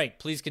 Ah, right.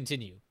 Please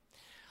continue.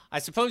 I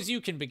suppose you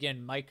can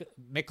begin,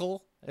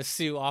 Mickle, as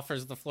Sue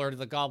offers the floor to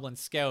the Goblin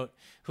Scout,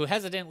 who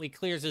hesitantly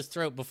clears his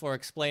throat before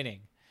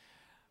explaining.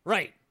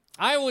 Right.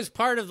 I was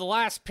part of the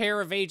last pair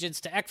of agents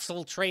to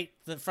exfiltrate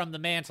from the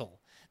mantle.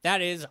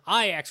 That is,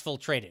 I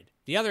exfiltrated.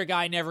 The other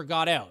guy never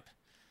got out.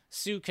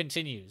 Sue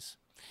continues.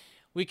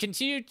 We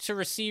continued to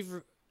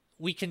receive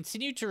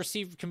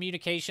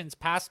communications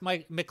past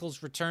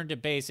Mickle's return to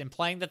base,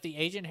 implying that the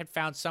agent had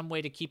found some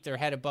way to keep their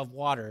head above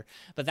water,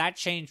 but that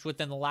changed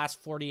within the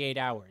last 48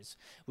 hours.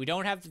 We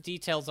don't have the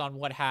details on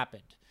what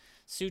happened.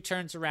 Sue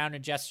turns around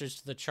and gestures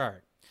to the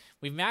chart.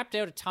 We've mapped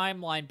out a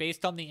timeline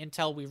based on the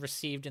intel we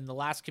received in the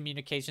last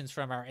communications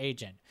from our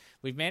agent.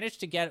 We've managed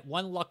to get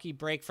one lucky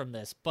break from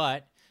this,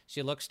 but,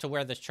 she looks to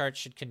where the chart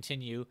should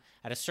continue,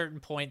 at a certain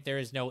point there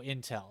is no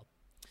intel.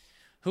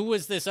 Who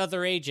was this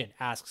other agent?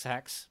 Asks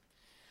Hex.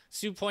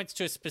 Sue points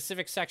to a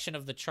specific section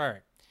of the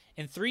chart.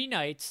 In 3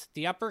 nights,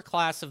 the upper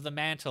class of the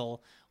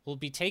mantle will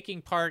be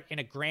taking part in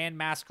a grand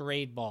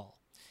masquerade ball.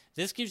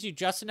 This gives you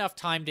just enough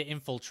time to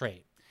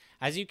infiltrate.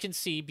 As you can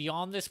see,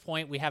 beyond this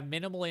point, we have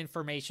minimal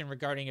information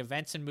regarding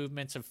events and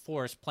movements of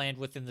force planned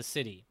within the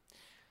city.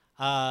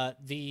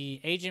 The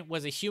agent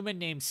was a human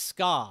named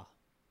Ska,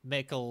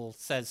 Mickle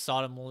says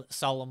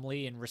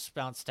solemnly in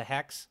response to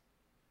Hex.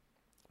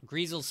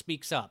 Greasel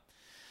speaks up.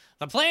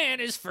 The plan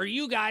is for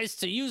you guys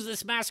to use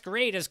this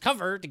masquerade as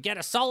cover to get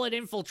a solid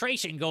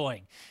infiltration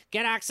going,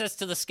 get access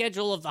to the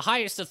schedule of the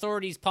highest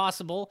authorities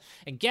possible,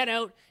 and get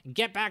out and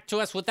get back to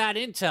us with that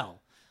intel.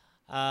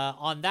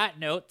 On that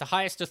note, the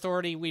highest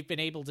authority we've been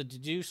able to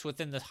deduce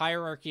within the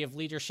hierarchy of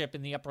leadership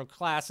in the upper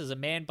class is a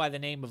man by the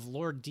name of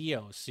Lord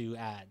Dio, Sue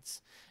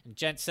adds. And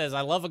Gent says,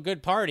 I love a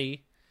good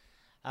party.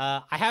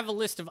 I have a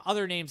list of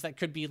other names that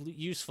could be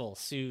useful,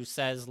 Sue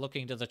says,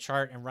 looking to the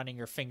chart and running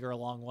her finger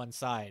along one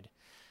side.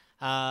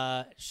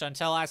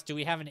 Chantel asks, do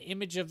we have an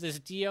image of this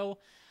Dio?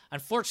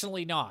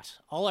 Unfortunately not.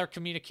 All our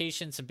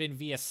communications have been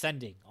via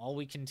sending. All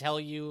we can tell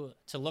you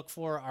to look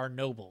for are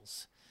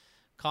nobles.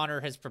 Connor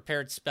has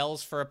prepared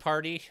spells for a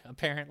party,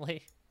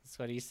 apparently. That's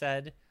what he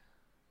said.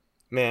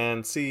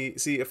 Man, see,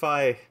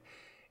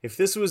 if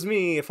this was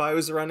me, if I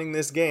was running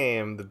this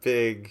game, the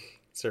big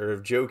sort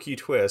of jokey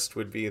twist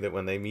would be that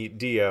when they meet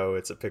Dio,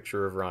 it's a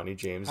picture of Ronnie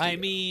James Dio. I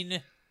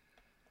mean,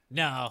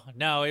 no,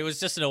 it was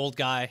just an old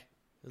guy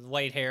with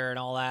white hair and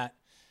all that.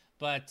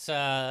 But,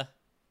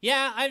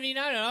 yeah, I mean,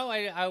 I don't know.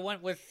 I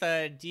went with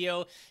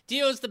Dio.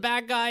 Dio's the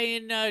bad guy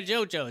in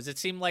JoJo's. It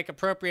seemed like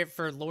appropriate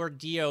for Lord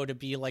Dio to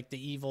be like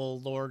the evil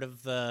lord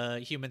of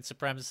the human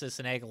supremacists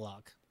in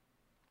Agalok.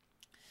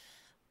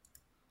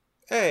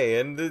 Hey,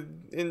 and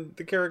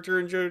the character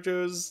in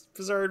JoJo's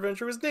Bizarre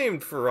Adventure was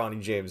named for Ronnie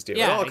James Dio.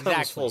 Yeah, it all exactly.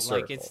 comes full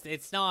circle. Like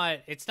it's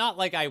not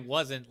like I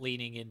wasn't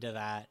leaning into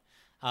that.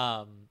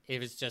 It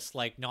was just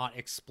like not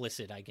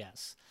explicit, I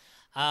guess.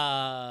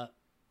 Man,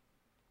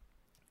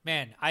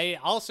 I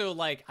also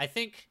I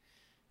think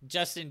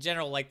just in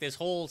general, like this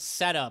whole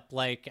setup,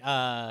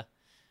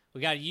 we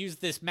got to use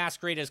this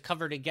masquerade as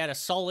cover to get a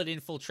solid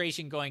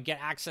infiltration going, get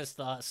access to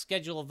the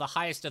schedule of the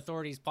highest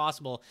authorities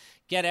possible,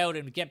 get out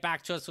and get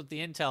back to us with the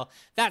intel.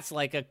 That's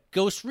like a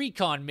Ghost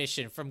Recon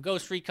mission from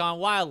Ghost Recon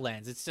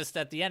Wildlands. It's just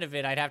at the end of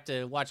it, I'd have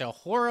to watch a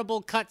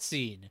horrible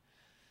cutscene.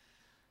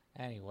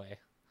 Anyway.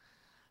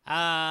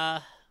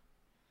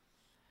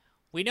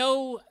 We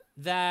know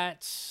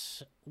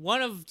that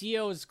one of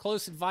Dio's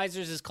close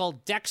advisors is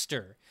called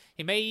Dexter.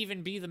 He may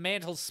even be the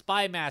Mantle's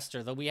spy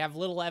master, though we have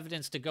little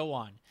evidence to go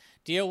on.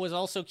 Dio was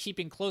also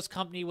keeping close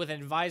company with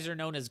an advisor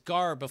known as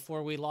Gar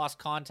before we lost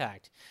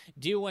contact.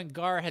 Dio and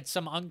Gar had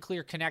some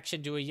unclear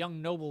connection to a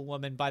young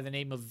noblewoman by the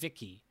name of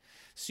Vicky.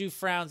 Sue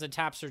frowns and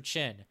taps her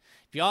chin.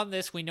 Beyond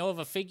this, we know of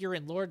a figure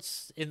in the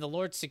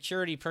Lord's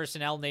security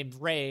personnel named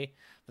Ray,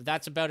 but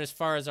that's about as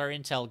far as our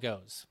intel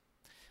goes.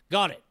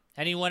 Got it.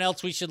 Anyone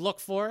else we should look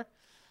for?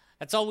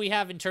 That's all we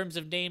have in terms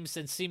of names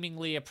and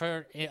seemingly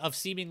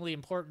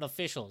important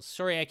officials.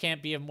 Sorry I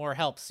can't be of more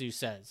help, Sue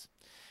says.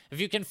 If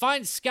you can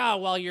find Ska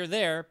while you're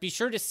there, be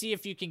sure to see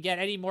if you can get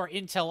any more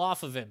intel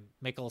off of him,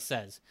 Mikkel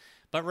says.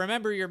 But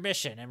remember your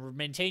mission and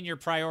maintain your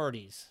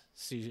priorities,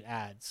 Sue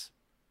adds.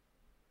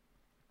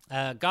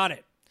 Got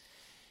it.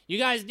 You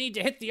guys need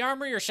to hit the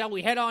armory, or shall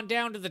we head on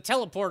down to the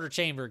teleporter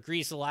chamber?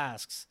 Griesel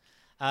asks.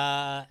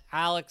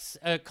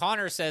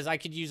 Connor says I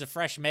could use a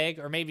fresh Meg,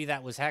 or maybe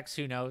that was Hex,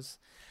 who knows.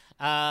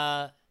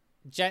 Jet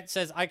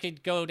says I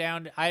could go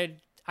down.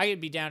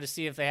 I'd be down to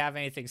see if they have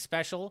anything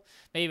special.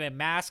 Maybe a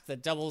mask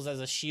that doubles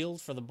as a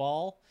shield for the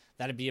ball.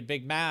 That'd be a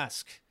big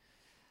mask.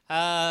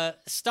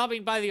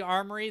 Stopping by the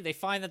armory, they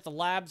find that the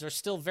labs are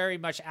still very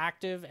much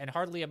active, and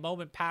hardly a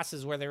moment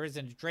passes where there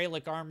isn't a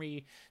Dralic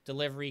army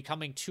delivery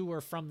coming to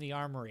or from the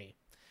armory.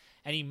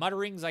 Any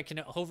mutterings I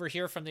can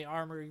overhear from the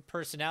armory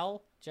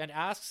personnel? Jen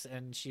asks,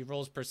 and she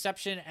rolls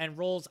perception and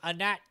rolls a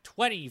nat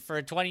 20 for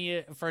a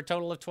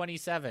total of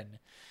 27.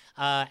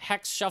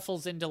 Hex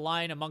shuffles into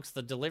line amongst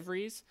the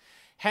deliveries.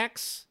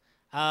 Hex,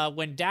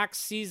 when Dax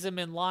sees him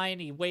in line,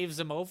 he waves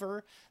him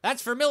over.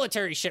 That's for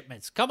military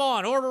shipments. Come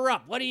on, order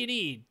up. What do you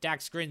need?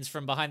 Dax grins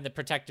from behind the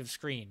protective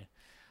screen.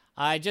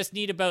 I just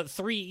need about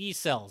 3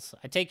 E-cells.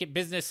 I take it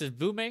business is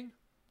booming.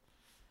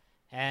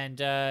 And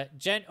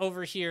Gent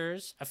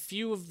overhears a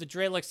few of the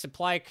Dralic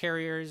supply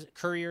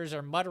couriers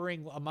are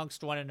muttering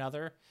amongst one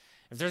another.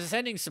 If they're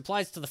sending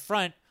supplies to the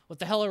front, what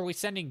the hell are we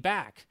sending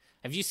back?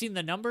 Have you seen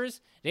the numbers?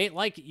 It ain't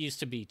like it used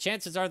to be.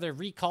 Chances are they're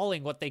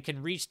recalling what they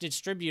can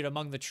distribute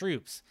among the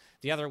troops.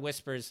 The other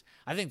whispers,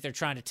 I think they're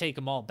trying to take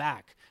them all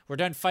back. We're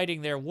done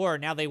fighting their war,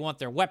 now they want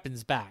their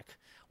weapons back.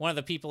 One of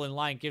the people in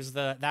line gives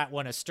that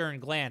one a stern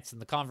glance,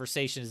 and the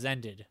conversation is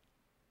ended.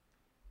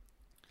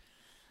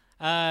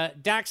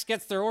 Dax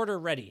gets their order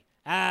ready.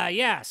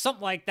 Yeah,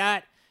 something like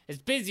that. It's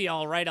busy,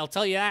 all right, I'll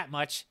tell you that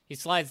much. He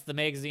slides the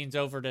magazines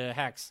over to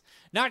Hex.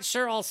 Not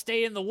sure I'll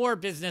stay in the war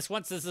business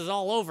once this is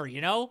all over,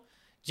 you know?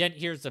 Gent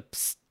hears a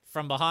psst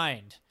from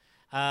behind.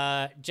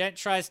 Gent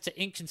tries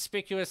to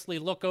inconspicuously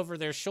look over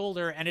their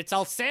shoulder, and it's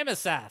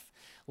Alsamasath,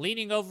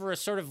 leaning over a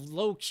sort of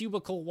low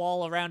cubicle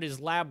wall around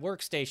his lab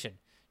workstation.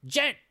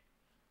 Gent!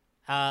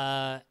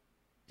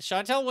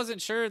 Chantel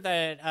wasn't sure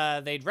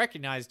that they'd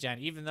recognize Gent,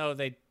 even though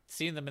they'd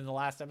seen them in the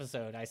last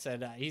episode. I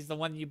said, he's the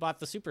one you bought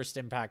the Super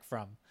Stim Pack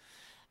from.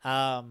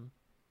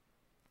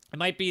 It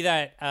might be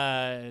that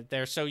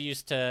they're so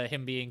used to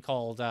him being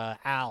called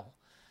Al.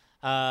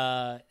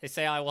 They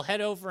say, I will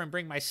head over and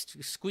bring my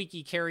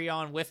squeaky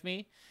carry-on with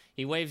me.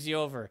 He waves you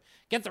over.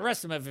 Get the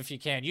rest of them if you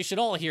can. You should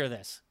all hear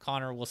this.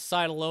 Connor will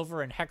sidle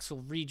over, and Hex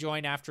will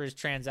rejoin after his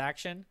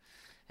transaction.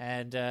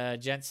 And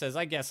Gent says,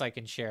 I guess I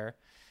can share.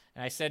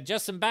 And I said,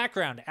 just some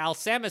background. Al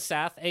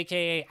Samasath,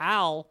 a.k.a.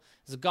 Al,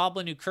 is a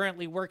goblin who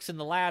currently works in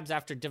the labs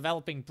after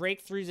developing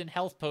breakthroughs in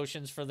health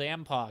potions for the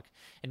Empok.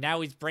 And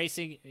now he's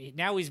branching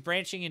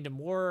into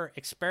more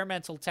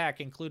experimental tech,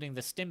 including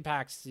the stim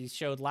packs he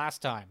showed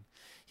last time.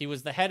 He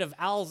was the head of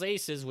Al's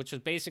Aces, which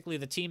was basically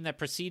the team that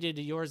preceded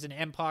yours in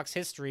Empok's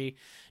history,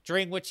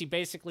 during which he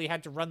basically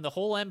had to run the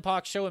whole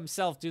Empok show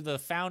himself due to the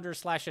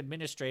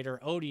founder/administrator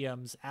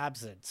Odium's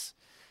absence.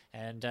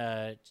 And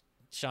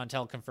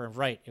Chantel confirmed,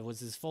 right, it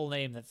was his full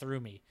name that threw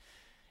me.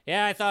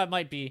 Yeah, I thought it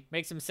might be.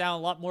 Makes him sound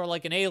a lot more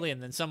like an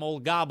alien than some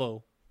old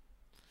gobbo.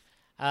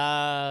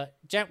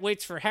 Gent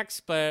waits for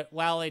Hex, but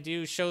while they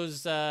do,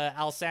 shows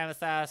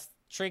Alsamathas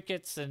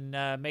trinkets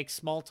and makes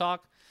small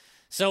talk.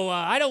 So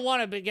I don't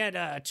want to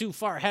get too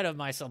far ahead of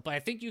myself, but I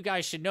think you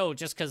guys should know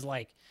just because,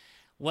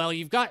 well,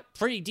 you've got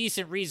pretty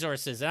decent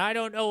resources, and I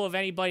don't know of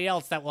anybody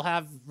else that will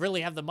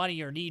really have the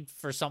money or need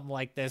for something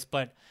like this,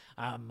 but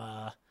I'm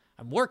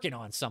working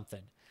on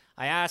something.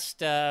 I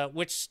asked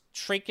which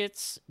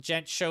trinkets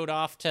Gent showed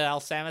off to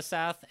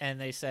Alsamasath, and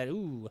they said,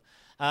 the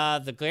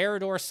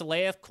Glarador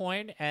Salaeth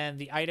coin and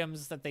the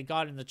items that they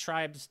got in the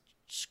tribe's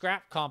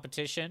scrap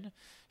competition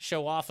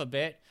show off a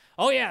bit.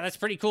 Oh, yeah, that's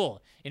pretty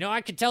cool. You know,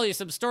 I could tell you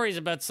some stories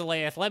about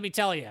Salaeth, let me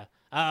tell you,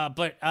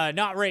 but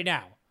not right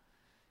now.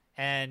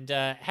 And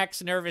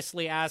Hex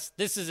nervously asks,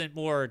 this isn't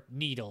more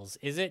needles,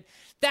 is it?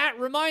 That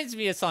reminds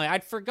me of something.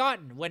 I'd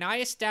forgotten. When I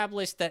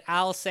established that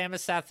Al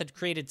Samasath had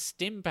created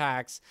stim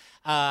packs,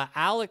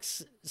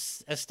 Alex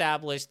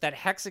established that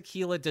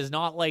Hexaquila does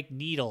not like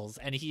needles,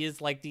 and he is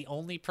the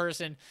only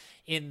person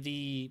in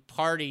the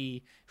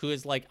party who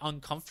is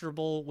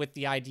uncomfortable with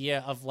the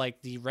idea of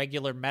the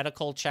regular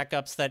medical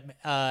checkups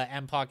that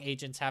MPOC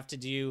agents have to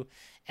do,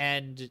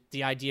 and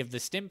the idea of the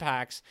stim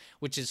packs,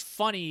 which is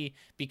funny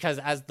because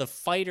as the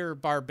fighter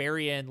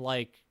barbarian,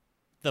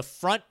 the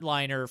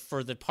frontliner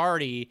for the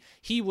party,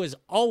 he was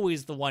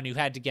always the one who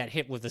had to get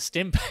hit with a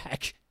stim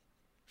pack.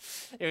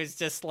 It was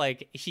just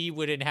he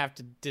wouldn't have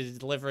to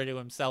deliver it to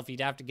himself.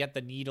 He'd have to get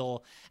the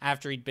needle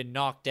after he'd been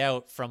knocked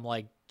out from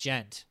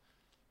Gent.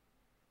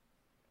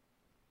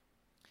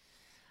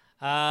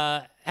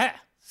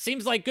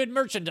 Seems like good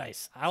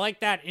merchandise. I like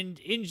that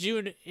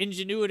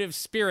ingenuitive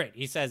spirit,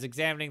 he says,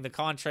 examining the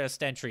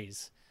contrast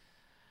entries.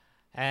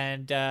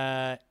 And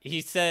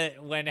he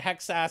said, when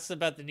Hex asks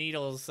about the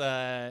needles,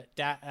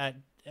 Alsamasath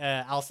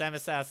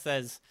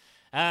says,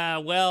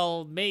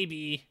 well,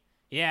 maybe.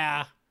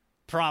 Yeah,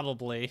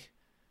 probably.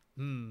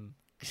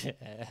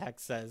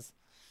 Hex says.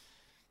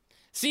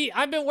 See,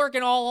 I've been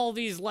working all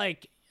these,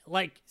 like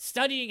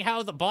studying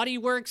how the body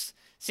works,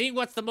 seeing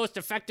what's the most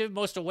effective,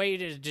 most a way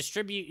to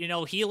distribute,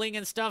 healing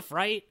and stuff,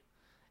 right?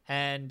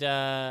 And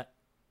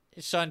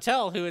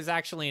Chantel, who is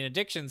actually an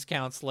addictions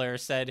counselor,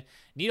 said,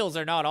 needles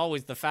are not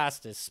always the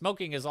fastest.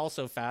 Smoking is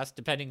also fast,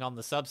 depending on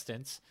the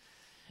substance.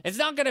 It's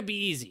not going to be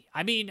easy.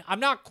 I mean, I'm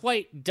not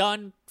quite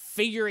done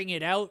figuring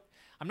it out.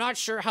 I'm not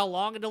sure how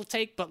long it'll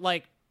take, but,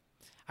 like,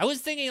 I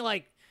was thinking,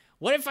 like,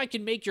 what if I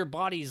can make your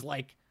bodies,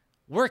 like,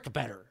 work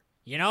better,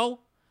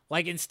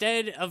 Like,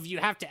 instead of you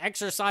have to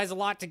exercise a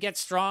lot to get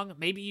strong,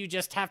 maybe you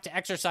just have to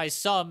exercise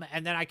some,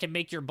 and then I can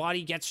make your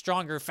body get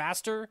stronger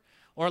faster?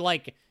 Or,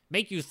 like,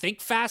 make you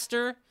think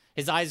faster?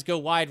 His eyes go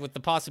wide with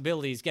the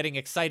possibilities, getting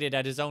excited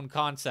at his own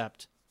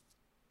concept.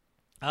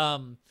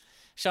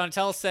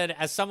 Chantel said,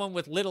 as someone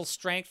with little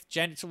strength,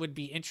 Jen would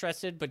be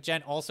interested, but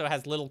Jen also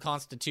has little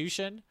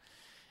constitution.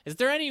 Is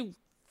there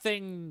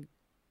anything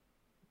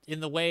in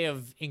the way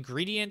of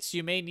ingredients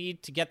you may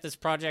need to get this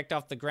project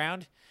off the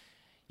ground?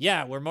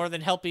 Yeah, we're more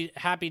than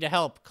happy to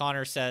help,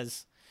 Connor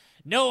says.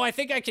 No, I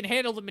think I can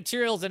handle the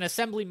materials and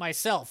assembly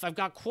myself. I've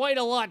got quite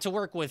a lot to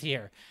work with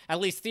here, at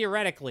least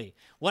theoretically.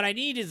 What I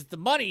need is the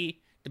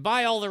money to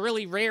buy all the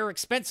really rare,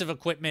 expensive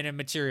equipment and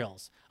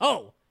materials.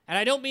 Oh, and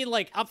I don't mean,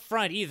 like, up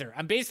front either.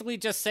 I'm basically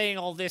just saying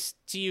all this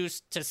to you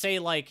to say,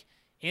 like,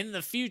 in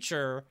the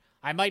future,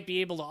 I might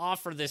be able to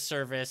offer this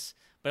service,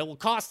 but it will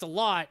cost a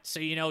lot, so,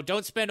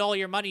 don't spend all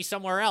your money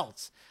somewhere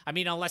else. I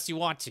mean, unless you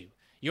want to.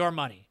 Your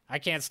money. I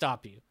can't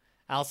stop you.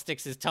 Al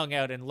sticks his tongue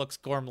out and looks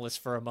gormless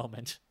for a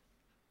moment.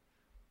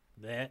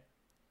 Blech.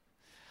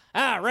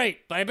 Ah, right,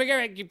 but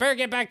you better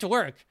get back to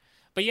work.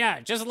 But yeah,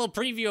 just a little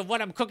preview of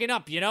what I'm cooking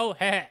up,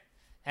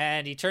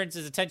 And he turns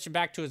his attention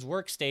back to his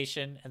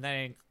workstation, and then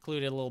I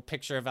included a little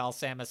picture of Al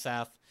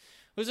Samasath,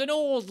 who's an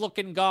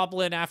old-looking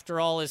goblin after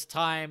all his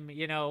time,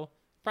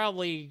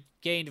 probably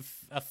gained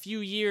a few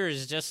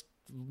years just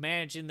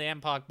managing the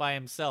Empok by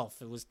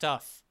himself. It was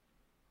tough.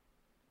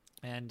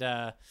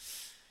 And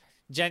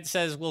Gent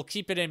says, we'll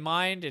keep it in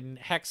mind, and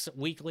Hex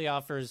Weekly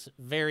offers,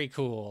 very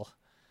cool.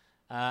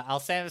 Al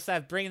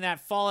Samasath bringing that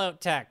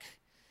Fallout tech.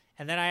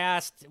 And then I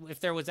asked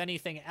if there was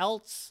anything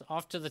else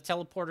off to the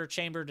teleporter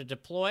chamber to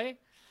deploy.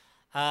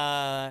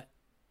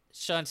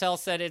 Chantel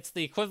said it's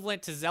the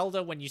equivalent to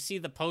Zelda when you see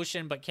the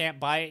potion but can't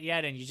buy it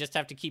yet, and you just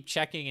have to keep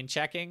checking and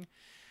checking.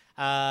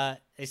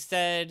 They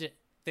said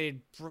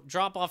they'd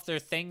drop off their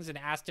things and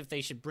asked if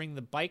they should bring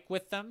the bike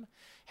with them.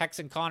 Hex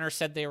and Connor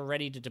said they were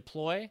ready to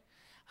deploy.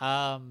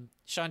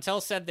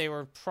 Chantel said they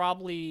were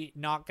probably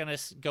not going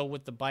to go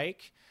with the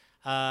bike.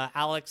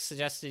 Alex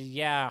suggested,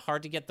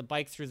 hard to get the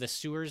bike through the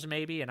sewers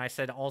maybe, and I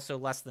said also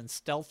less than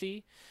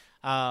stealthy.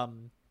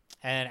 And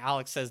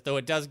Alex says, though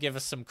it does give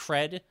us some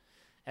cred.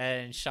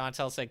 And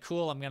Chantel said,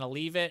 cool, I'm going to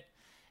leave it.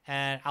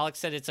 And Alex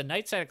said, it's a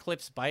Nightside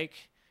Eclipse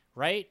bike,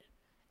 right?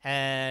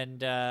 And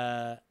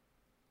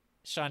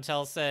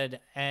Chantel said,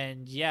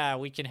 and yeah,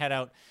 we can head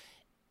out.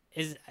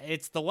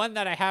 It's the one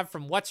that I have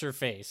from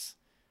What's-Her-Face.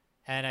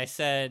 And I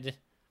said,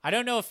 I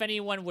don't know if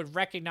anyone would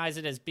recognize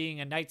it as being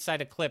a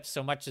Nightside Eclipse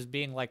so much as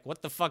being like,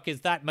 what the fuck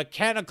is that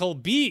mechanical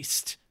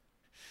beast?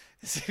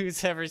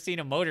 Who's ever seen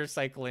a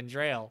motorcycle in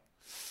Drail?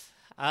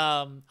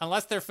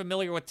 Unless they're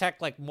familiar with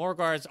tech like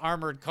Morgar's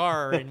armored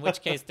car, in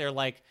which case they're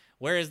like,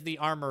 where is the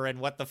armor and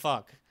what the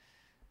fuck?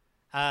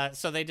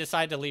 So they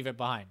decide to leave it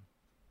behind.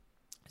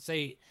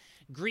 Say,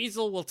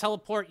 Greasel will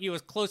teleport you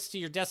as close to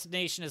your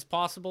destination as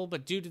possible,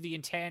 but due to the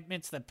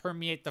enchantments that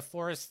permeate the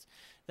forest,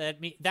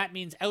 that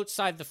means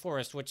outside the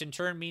forest, which in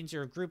turn means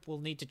your group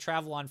will need to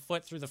travel on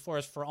foot through the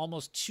forest for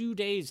almost 2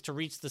 days to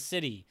reach the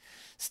city.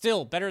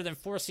 Still, better than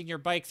forcing your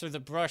bike through the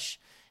brush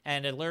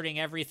and alerting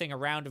everything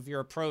around of your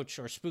approach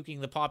or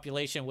spooking the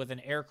population with an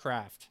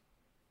aircraft.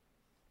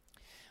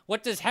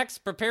 What does Hex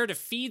prepare to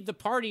feed the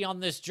party on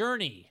this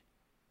journey?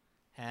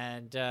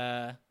 And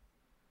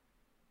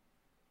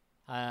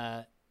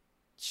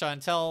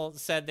Chantel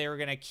said they were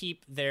going to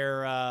keep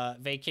their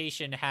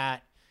vacation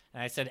hat.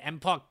 And I said,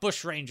 Empok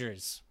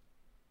Bushrangers.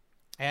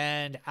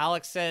 And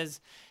Alex says,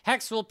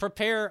 Hex will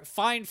prepare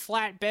fine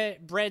flat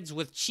breads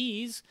with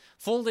cheese,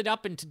 folded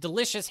up into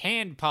delicious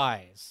hand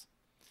pies.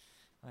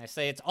 And I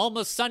say, it's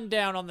almost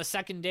sundown on the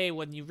second day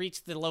when you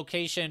reach the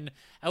location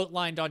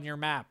outlined on your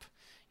map.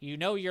 You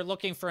know you're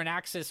looking for an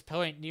access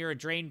point near a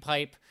drain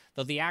pipe,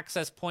 though the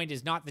access point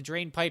is not the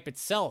drain pipe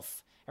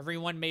itself.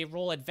 Everyone may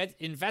roll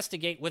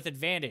investigate with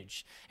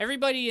advantage.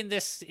 Everybody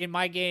in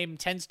my game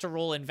tends to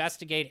roll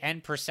investigate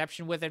and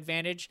perception with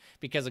advantage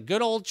because of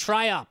good old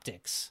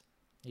trioptics.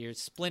 Your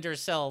Splinter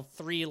Cell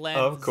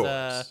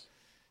 3-lens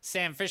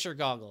Sam Fisher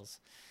goggles.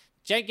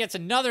 Gent gets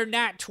another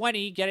nat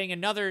 20, getting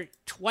another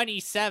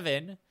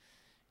 27.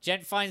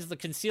 Gent finds the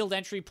concealed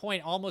entry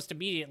point almost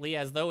immediately,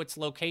 as though its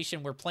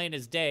location were plain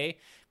as day.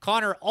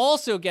 Connor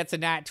also gets a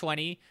nat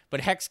 20,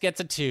 but Hex gets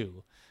a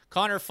 2.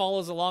 Connor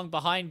follows along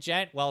behind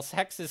Gent, while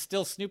Hex is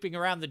still snooping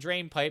around the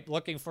drain pipe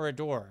looking for a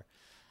door.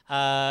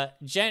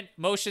 Gent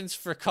motions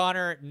for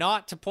Connor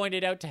not to point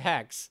it out to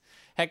Hex.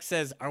 Hex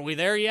says, are we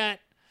there yet?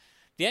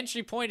 The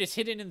entry point is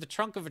hidden in the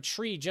trunk of a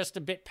tree just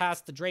a bit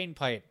past the drain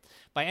pipe.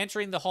 By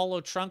entering the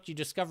hollow trunk, you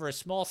discover a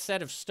small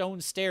set of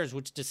stone stairs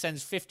which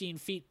descends 15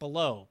 feet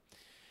below.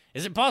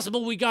 Is it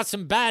possible we got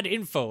some bad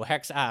info?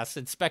 Hex asks,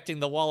 inspecting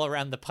the wall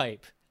around the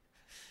pipe.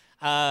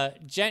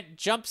 Gent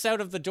jumps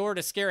out of the door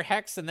to scare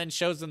Hex and then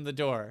shows him the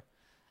door.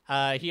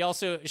 I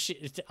also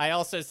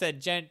said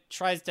Gent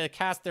tries to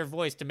cast their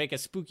voice to make a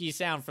spooky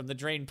sound from the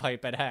drain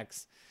pipe at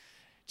Hex.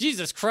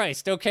 Jesus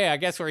Christ, okay, I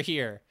guess we're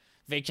here.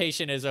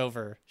 Vacation is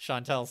over,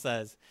 Chantel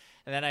says.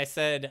 And then I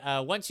said,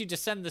 once you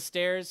descend the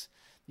stairs,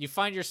 you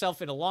find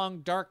yourself in a long,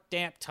 dark,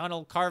 damp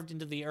tunnel carved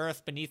into the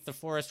earth beneath the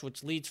forest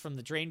which leads from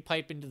the drain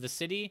pipe into the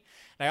city.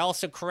 And I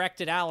also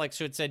corrected Alex,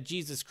 who had said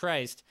Jesus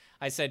Christ.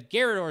 I said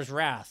Garador's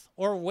wrath,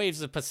 or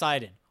waves of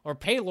Poseidon, or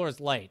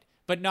Pelor's light,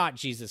 but not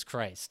Jesus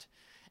Christ.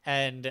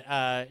 And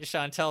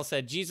Chantel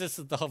said, Jesus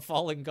is the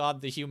fallen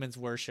god the humans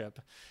worship.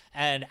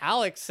 And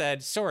Alex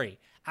said, sorry,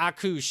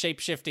 Aku,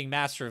 shape-shifting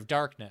master of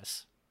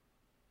darkness.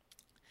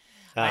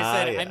 I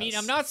said, yes. I mean,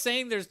 I'm not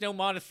saying there's no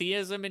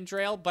monotheism in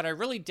Drael, but I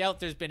really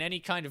doubt there's been any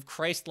kind of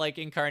Christ-like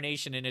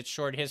incarnation in its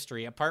short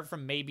history, apart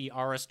from maybe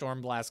Ara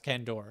Stormblast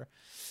Kendor.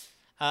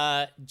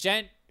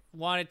 Gent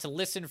wanted to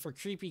listen for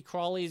creepy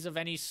crawlies of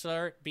any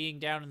sort being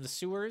down in the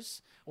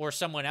sewers, or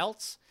someone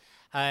else,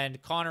 and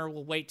Connor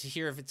will wait to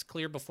hear if it's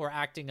clear before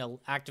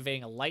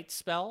activating a light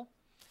spell.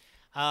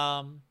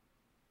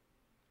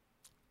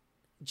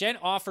 Jen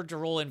offered to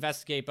roll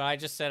investigate, but I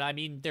just said, I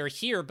mean, they're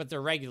here, but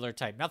they're regular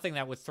type. Nothing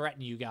that would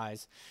threaten you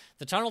guys.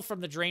 The tunnel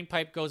from the drain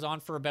pipe goes on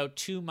for about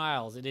 2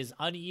 miles. It is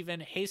uneven,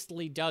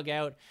 hastily dug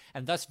out,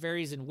 and thus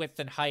varies in width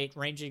and height,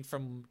 ranging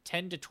from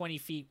 10 to 20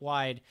 feet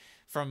wide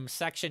from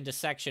section to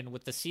section,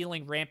 with the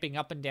ceiling ramping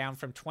up and down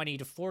from 20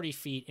 to 40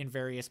 feet in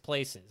various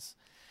places.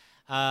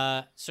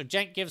 So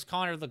Gent gives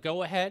Connor the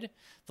go-ahead.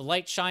 The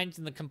light shines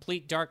in the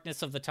complete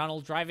darkness of the tunnel,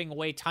 driving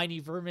away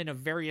tiny vermin of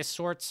various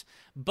sorts,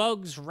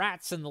 bugs,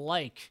 rats, and the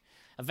like.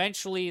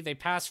 Eventually, they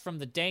pass from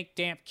the dank,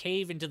 damp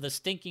cave into the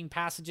stinking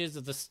passages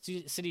of the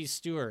city's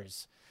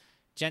sewers.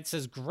 Gent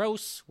says,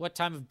 gross, what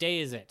time of day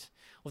is it?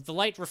 With the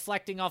light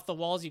reflecting off the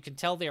walls, you can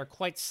tell they are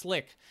quite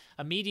slick.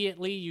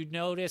 Immediately, you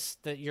notice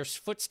that your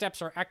footsteps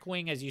are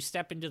echoing as you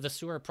step into the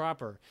sewer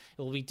proper.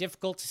 It will be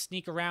difficult to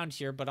sneak around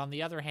here, but on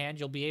the other hand,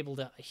 you'll be able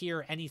to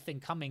hear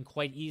anything coming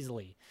quite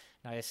easily.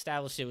 And I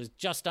established it was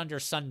just under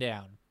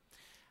sundown.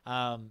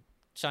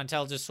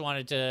 Chantel just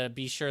wanted to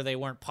be sure they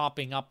weren't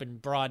popping up in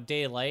broad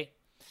daylight.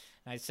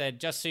 And I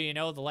said, just so you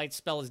know, the light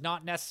spell is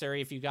not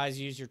necessary if you guys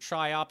use your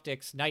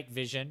Trioptics night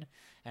vision.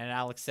 And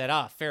Alex said,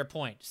 fair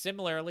point.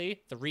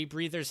 Similarly, the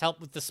rebreathers help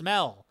with the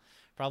smell.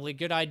 Probably a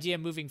good idea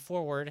moving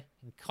forward.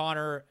 And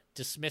Connor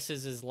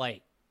dismisses his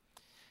light.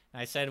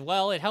 And I said,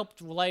 well, it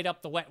helped light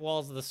up the wet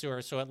walls of the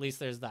sewer, so at least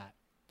there's that.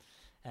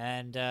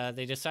 And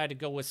they decided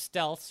to go with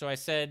stealth, so I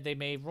said they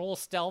may roll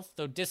stealth,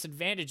 though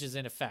disadvantage is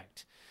in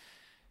effect.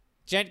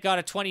 Gent got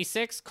a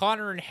 26.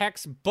 Connor and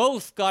Hex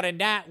both got a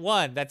nat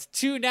 1. That's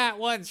 2 nat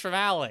 1s from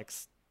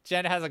Alex.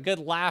 Gent has a good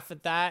laugh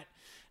at that.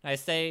 And I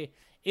say,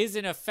 is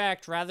in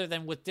effect rather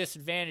than with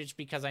disadvantage,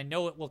 because I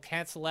know it will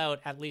cancel out,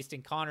 at least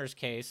in Connor's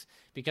case,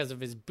 because of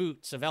his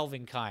boots of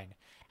elven kind.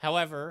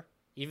 However,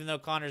 even though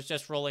Connor's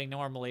just rolling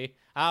normally,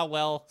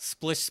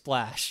 splish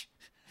splash.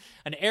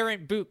 An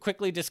errant boot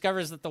quickly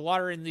discovers that the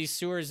water in these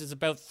sewers is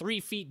about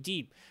 3 feet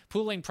deep,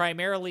 pooling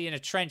primarily in a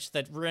trench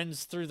that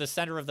runs through the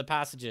center of the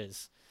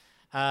passages.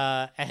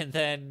 And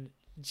then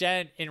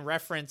Jen, in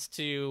reference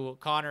to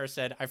Connor,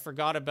 said, I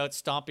forgot about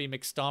Stompy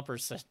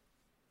McStomperson.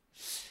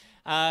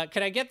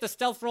 Could I get the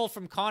stealth roll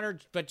from Connor,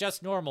 but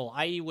just normal,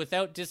 i.e.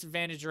 without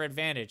disadvantage or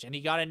advantage? And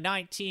he got a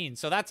 19,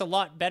 so that's a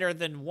lot better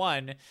than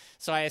 1.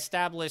 So I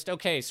established,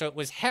 okay, so it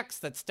was Hex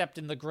that stepped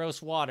in the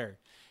gross water.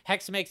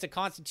 Hex makes a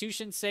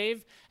constitution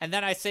save, and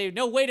then I say,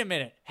 no, wait a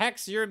minute.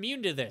 Hex, you're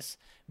immune to this.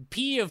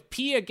 P of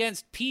P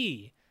against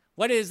P.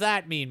 What does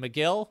that mean,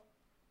 McGill?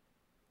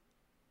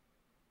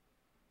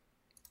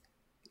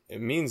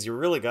 It means you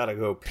really gotta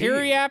go P.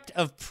 Periapt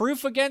of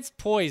proof against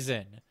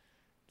poison.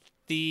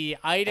 The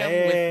item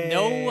with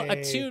no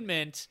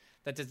attunement,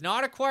 that does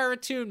not acquire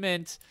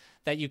attunement,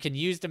 that you can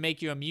use to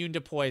make you immune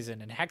to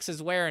poison. And Hex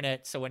is wearing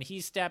it, so when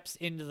he steps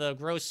into the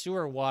gross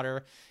sewer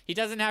water, he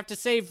doesn't have to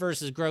save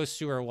versus gross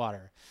sewer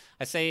water.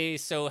 I say,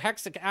 so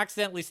Hex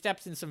accidentally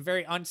steps in some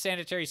very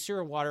unsanitary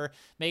sewer water,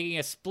 making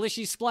a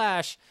splishy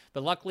splash,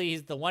 but luckily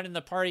he's the one in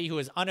the party who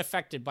is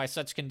unaffected by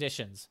such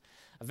conditions.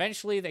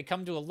 Eventually, they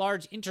come to a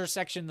large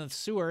intersection of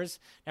sewers.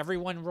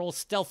 Everyone rolls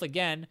stealth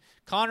again.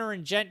 Connor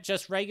and Gent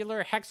just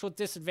regular. Hex with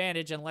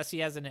disadvantage unless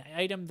he has an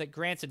item that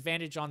grants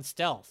advantage on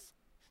stealth.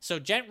 So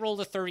Gent rolled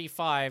a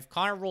 35,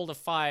 Connor rolled a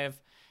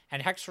 5,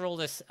 and Hex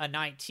rolled a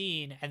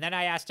 19. And then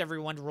I asked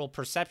everyone to roll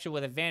perception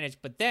with advantage.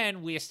 But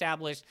then we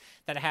established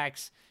that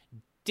Hex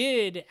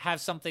did have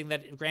something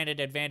that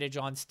granted advantage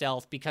on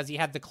stealth because he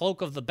had the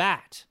Cloak of the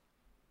Bat.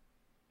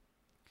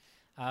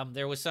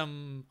 There was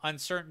some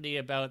uncertainty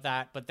about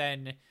that, but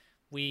then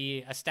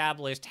we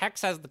established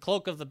Hex has the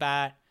Cloak of the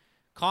Bat,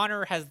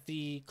 Connor has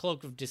the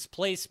Cloak of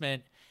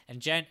Displacement, and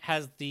Gent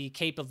has the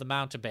Cape of the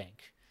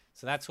Mountebank.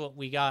 So that's what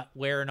we got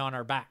wearing on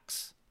our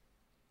backs.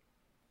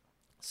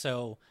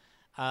 So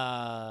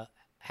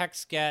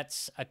Hex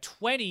gets a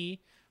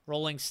 20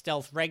 rolling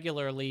stealth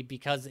regularly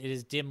because it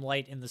is dim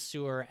light in the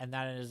sewer, and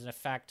that is an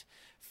effect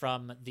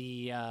from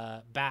the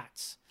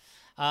bats.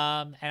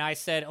 And I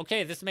said,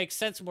 okay, this makes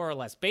sense more or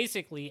less.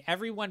 Basically,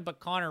 everyone but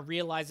Connor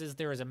realizes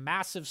there is a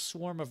massive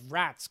swarm of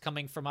rats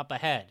coming from up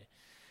ahead.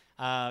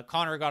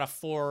 Connor got a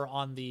 4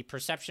 on the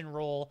perception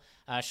roll.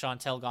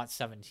 Chantel got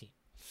 17.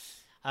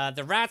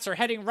 The rats are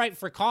heading right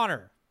for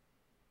Connor.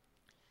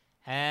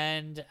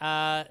 And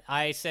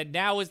I said,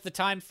 now is the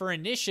time for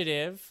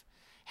initiative.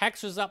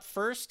 Hex was up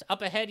first.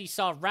 Up ahead, he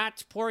saw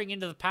rats pouring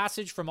into the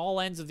passage from all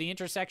ends of the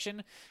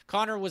intersection.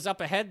 Connor was up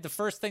ahead. The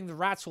first thing the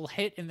rats will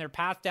hit in their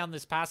path down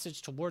this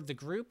passage toward the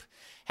group.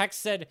 Hex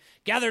said,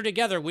 gather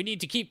together. We need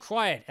to keep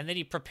quiet. And then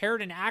he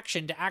prepared an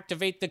action to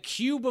activate the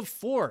Cube of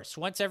Force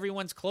once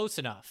everyone's close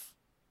enough.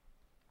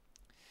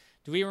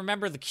 Do we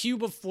remember the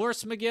Cube of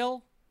Force,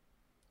 McGill?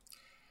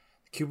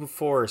 The Cube of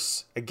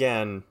Force,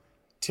 again,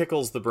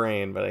 tickles the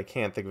brain, but I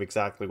can't think of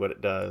exactly what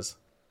it does.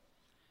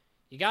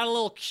 You got a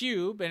little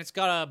cube, and it's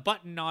got a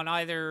button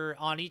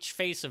on each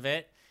face of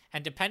it,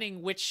 and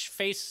depending which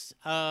face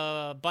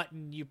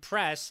button you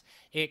press,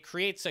 it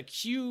creates a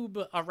cube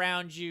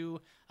around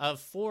you of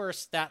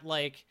force that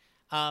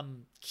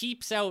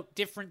keeps out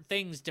different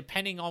things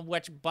depending on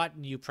which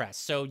button you press.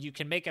 So you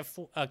can make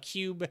a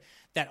cube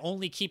that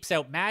only keeps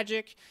out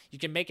magic. You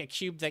can make a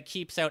cube that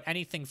keeps out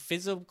anything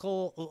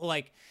physical,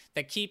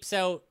 that keeps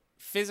out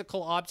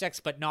physical objects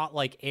but not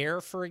like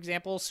air, for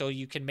example. So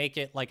you can make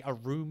it like a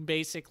room,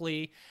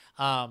 basically.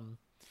 You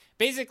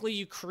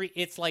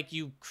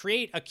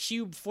create a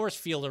cube force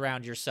field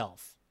around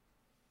yourself.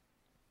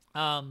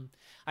 I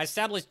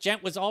established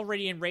Gent was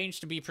already in range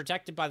to be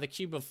protected by the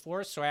Cube of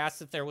Force, so I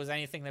asked if there was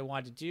anything they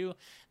wanted to do.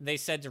 They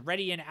said to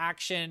ready in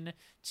action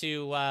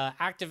to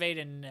activate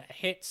and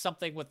hit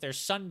something with their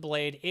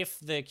Sunblade if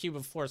the Cube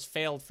of Force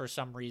failed for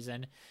some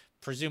reason,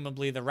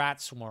 presumably the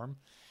rat swarm,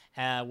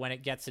 when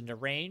it gets into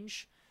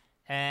range.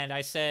 And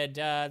I said,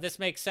 this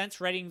makes sense.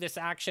 Readying this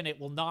action, it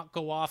will not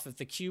go off if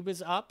the cube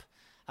is up.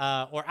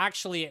 Or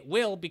actually it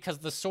will, because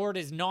the sword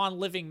is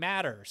non-living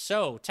matter.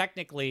 So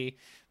technically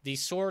the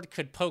sword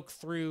could poke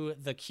through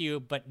the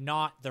cube, but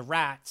not the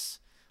rats.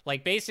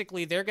 Like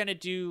basically they're going to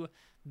do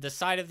the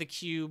side of the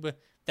cube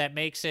that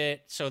makes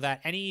it so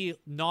that any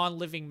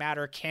non-living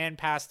matter can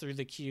pass through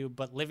the cube,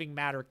 but living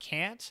matter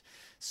can't.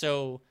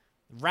 So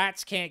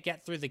rats can't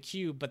get through the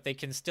cube, but they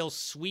can still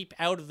sweep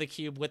out of the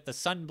cube with the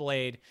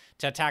Sunblade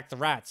to attack the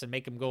rats and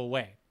make them go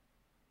away.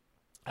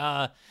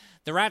 The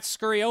rats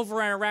scurry over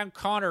and around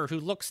Connor, who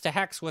looks to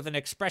Hex with an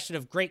expression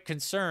of great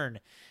concern.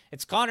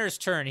 It's Connor's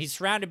turn. He's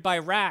surrounded by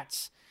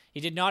rats. He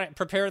did not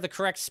prepare the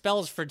correct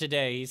spells for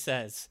today, he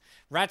says.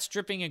 Rats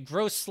dripping in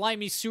gross,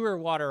 slimy sewer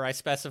water, I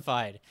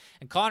specified.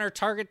 And Connor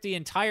target the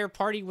entire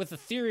party with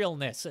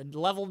etherealness, a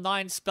level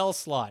 9 spell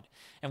slot.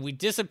 And we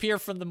disappear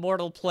from the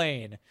mortal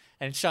plane.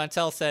 And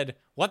Chantel said,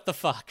 what the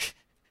fuck?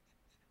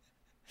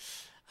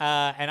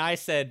 And I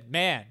said,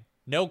 man,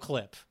 no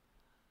clip.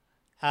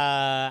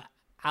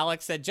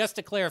 Alex said, just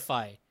to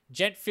clarify,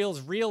 Gent feels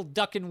real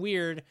ducking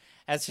weird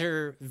as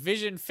her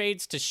vision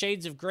fades to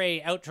shades of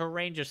gray out to a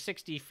range of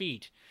 60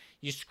 feet.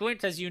 You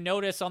squint as you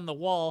notice on the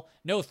wall,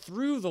 no,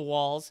 through the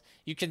walls,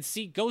 you can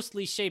see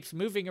ghostly shapes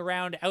moving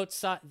around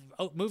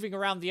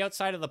the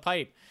outside of the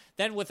pipe.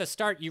 Then with a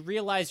start, you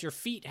realize your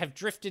feet have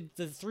drifted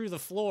through the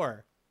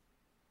floor.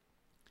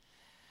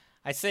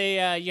 I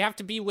say, you have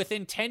to be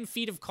within 10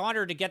 feet of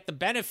Connor to get the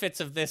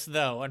benefits of this,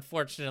 though,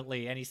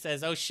 unfortunately. And he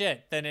says, oh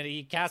shit. Then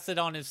he casts it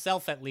on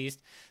himself, at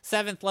least.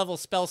 7th level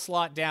spell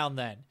slot down,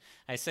 then.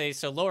 I say,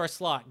 so lower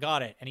slot,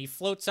 got it. And he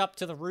floats up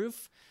to the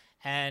roof,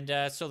 and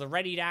so the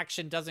readied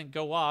action doesn't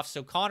go off.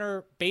 So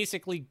Connor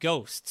basically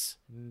ghosts.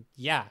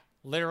 Yeah,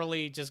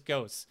 literally just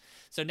ghosts.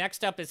 So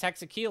next up is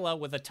Hexakila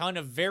with a ton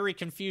of very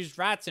confused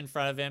rats in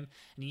front of him,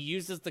 and he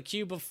uses the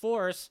Cube of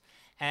Force.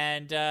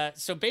 And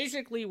so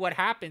basically what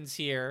happens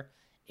here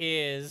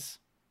is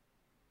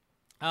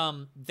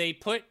they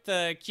put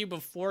the Cube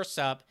of Force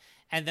up,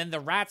 and then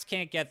the rats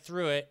can't get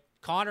through it.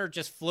 Connor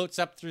just floats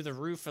up through the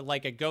roof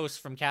like a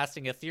ghost from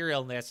casting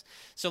etherealness.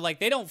 So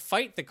they don't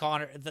fight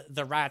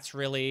the rats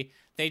really.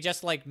 They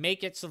just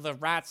make it so the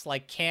rats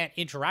can't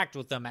interact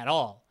with them at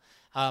all.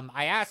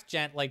 I asked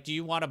Gent, do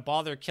you want to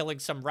bother killing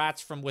some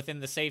rats from within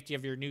the safety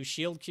of your new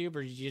shield cube,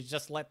 or do you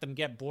just let them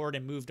get bored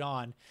and moved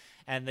on?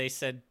 And they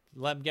said,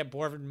 let them get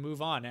bored and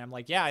move on. And I'm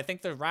like, yeah, I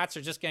think the rats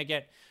are just going to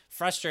get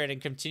frustrated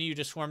and continue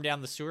to swarm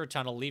down the sewer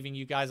tunnel, leaving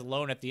you guys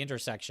alone at the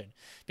intersection.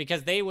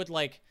 Because they would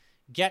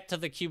get to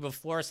the Cube of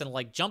Force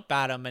and jump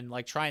at them and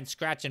try and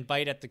scratch and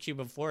bite at the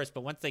Cube of Force.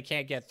 But once they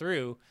can't get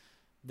through,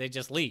 they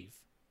just leave.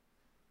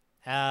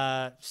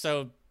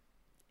 So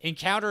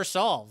encounter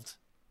solved.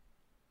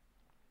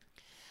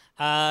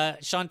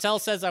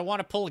 Chantel says, I want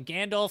to pull a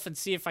Gandalf and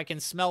see if I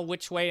can smell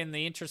which way in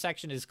the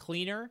intersection is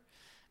cleaner.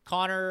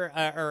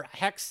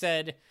 Hex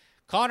said,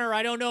 Connor,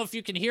 I don't know if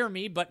you can hear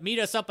me, but meet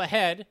us up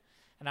ahead.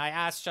 And I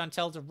asked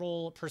Chantel to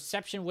roll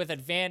perception with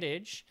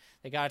advantage.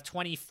 They got a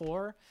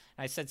 24.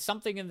 And I said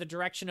something in the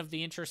direction of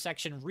the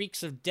intersection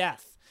reeks of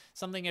death.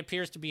 Something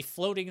appears to be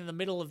floating in the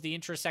middle of the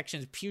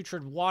intersection's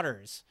putrid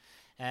waters.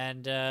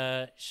 And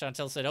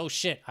Chantel said, oh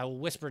shit, I will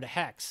whisper to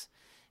Hex.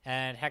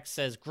 And Hex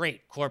says,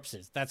 great,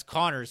 corpses. That's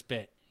Connor's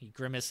bit. He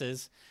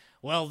grimaces.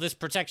 Well, this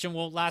protection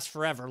won't last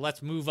forever.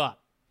 Let's move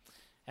up.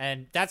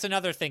 And that's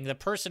another thing. The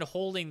person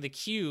holding the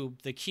cube,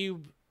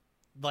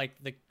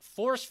 like the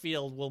force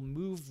field will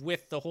move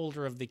with the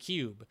holder of the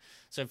cube.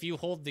 So if you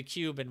hold the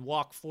cube and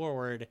walk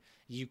forward,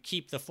 you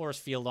keep the force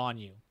field on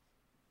you.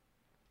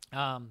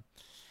 I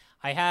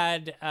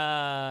had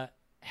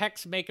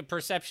Hex make a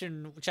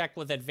perception check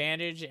with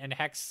advantage, and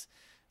Hex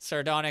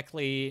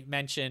sardonically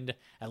mentioned,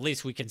 at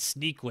least we can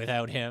sneak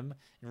without him,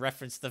 in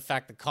reference to the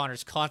fact that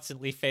Connor's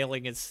constantly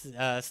failing his,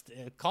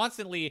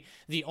 constantly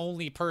the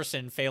only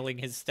person failing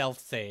his stealth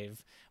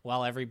save,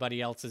 while everybody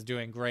else is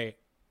doing great.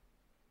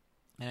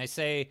 And I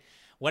say,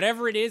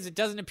 whatever it is, it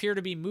doesn't appear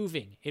to be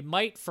moving. It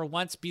might, for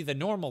once, be the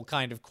normal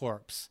kind of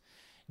corpse.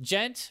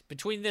 Gent,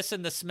 between this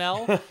and the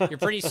smell, you're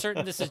pretty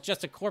certain this is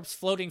just a corpse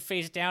floating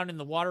face down in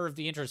the water of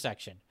the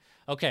intersection.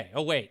 Okay,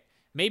 oh wait,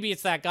 maybe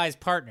it's that guy's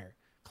partner.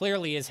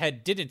 Clearly his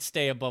head didn't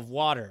stay above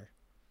water.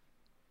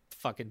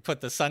 Fucking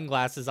put the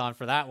sunglasses on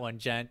for that one,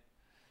 Gent.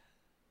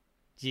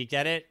 Do you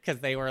get it? Because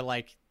they were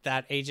like,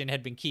 that agent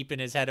had been keeping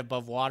his head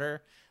above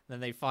water. Then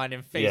they find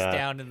him face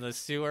down in the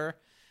sewer.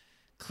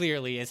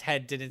 Clearly his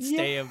head didn't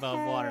stay above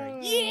water.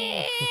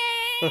 Yeah!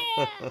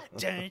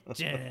 Dun,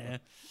 dun.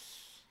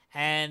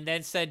 And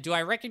then said, do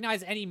I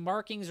recognize any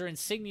markings or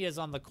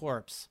insignias on the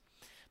corpse?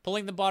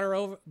 Pulling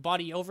the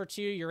body over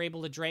to you, you're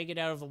able to drag it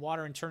out of the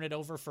water and turn it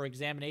over for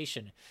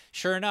examination.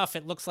 Sure enough,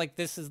 it looks like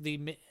this is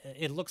the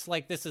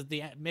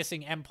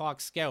missing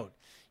MPOC scout.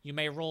 You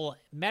may roll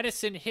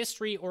medicine,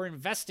 history, or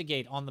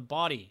investigate on the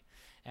body.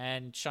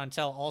 And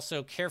Chantel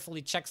also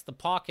carefully checks the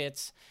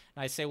pockets.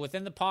 And I say,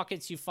 within the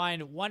pockets, you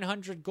find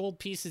 100 gold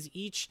pieces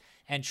each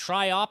and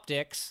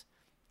trioptics.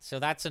 So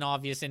that's an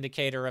obvious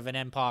indicator of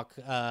an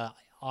MPOC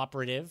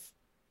operative.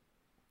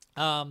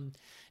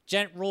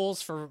 Gent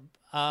rolls for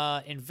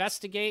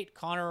investigate.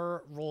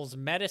 Connor rolls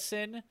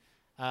medicine,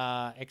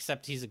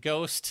 except he's a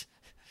ghost.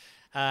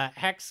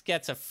 Hex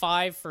gets a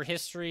 5 for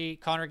history.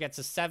 Connor gets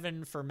a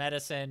 7 for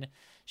medicine.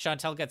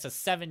 Chantel gets a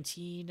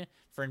 17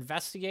 for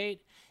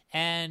investigate.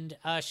 And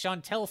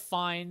Chantel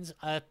finds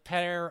a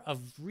pair of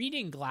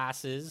reading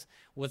glasses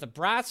with a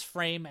brass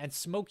frame and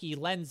smoky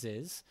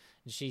lenses.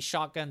 And she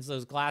shotguns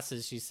those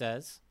glasses, she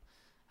says.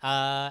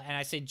 And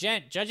I say,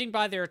 Gent, judging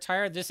by their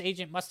attire, this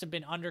agent must have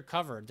been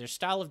undercover. Their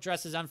style of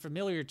dress is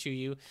unfamiliar to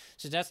you,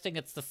 suggesting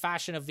it's the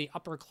fashion of the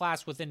upper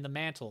class within the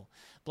mantle.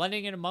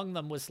 Blending in among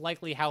them was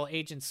likely how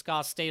Agent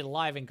Scott stayed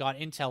alive and got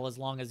intel as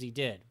long as he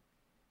did.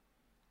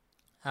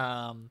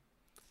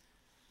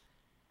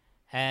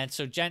 And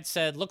so Gent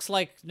said, looks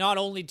like not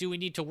only do we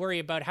need to worry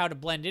about how to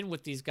blend in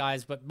with these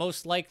guys, but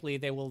most likely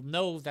they will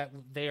know that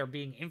they are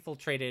being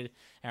infiltrated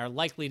and are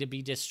likely to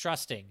be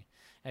distrusting.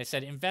 I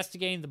said,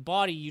 investigating the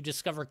body, you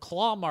discover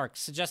claw marks,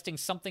 suggesting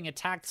something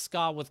attacked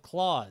Ska with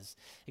claws.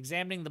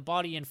 Examining the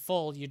body in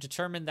full, you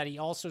determine that he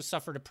also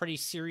suffered a pretty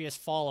serious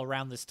fall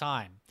around this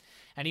time.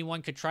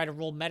 Anyone could try to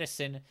roll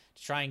medicine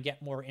to try and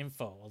get more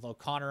info, although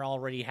Connor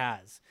already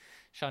has.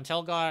 Gent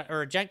got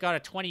a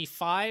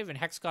 25 and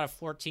Hex got a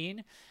 14.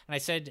 And I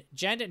said,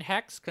 Gent and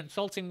Hex,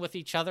 consulting with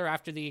each other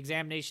after the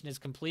examination is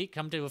complete,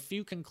 come to a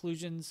few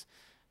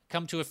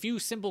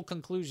simple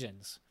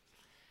conclusions.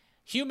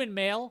 Human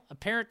male,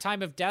 apparent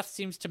time of death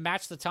seems to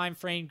match the time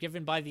frame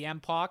given by the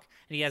MPOC,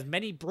 and he has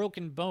many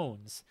broken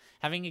bones.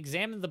 Having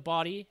examined the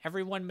body,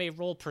 everyone may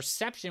roll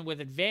perception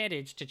with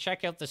advantage to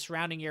check out the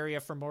surrounding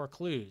area for more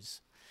clues.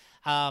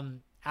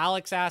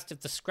 Alex asked if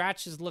the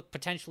scratches looked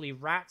potentially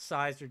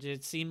rat-sized, or did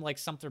it seem like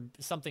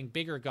something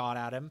bigger got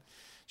at him.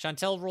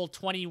 Chantel rolled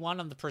 21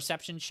 on the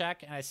perception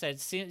check, and I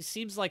said, it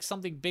seems like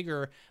something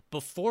bigger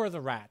before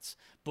the rats,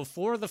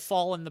 before the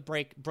fall and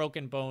the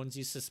broken bones,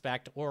 you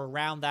suspect, or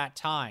around that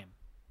time.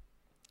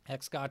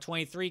 Hex got a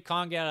 23,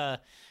 Con got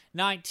a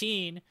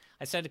 19.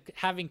 I said,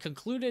 having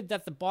concluded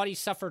that the body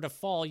suffered a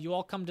fall, you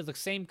all come to the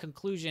same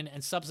conclusion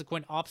and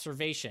subsequent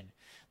observation.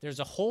 There's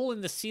a hole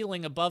in the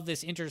ceiling above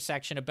this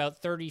intersection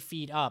about 30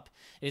 feet up.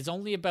 It is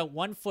only about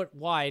 1 foot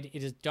wide.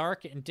 It is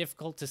dark and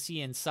difficult to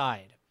see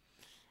inside.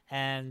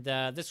 And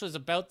this was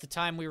about the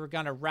time we were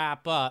going to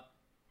wrap up.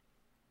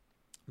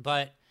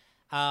 But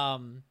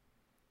Chantel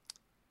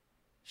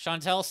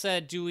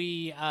said, do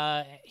we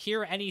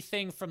hear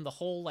anything from the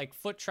whole like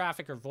foot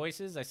traffic or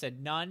voices? I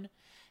said none.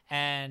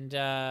 And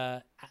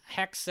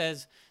Hex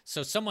says,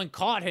 so someone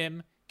caught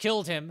him,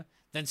 killed him,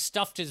 then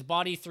stuffed his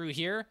body through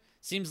here?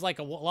 Seems like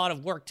a lot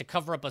of work to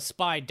cover up a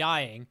spy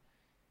dying.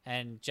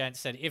 And Gent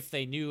said, if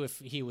they knew if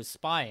he was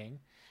spying.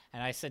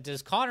 And I said,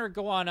 does Connor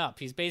go on up?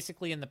 He's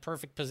basically in the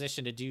perfect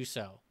position to do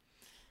so.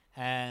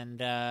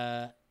 And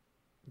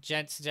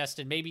Jen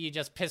suggested maybe you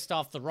just pissed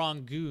off the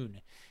wrong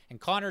goon. And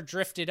Connor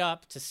drifted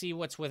up to see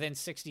what's within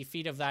 60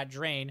 feet of that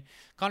drain.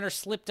 Connor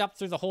slipped up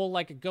through the hole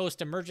like a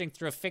ghost, emerging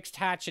through a fixed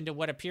hatch into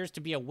what appears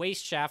to be a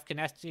waste shaft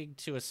connecting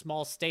to a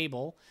small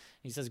stable.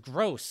 He says,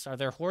 gross. Are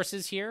there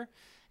horses here?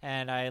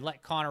 And I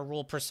let Connor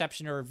roll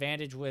perception or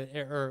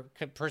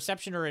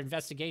perception or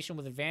investigation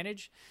with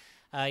advantage.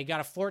 He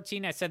got a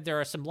 14. I said there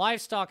are some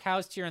livestock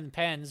housed here in the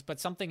pens, but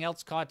something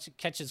else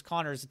catches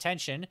Connor's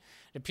attention.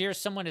 It appears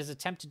someone has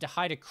attempted to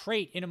hide a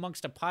crate in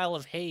amongst a pile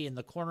of hay in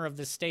the corner of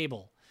the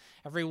stable.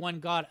 Everyone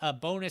got a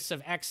bonus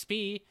of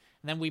XP,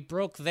 and then we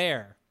broke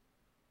there.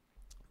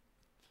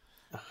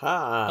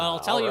 Aha, but I'll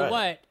tell you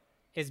what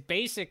is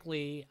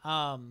basically,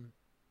 while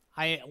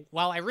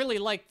I really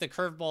like the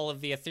curveball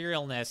of the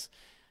etherealness,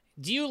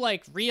 do you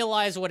like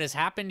realize what has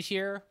happened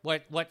here?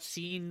 What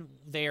scene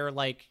they're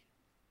like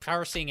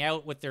parsing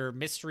out with their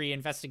mystery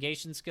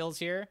investigation skills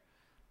here?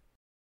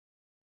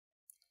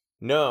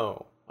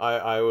 No.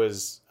 I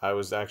was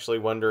actually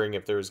wondering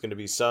if there was going to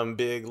be some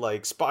big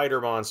like spider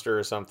monster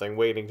or something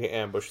waiting to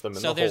ambush them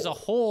in the hole. So there's a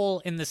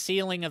hole in the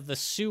ceiling of the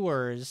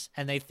sewers,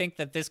 and they think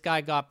that this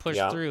guy got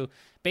pushed through.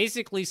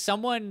 Basically,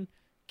 someone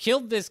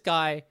killed this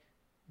guy,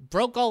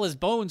 broke all his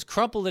bones,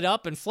 crumpled it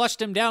up, and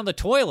flushed him down the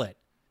toilet.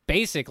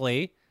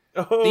 Basically,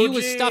 he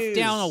was stuffed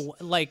down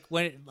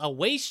a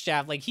waste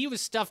shaft. Like he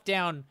was stuffed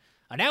down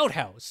an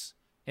outhouse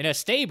in a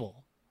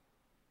stable.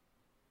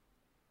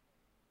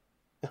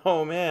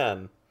 Oh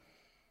man.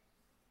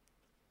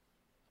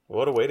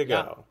 What a way to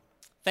go.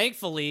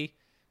 Thankfully,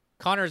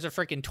 Connor's a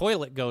freaking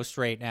toilet ghost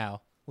right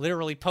now.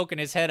 Literally poking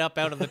his head up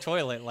out of the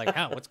toilet like,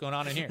 what's going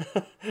on in here?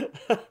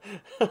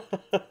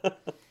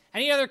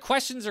 Any other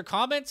questions or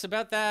comments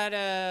about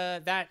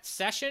that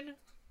session?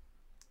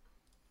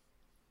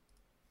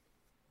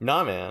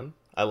 Nah, man.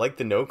 I like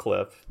the no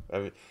clip.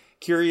 I'm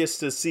curious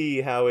to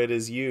see how it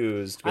is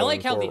used. I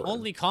like how forward. the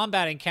only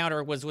combat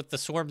encounter was with the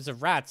swarms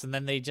of rats, and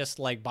then they just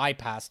like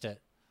bypassed it.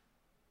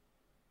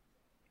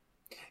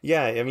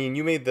 Yeah, I mean,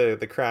 you made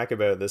the crack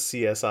about the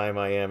CSI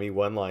Miami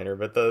one-liner,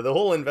 but the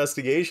whole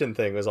investigation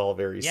thing was all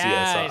very CSI.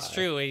 Yeah, it's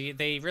true.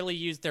 They really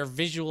used their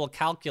visual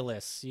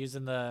calculus,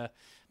 using the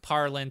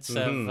parlance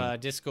of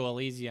Disco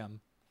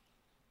Elysium.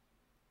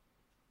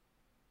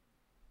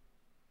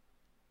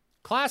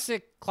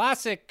 Classic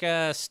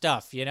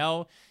stuff, you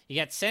know? You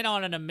get sent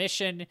on a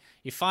mission,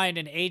 you find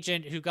an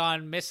agent who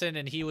gone missing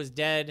and he was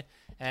dead,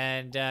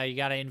 and you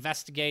got to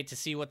investigate to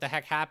see what the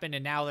heck happened,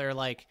 and now they're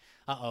like,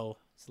 uh-oh.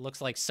 It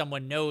looks like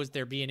someone knows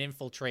they're being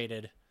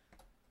infiltrated.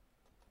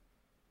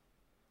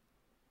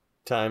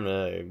 Time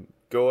to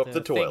go up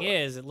the toilet. The thing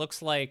is, it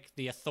looks like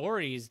the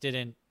authorities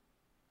didn't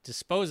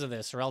dispose of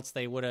this, or else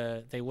they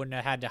wouldn't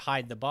have had to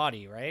hide the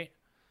body, right?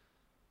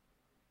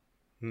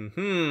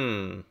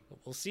 We'll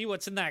see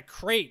what's in that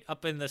crate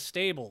up in the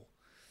stable.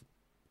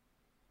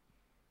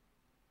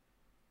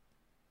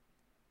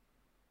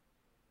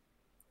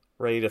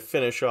 Ready to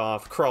finish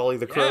off Crawley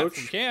the Croach? Yeah, if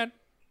we can.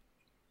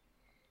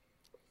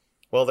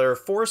 Well, there are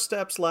 4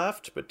 steps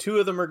left, but 2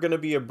 of them are going to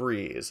be a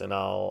breeze, and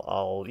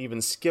I'll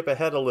even skip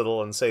ahead a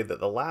little and say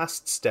that the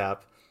last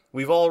step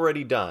we've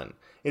already done.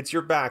 It's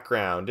your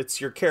background,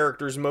 it's your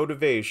character's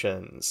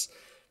motivations.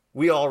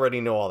 We already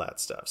know all that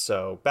stuff.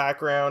 So,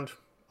 background,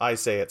 I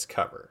say it's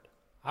covered.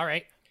 All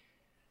right.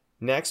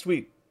 Next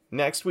we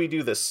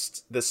do the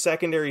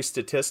secondary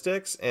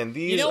statistics, and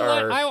these you know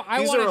are what? I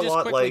want to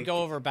just quickly like...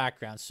 go over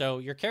background. So,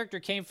 your character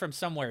came from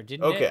somewhere,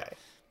 didn't it? Okay.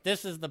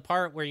 This is the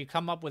part where you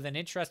come up with an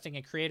interesting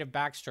and creative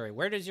backstory.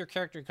 Where does your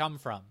character come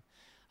from?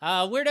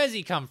 Where does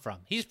he come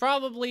from? He's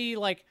probably,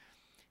 like,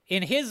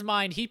 in his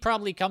mind, he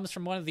probably comes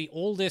from one of the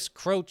oldest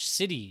Croach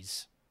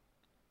cities.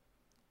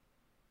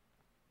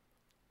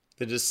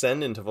 The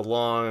descendant of a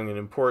long and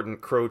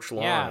important Croach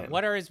line. Yeah,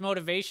 what are his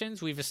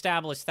motivations? We've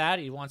established that.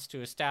 He wants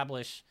to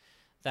establish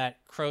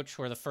that Croach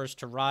were the first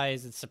to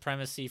rise in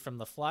supremacy from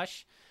the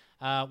flush.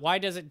 Why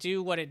does it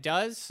do what it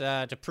does?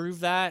 To prove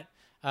that.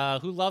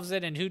 Who loves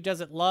it and who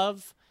doesn't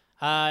love?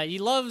 He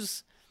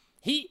loves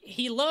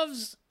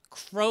the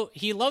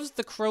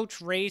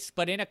Croach race,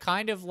 but in a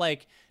kind of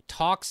like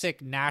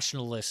toxic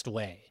nationalist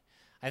way.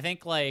 I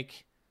think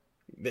like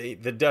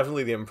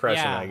definitely the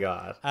impression I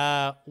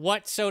got.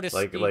 What so to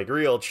speak, like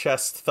real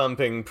chest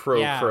thumping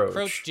Croach.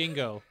 Croach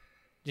Jingo,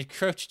 the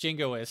Croach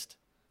Jingoist.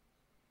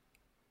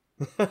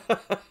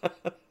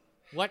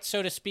 What,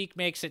 so to speak,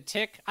 makes it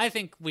tick? I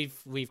think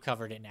we've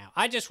covered it now.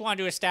 I just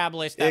wanted to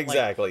establish that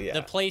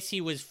the place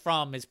he was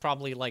from is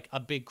probably like a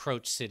big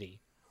Croach city.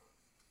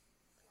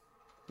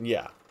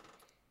 Yeah,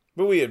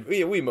 but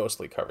we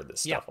mostly covered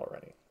this stuff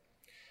already.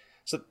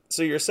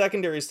 So your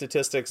secondary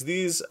statistics,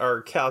 these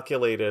are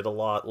calculated a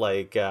lot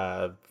like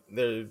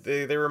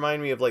they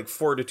remind me of like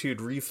fortitude,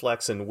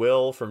 reflex, and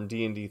will from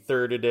D&D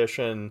 3rd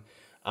edition.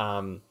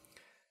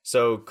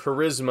 So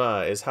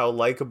charisma is how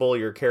likable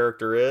your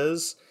character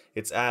is.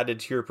 It's added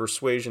to your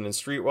persuasion and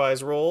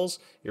streetwise rolls.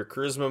 Your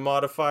charisma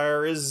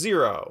modifier is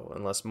 0,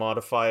 unless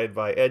modified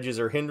by edges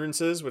or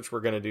hindrances, which we're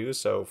going to do.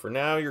 So for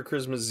now, your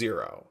charisma is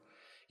 0.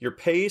 Your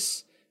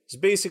pace is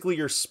basically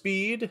your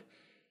speed.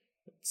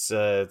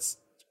 It's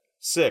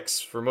 6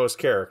 for most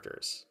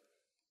characters.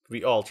 Could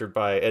be altered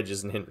by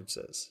edges and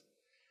hindrances.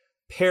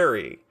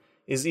 Parry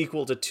is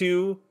equal to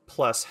 2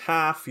 plus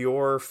half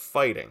your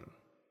fighting.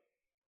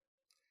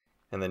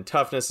 And then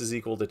toughness is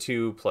equal to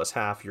 2 plus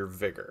half your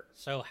vigor.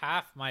 So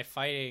half my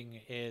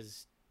fighting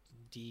is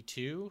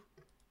D2?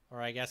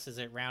 Or I guess, is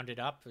it rounded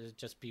up? Would it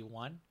just be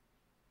 1?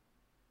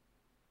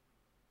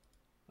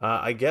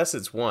 I guess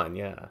it's 1,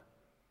 yeah.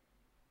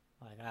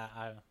 Like,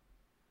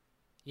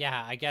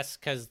 yeah, I guess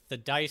because the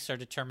dice are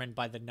determined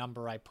by the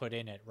number I put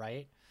in it,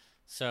 right?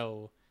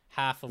 So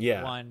half of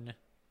 1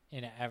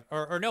 in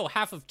or no,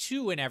 half of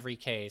 2 in every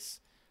case.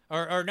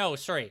 Or no,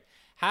 sorry.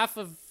 Half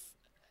of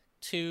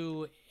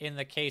 2 in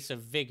the case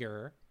of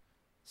vigor.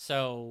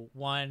 So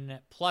 1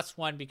 plus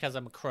 1 because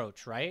I'm a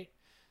Croach, right?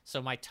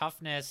 So my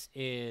toughness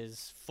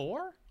is 4?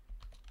 I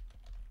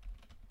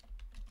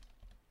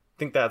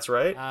think that's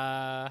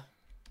right.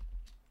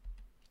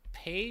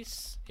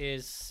 Pace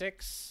is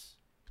 6.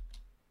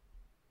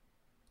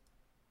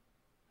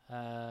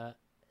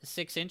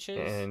 6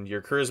 inches. And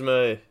your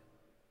charisma,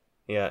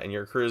 and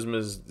your charisma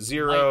is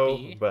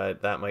 0,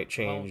 but that might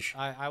change.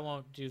 Well, I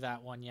won't do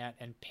that one yet.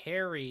 And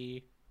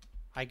parry,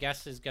 I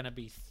guess, is going to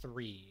be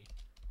 3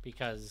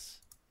 because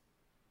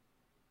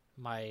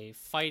my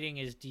fighting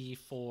is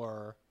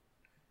D4.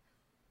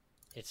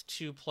 It's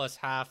 2 plus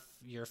half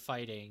your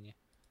fighting,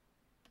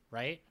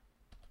 right?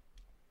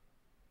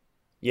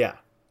 Yeah.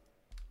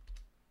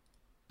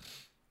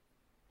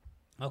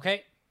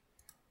 Okay.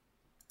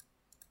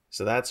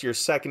 So that's your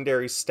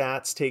secondary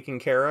stats taken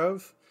care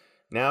of.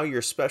 Now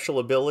your special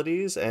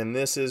abilities, and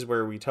this is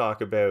where we talk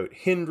about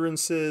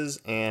hindrances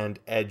and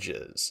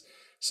edges.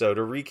 So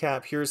to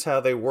recap, here's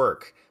how they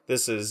work.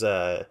 This is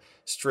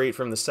straight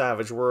from the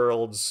Savage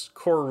Worlds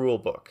core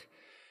rulebook.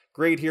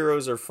 Great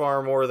heroes are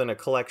far more than a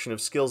collection of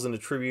skills and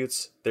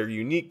attributes. Their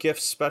unique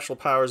gifts, special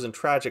powers, and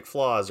tragic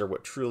flaws are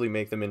what truly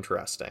make them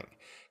interesting.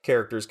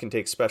 Characters can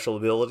take special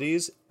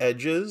abilities,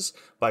 edges,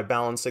 by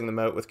balancing them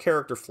out with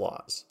character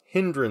flaws,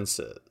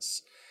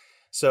 hindrances.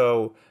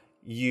 So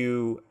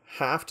you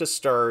have to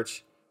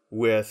start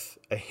with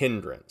a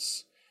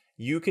hindrance.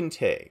 You can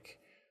take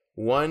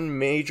 1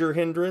 major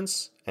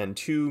hindrance and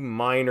 2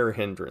 minor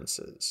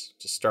hindrances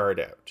to start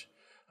out.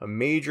 A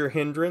major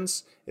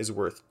hindrance is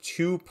worth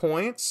 2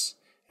 points,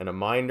 and a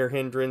minor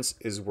hindrance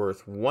is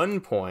worth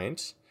 1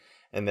 point.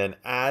 And then,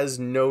 as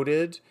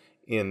noted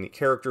in the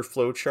character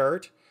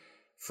flowchart,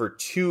 for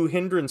 2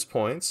 hindrance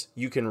points,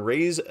 you can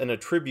raise an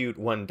attribute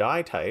 1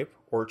 die type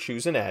or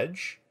choose an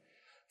edge.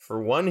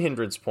 For 1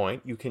 hindrance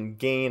point, you can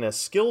gain a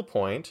skill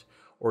point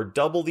or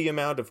double the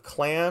amount of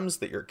clams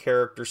that your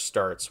character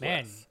starts with.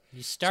 Man,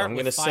 you start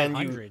with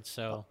 500,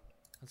 so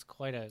that's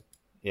quite a...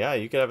 Yeah,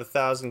 you could have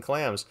 1,000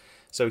 clams.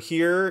 So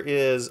here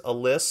is a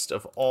list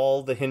of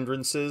all the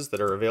hindrances that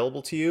are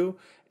available to you,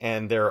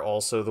 and they're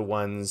also the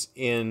ones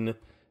in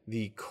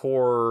the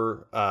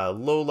core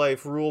low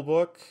life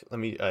rulebook.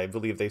 I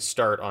believe they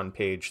start on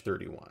page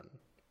 31.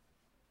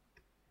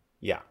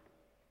 Yeah.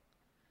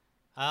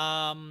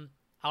 All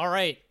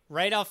right.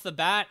 Right off the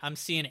bat, I'm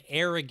seeing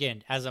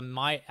arrogant as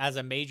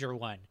a major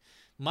one.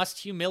 Must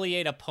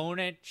humiliate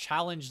opponent,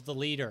 challenge the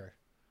leader.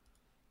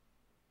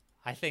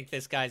 I think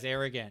this guy's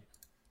arrogant.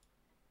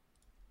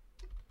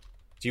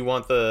 Do you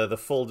want the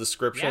full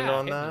description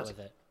on hit that? Me with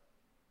it.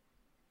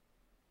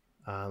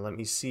 Let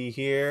me see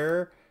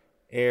here.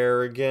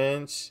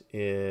 Arrogant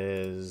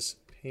is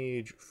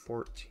page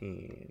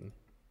 14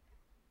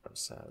 of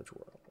Savage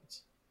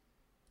Worlds.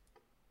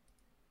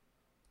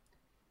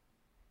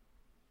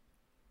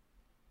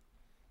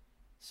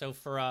 So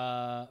for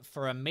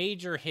a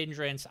major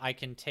hindrance, I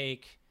can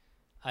take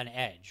an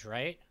edge,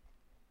 right?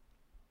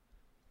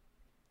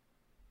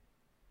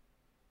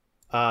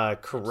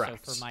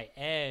 Correct. So for my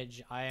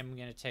edge, I am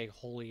going to take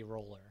Holy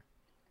Roller.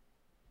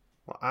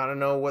 Well, I don't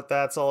know what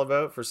that's all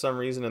about. For some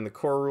reason in the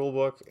core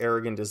rulebook,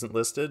 arrogant isn't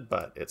listed,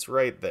 but it's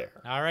right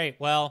there. All right.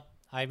 Well,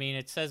 I mean,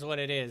 it says what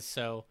it is,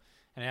 so,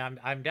 and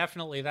I'm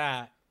definitely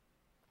that.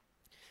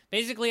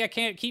 Basically, I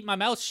can't keep my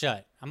mouth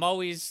shut. I'm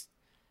always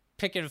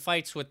picking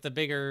fights with the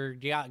bigger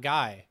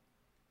guy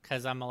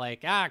because I'm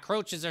like,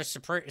 Croaches are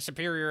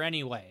superior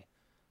anyway.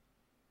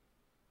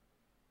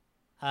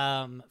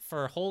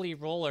 For Holy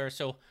Roller,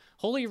 so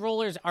Holy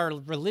Rollers are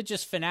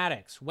religious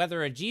fanatics,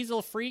 whether a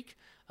Jezel freak,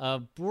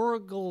 a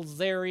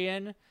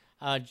Burglzarian,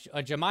 a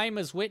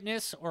Jemima's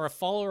witness, or a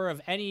follower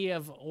of any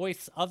of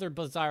Oith's other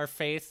bizarre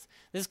faiths.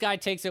 This guy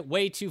takes it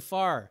way too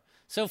far.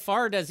 So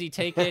far does he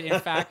take it, in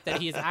fact,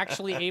 that he is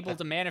actually able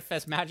to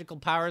manifest magical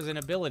powers and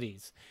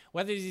abilities.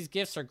 Whether these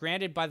gifts are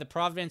granted by the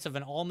providence of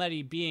an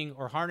almighty being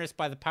or harnessed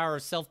by the power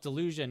of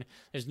self-delusion,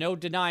 there's no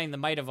denying the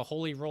might of a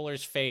Holy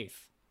Roller's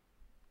faith.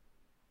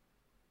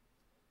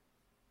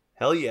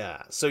 Hell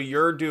yeah. So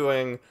you're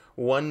doing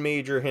 1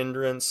 major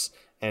hindrance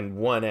and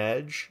 1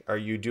 edge. Are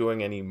you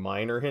doing any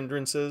minor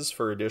hindrances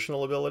for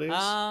additional abilities?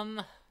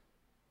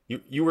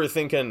 You were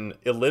thinking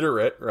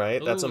illiterate,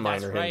 right? That's a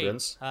minor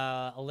hindrance.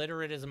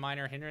 Illiterate is a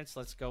minor hindrance.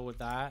 Let's go with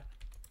that.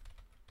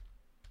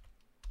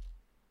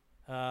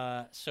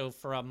 So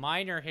for a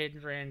minor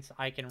hindrance,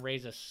 I can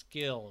raise a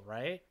skill,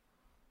 right?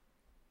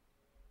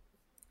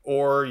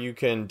 or you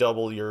can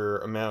double your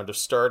amount of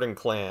starting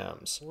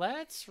clams.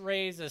 Let's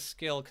raise a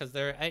skill because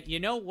there. You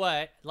know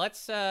what?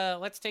 Let's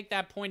take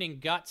that point in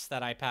guts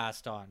that I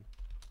passed on.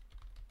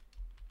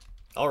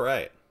 All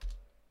right.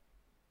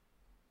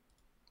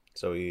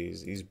 So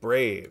he's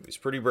brave. He's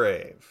pretty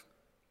brave.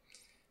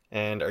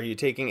 And are you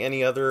taking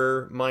any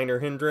other minor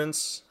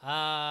hindrance?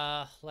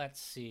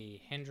 Let's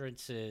see.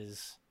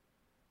 Hindrances.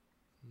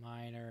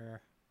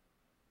 Minor.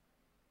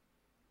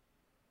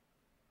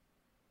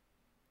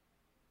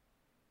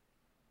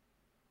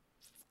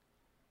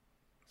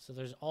 So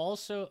there's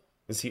also.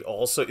 Is he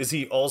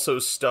also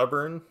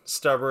stubborn?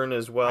 Stubborn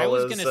as well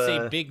as... I was going to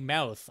say big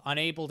mouth,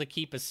 unable to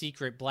keep a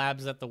secret,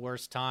 blabs at the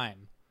worst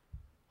time.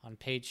 On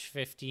page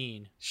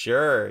 15.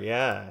 Sure,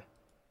 yeah.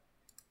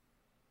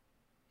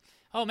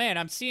 Oh man,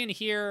 I'm seeing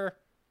here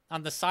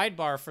on the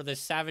sidebar for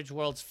this Savage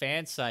Worlds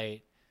fan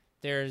site,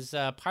 there's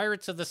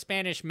Pirates of the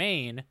Spanish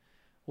Main,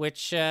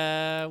 which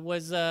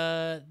was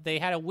they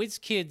had a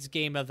WizKids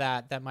game of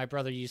that my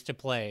brother used to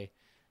play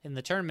in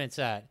the tournaments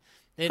at.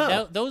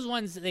 Those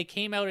ones, they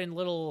came out in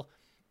little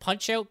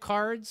punch-out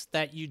cards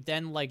that you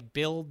then like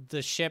build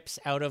the ships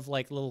out of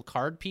like little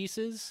card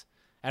pieces,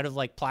 out of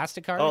like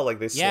plastic cards. Oh, like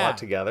they slot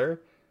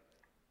together?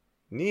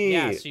 Neat.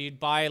 Yeah, so you'd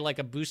buy like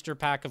a booster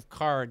pack of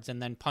cards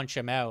and then punch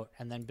them out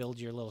and then build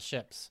your little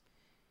ships.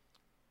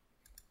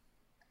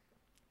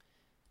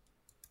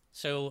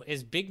 So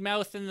is Big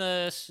Mouth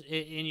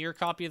in your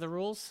copy of the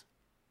rules?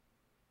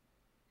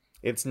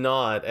 It's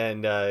not,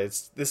 and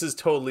this is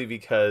totally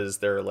because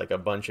there are like a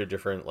bunch of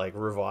different like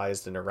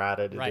revised and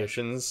errata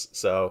editions.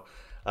 So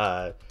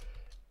I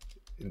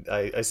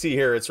see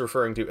here it's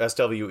referring to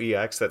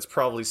SWEX. That's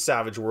probably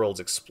Savage Worlds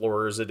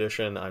Explorers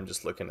Edition. I'm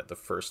just looking at the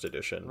first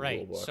edition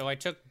rulebook. So I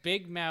took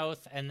Big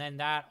Mouth, and then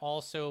that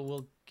also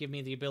will give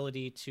me the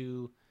ability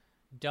to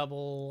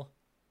double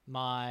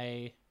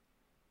my...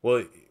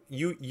 Well,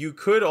 you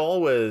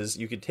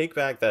could take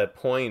back that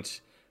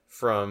point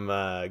from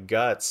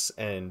Guts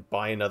and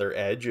buy another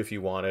edge if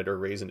you wanted, or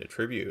raise an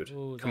attribute.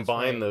 Ooh,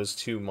 Combine those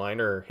two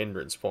minor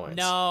hindrance points.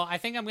 No, I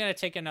think I'm going to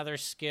take another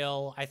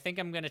skill. I think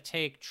I'm going to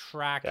take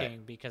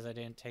tracking because I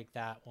didn't take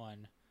that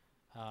one.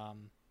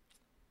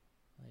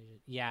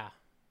 Yeah,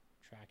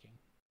 tracking.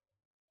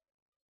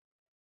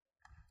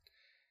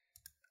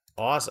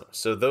 Awesome.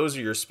 So those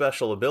are your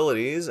special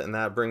abilities, and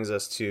that brings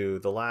us to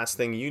the last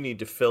thing you need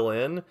to fill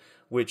in,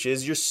 which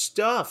is your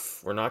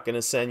stuff. We're not going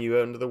to send you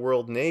out into the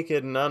world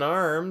naked and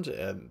unarmed,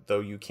 and though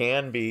you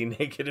can be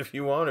naked if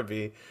you want to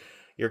be.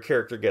 Your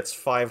character gets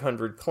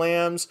 500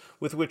 clams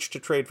with which to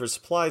trade for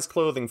supplies,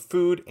 clothing,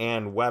 food,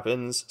 and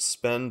weapons.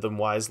 Spend them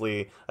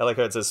wisely. I like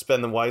how it says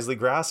spend them wisely,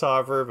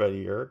 grasshopper, but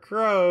you're a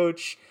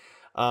croach.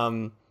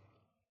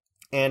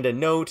 And a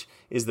note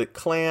is that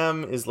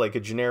clam is like a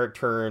generic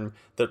term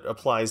that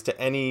applies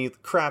to any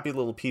crappy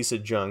little piece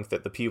of junk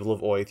that the people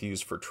of Oath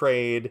use for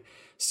trade.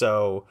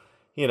 So,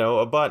 you know,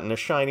 a button, a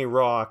shiny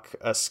rock,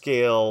 a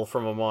scale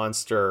from a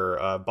monster,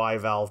 a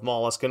bivalve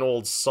mollusk, an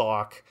old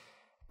sock,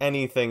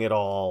 anything at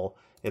all.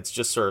 It's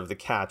just sort of the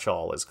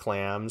catch-all is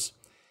clams.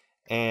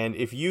 And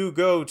if you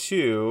go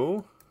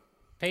to...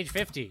 Page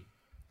 50.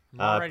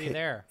 I'm already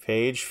there.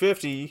 Page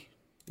 50.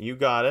 You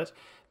got it.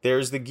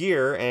 There's the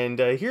gear, and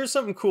here's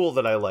something cool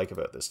that I like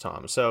about this,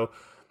 Tom. So,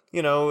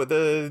 you know,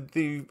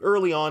 the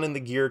early on in the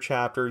gear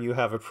chapter, you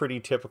have a pretty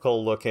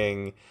typical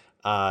looking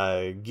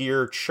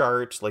gear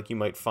chart, like you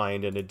might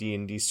find in a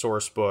D&D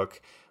source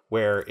book,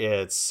 where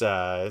it's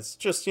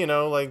just, you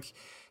know, like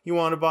you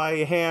want to buy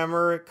a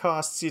hammer, it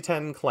costs you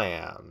 10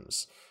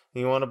 clams.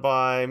 You want to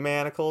buy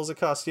manacles, it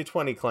costs you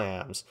 20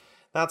 clams.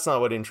 That's not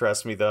what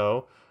interests me,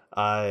 though.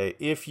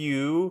 If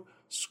you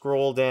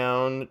scroll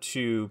down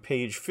to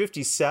page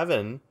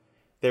 57,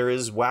 there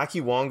is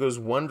Wacky Wongo's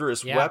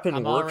Wondrous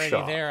Weapon Workshop. I'm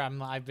already there.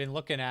 I've been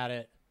looking at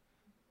it.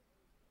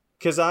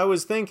 Because I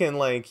was thinking,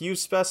 like, you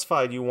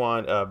specified you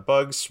want a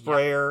bug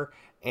sprayer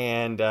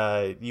and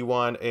you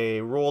want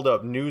a rolled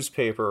up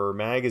newspaper or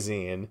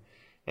magazine.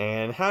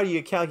 And how do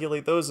you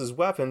calculate those as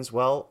weapons?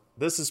 Well,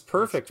 this is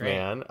perfect,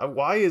 man.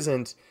 Why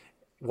isn't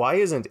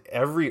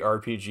every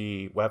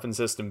RPG weapon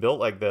system built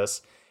like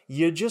this?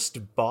 You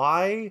just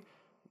buy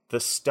the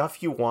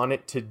stuff you want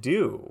it to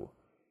do.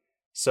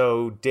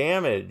 So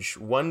damage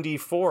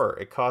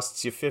 1d4, it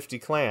costs you 50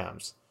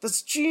 clams.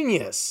 That's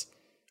genius.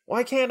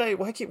 Why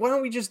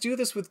don't we just do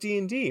this with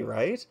D&D,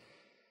 right?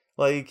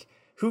 Like,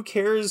 who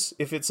cares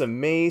if it's a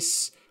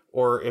mace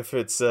or if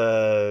it's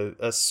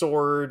a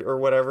sword or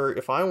whatever?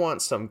 If I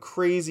want some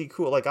crazy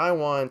cool, like I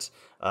want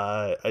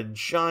a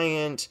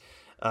giant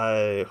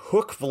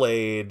hook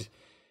blade,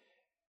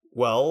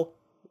 well,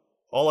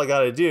 all I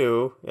gotta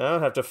do, I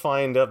don't have to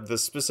find up the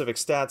specific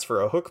stats for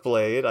a hook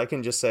blade. I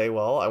can just say,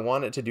 well, I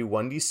want it to do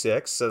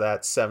 1d6, so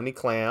that's 70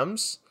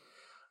 clams.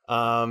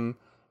 And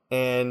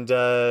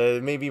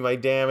maybe my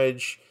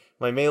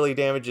melee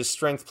damage is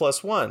strength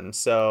 +1.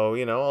 So,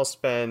 you know, I'll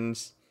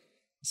spend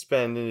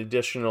an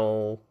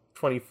additional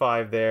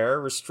 25 there.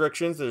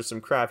 Restrictions, there's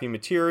some crappy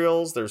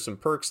materials. There's some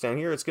perks down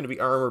here. It's going to be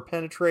armor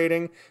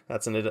penetrating.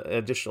 That's an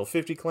additional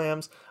 50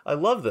 clams. I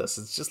love this.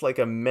 It's just like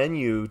a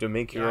menu to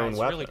make your own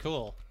weapon. It's really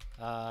cool.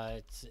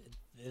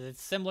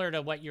 It's similar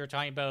to what you were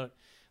talking about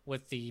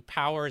with the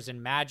powers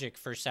and magic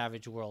for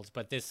Savage Worlds,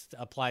 but this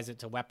applies it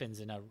to weapons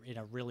in a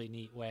really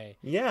neat way.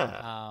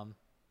 Yeah.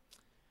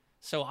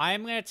 So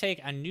I'm going to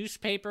take a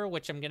newspaper,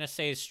 which I'm going to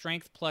say is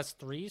strength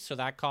 +3. So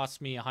that costs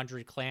me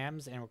 100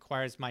 clams and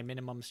requires my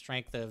minimum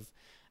strength of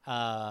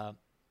D6.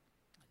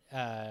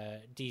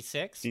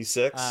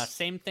 D6.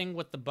 Same thing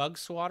with the bug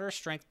swatter,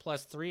 strength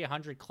 +3,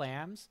 100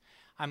 clams.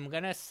 I'm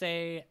going to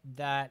say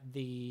that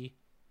the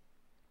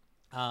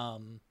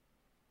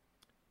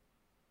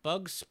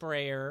bug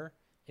sprayer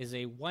is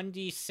a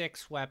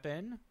 1d6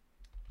 weapon.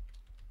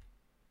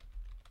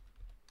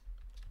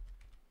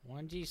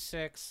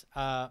 1d6,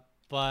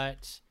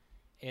 but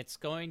it's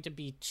going to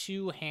be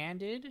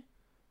two-handed,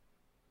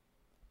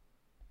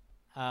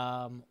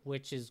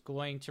 which is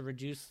going to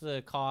reduce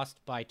the cost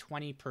by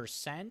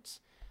 20%.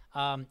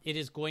 It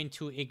is going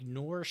to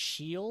ignore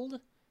shield,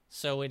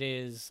 so it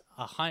is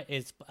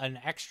it's an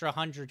extra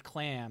 100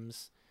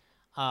 clams.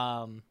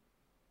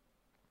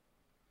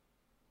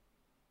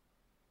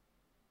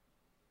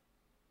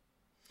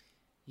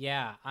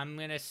 Yeah, I'm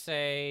gonna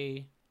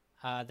say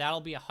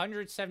that'll be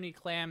 170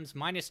 clams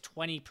minus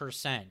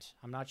 20%.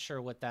 I'm not sure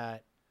what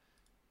that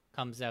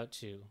comes out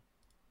to.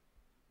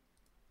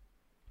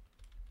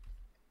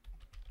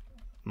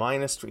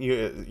 Minus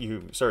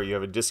you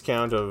have a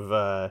discount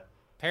of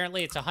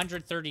Apparently it's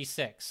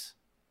 136.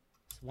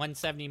 It's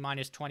 170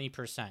 minus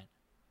 20%.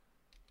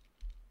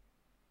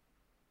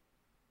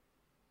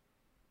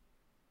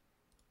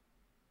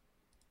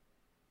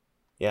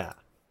 Yeah.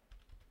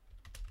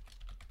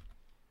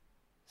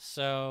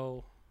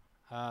 So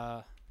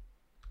Nor's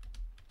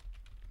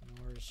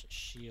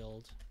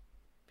shield,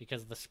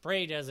 because the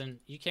spray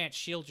doesn't, you can't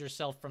shield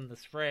yourself from the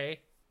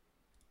spray.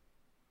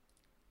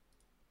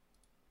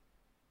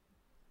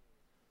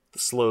 The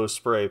slow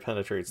spray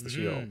penetrates the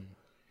shield.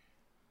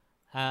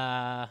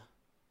 Yeah,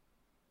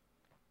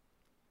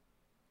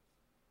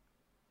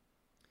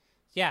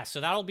 so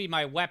that'll be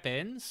my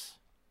weapons.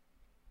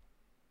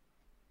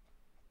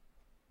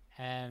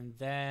 And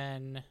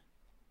then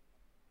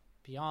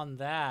beyond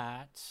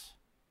that,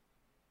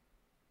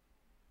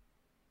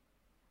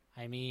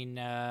 I mean,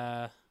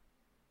 I'm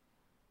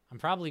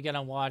probably going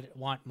to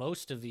want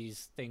most of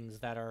these things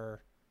that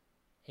are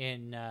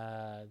in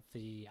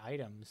the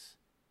items.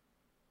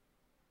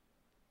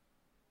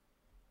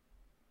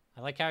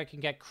 I like how I can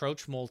get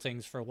croach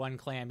moltings for 1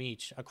 clam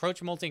each. A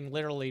croach molting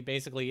literally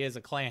basically is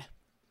a clam.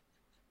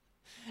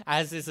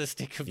 As is a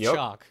stick of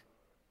chalk.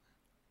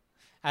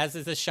 As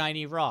is a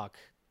shiny rock.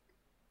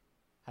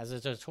 As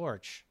is a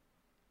torch.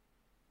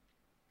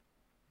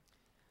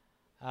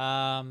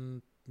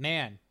 Man.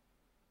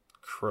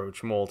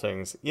 Croach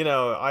moltings. You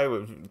know, I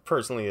would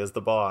personally, as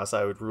the boss,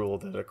 I would rule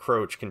that a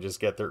croach can just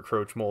get their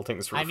croach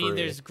moltings for free. I mean,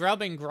 there's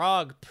grub and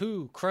grog,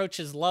 poo,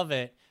 croaches love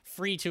it,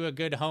 free to a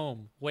good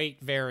home. Weight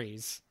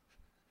varies.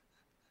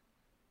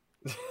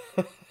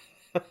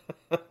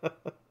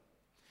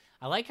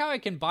 I like how I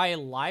can buy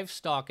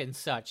livestock and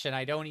such, and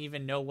I don't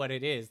even know what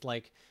it is.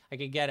 Like, I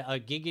could get a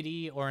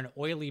giggity or an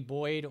oily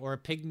boyd or a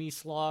pygmy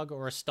slog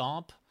or a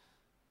stomp.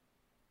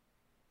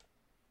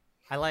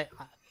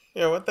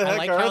 Yeah, what the heck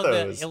like are how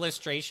those? the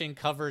illustration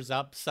covers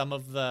up some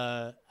of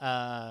the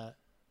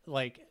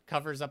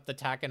covers up the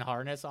tack and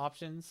harness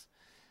options.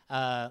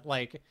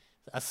 Like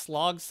a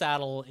slog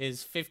saddle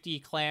is 50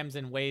 clams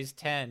and weighs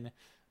 10,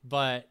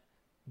 but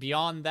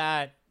beyond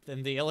that,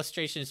 then the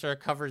illustration sort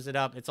of covers it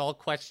up. It's all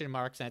question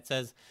marks, and it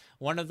says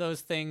one of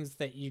those things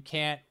that you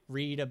can't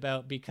read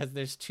about because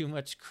there's too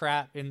much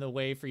crap in the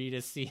way for you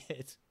to see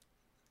it.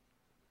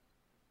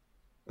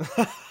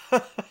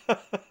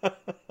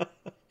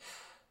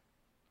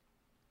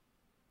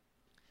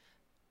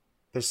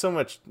 There's so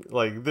much,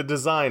 like, the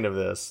design of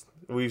this.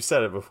 We've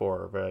said it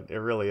before, but it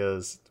really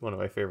is one of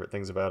my favorite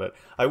things about it.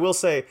 I will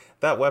say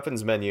that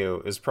weapons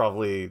menu is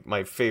probably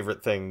my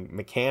favorite thing,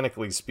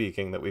 mechanically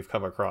speaking, that we've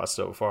come across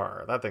so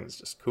far. That thing's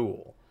just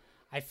cool.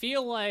 I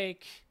feel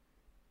like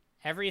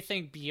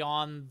everything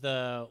beyond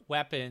the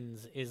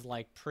weapons is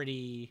like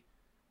pretty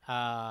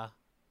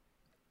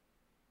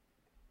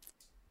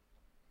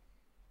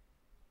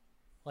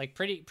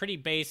pretty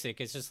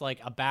basic. It's just like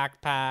a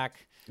backpack,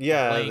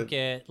 a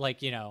blanket,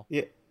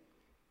 Yeah.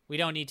 We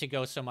don't need to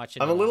go so much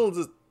into I'm a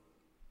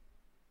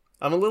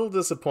little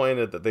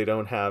disappointed that they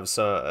don't have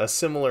a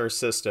similar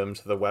system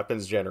to the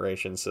weapons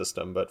generation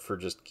system, but for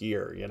just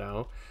gear, you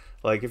know?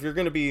 Like, if you're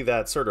going to be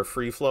that sort of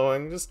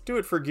free-flowing, just do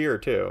it for gear,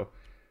 too.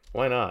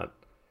 Why not?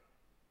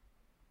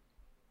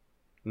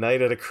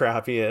 Night at a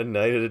crappy inn,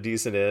 night at a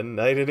decent inn,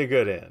 night at a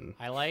good inn.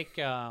 I like,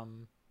 Oh,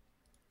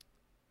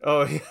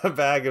 a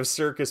bag of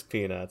circus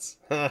peanuts.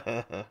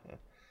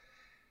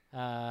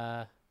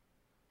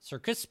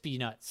 circus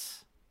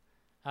peanuts.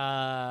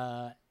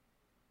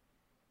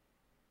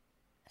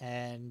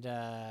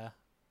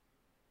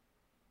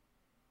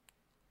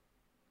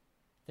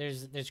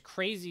 There's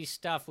crazy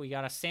stuff. We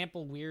got a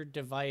sample weird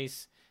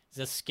device. It's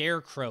a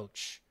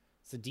scarecroach.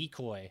 It's a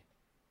decoy.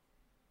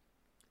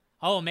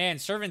 Oh man,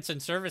 servants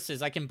and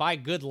services. I can buy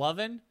good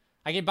lovin'.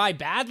 I can buy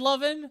bad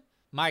lovin'.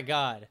 My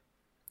God.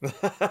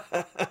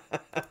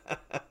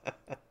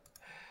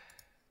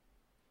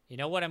 You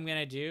know what I'm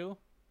gonna do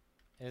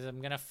is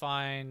I'm gonna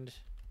find.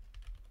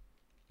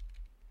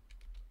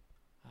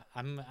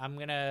 I'm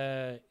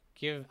gonna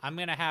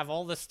have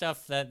all the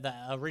stuff that the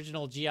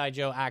original GI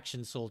Joe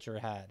action soldier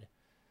had.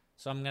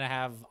 So I'm gonna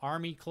have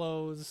army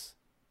clothes.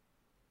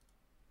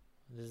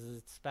 Does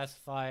it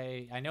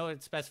specify? I know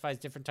it specifies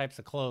different types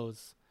of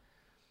clothes.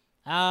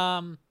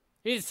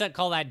 We just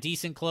call that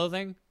decent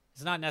clothing.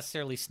 It's not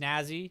necessarily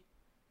snazzy,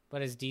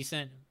 but it's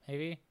decent,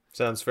 maybe.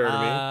 Sounds fair to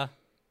me.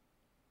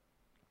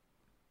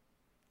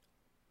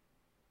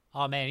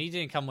 Oh man, he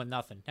didn't come with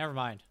nothing. Never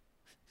mind.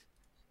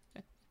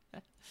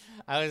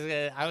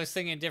 I was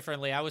thinking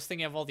differently. I was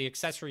thinking of all the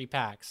accessory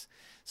packs.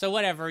 So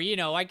whatever,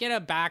 I get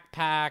a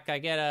backpack, I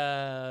get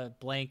a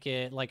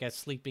blanket, like a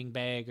sleeping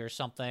bag or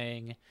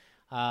something.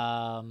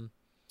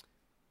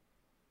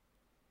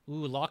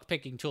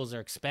 Lockpicking tools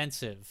are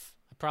expensive.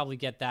 I probably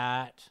get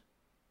that,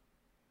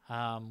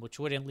 which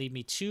wouldn't leave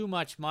me too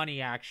much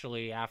money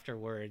actually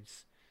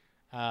afterwards.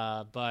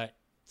 But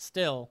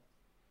still,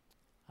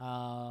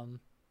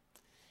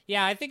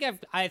 yeah, I think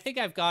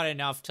I've got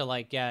enough to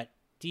like get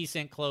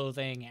decent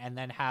clothing and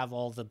then have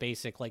all the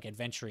basic like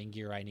adventuring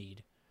gear I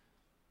need.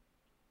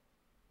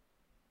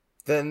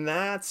 Then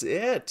that's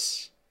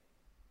it.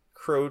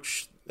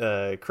 Croach,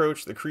 the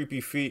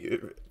creepy feet,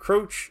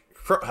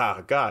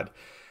 God,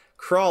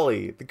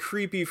 Crawley, the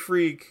creepy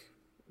freak,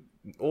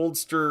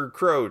 oldster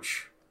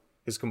Croach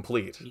is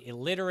complete. The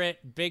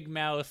illiterate, big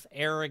mouth,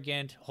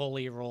 arrogant,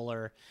 holy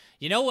roller.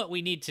 You know what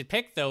we need to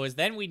pick though is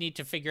then we need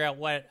to figure out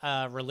what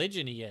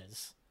religion he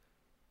is,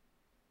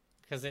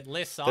 because it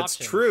lists options.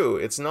 That's true.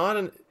 It's not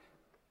an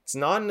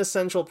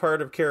essential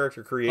part of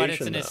character creation, but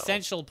it's an though.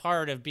 essential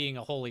part of being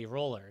a holy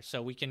roller.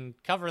 So we can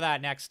cover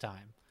that next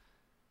time.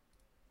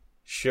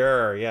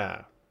 Sure,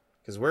 yeah.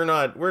 Because we're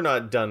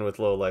not done with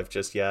Low Life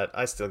just yet.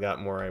 I still got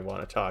more I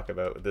want to talk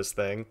about with this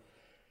thing.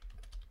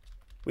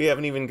 We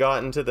haven't even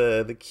gotten to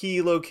the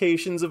key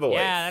locations of Oath.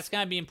 Yeah, that's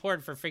gonna be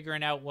important for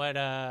figuring out what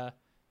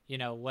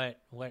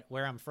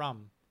where I'm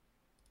from.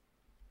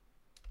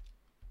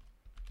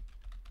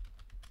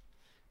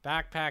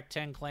 Backpack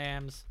 10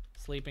 clams,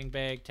 sleeping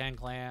bag 10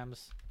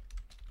 clams.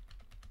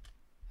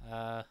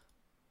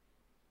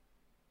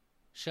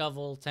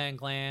 Shovel 10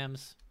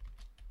 clams.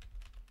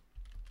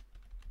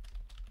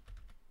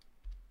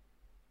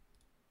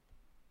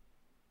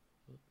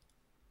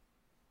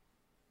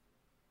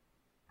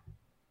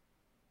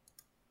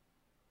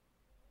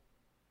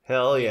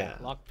 Hell yeah.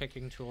 Lock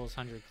picking tools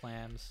 100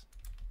 clams.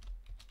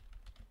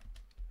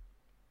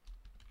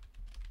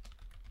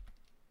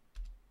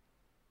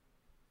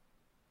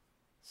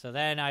 So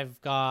then I've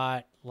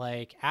got,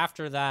 like,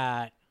 after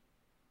that,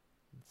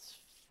 it's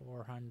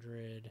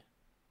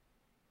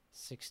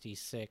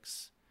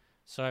 466.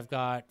 So I've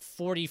got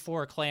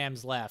 44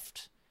 clams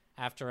left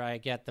after I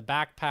get the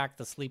backpack,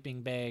 the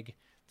sleeping bag,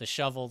 the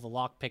shovel, the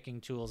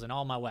lock-picking tools, and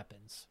all my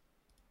weapons.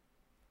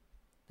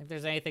 Think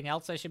there's anything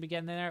else I should be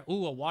getting in there?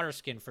 Ooh, a water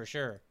skin for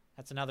sure.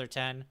 That's another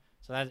 10.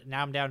 So that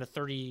now I'm down to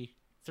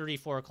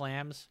 34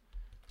 clams.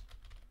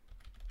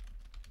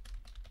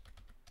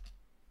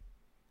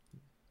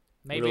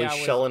 Maybe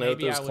really shelling out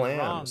those clams.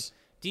 Wrong.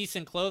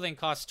 Decent clothing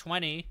costs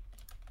 20.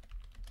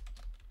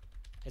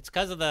 It's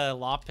because of the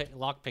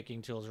lock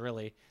picking tools,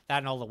 really. That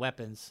and all the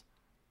weapons.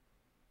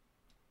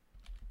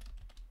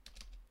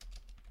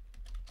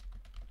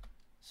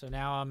 So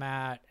now I'm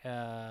at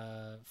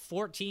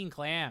 14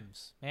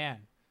 clams.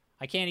 Man,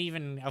 I can't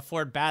even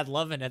afford bad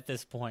lovin' at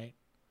this point.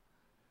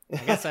 I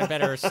guess I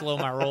better slow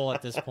my roll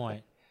at this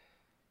point.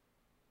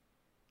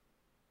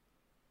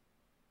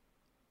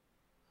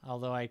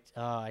 Although I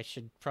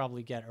should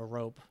probably get a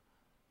rope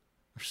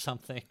or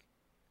something.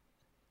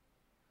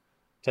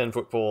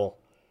 10-foot pole.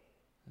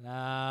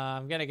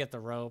 I'm going to get the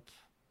rope.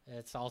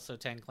 It's also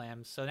 10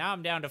 clams. So now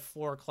I'm down to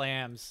 4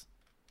 clams.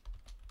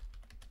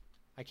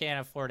 I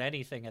can't afford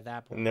anything at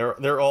that point. And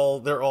they're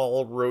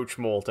all roach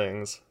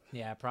moltings.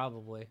 Yeah,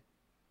 probably.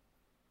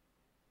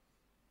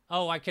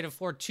 Oh, I could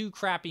afford 2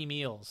 crappy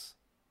meals.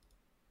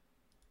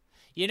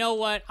 You know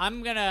what?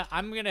 I'm gonna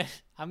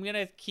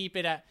keep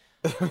it at.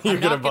 I'm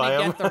not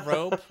gonna get the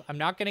rope. I'm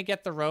not gonna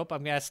get the rope.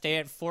 I'm gonna stay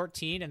at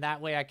 14, and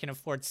that way I can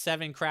afford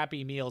 7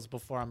 crappy meals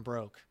before I'm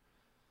broke.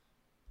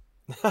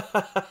 Because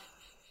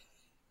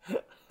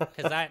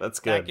that's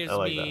good. That gives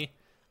me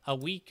a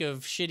week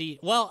of shitty.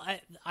 Well,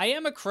 I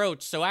am a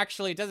croach, so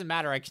actually it doesn't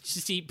matter. I can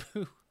just eat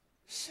poo.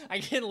 I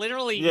can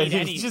literally eat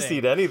anything. Yeah, you just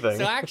eat anything.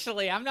 So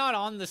actually, I'm not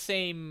on the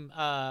same.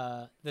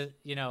 I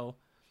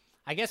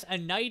guess a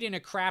night in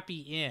a crappy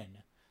inn.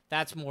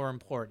 That's more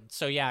important.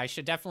 So yeah, I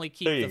should definitely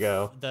keep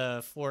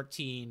the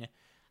 14,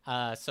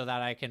 so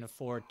that I can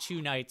afford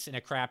 2 nights in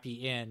a crappy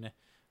inn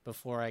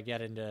before I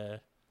get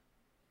into,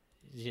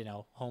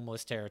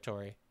 homeless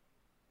territory,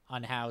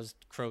 unhoused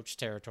croach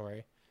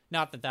territory.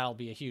 Not that that'll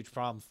be a huge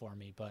problem for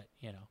me, but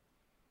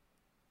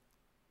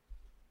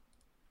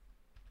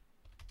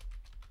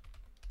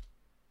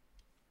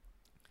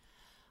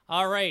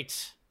All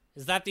right.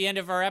 Is that the end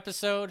of our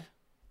episode?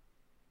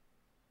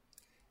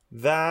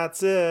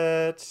 That's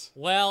it.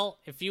 Well,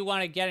 if you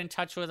want to get in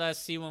touch with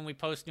us, see when we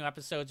post new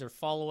episodes, or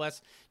follow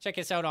us, check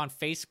us out on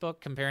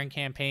Facebook, Comparing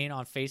Campaign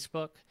on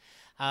Facebook.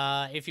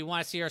 If you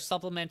want to see our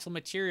supplemental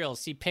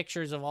materials, see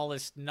pictures of all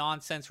this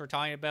nonsense we're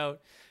talking about,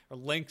 or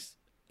links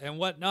and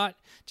whatnot,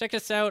 check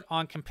us out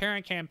on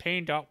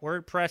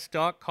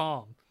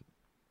comparingcampaign.wordpress.com.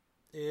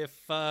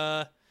 If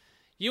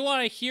you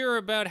want to hear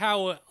about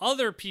how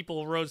other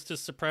people rose to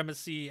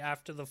supremacy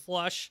after the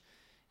flush,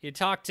 you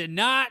talk to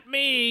not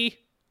me.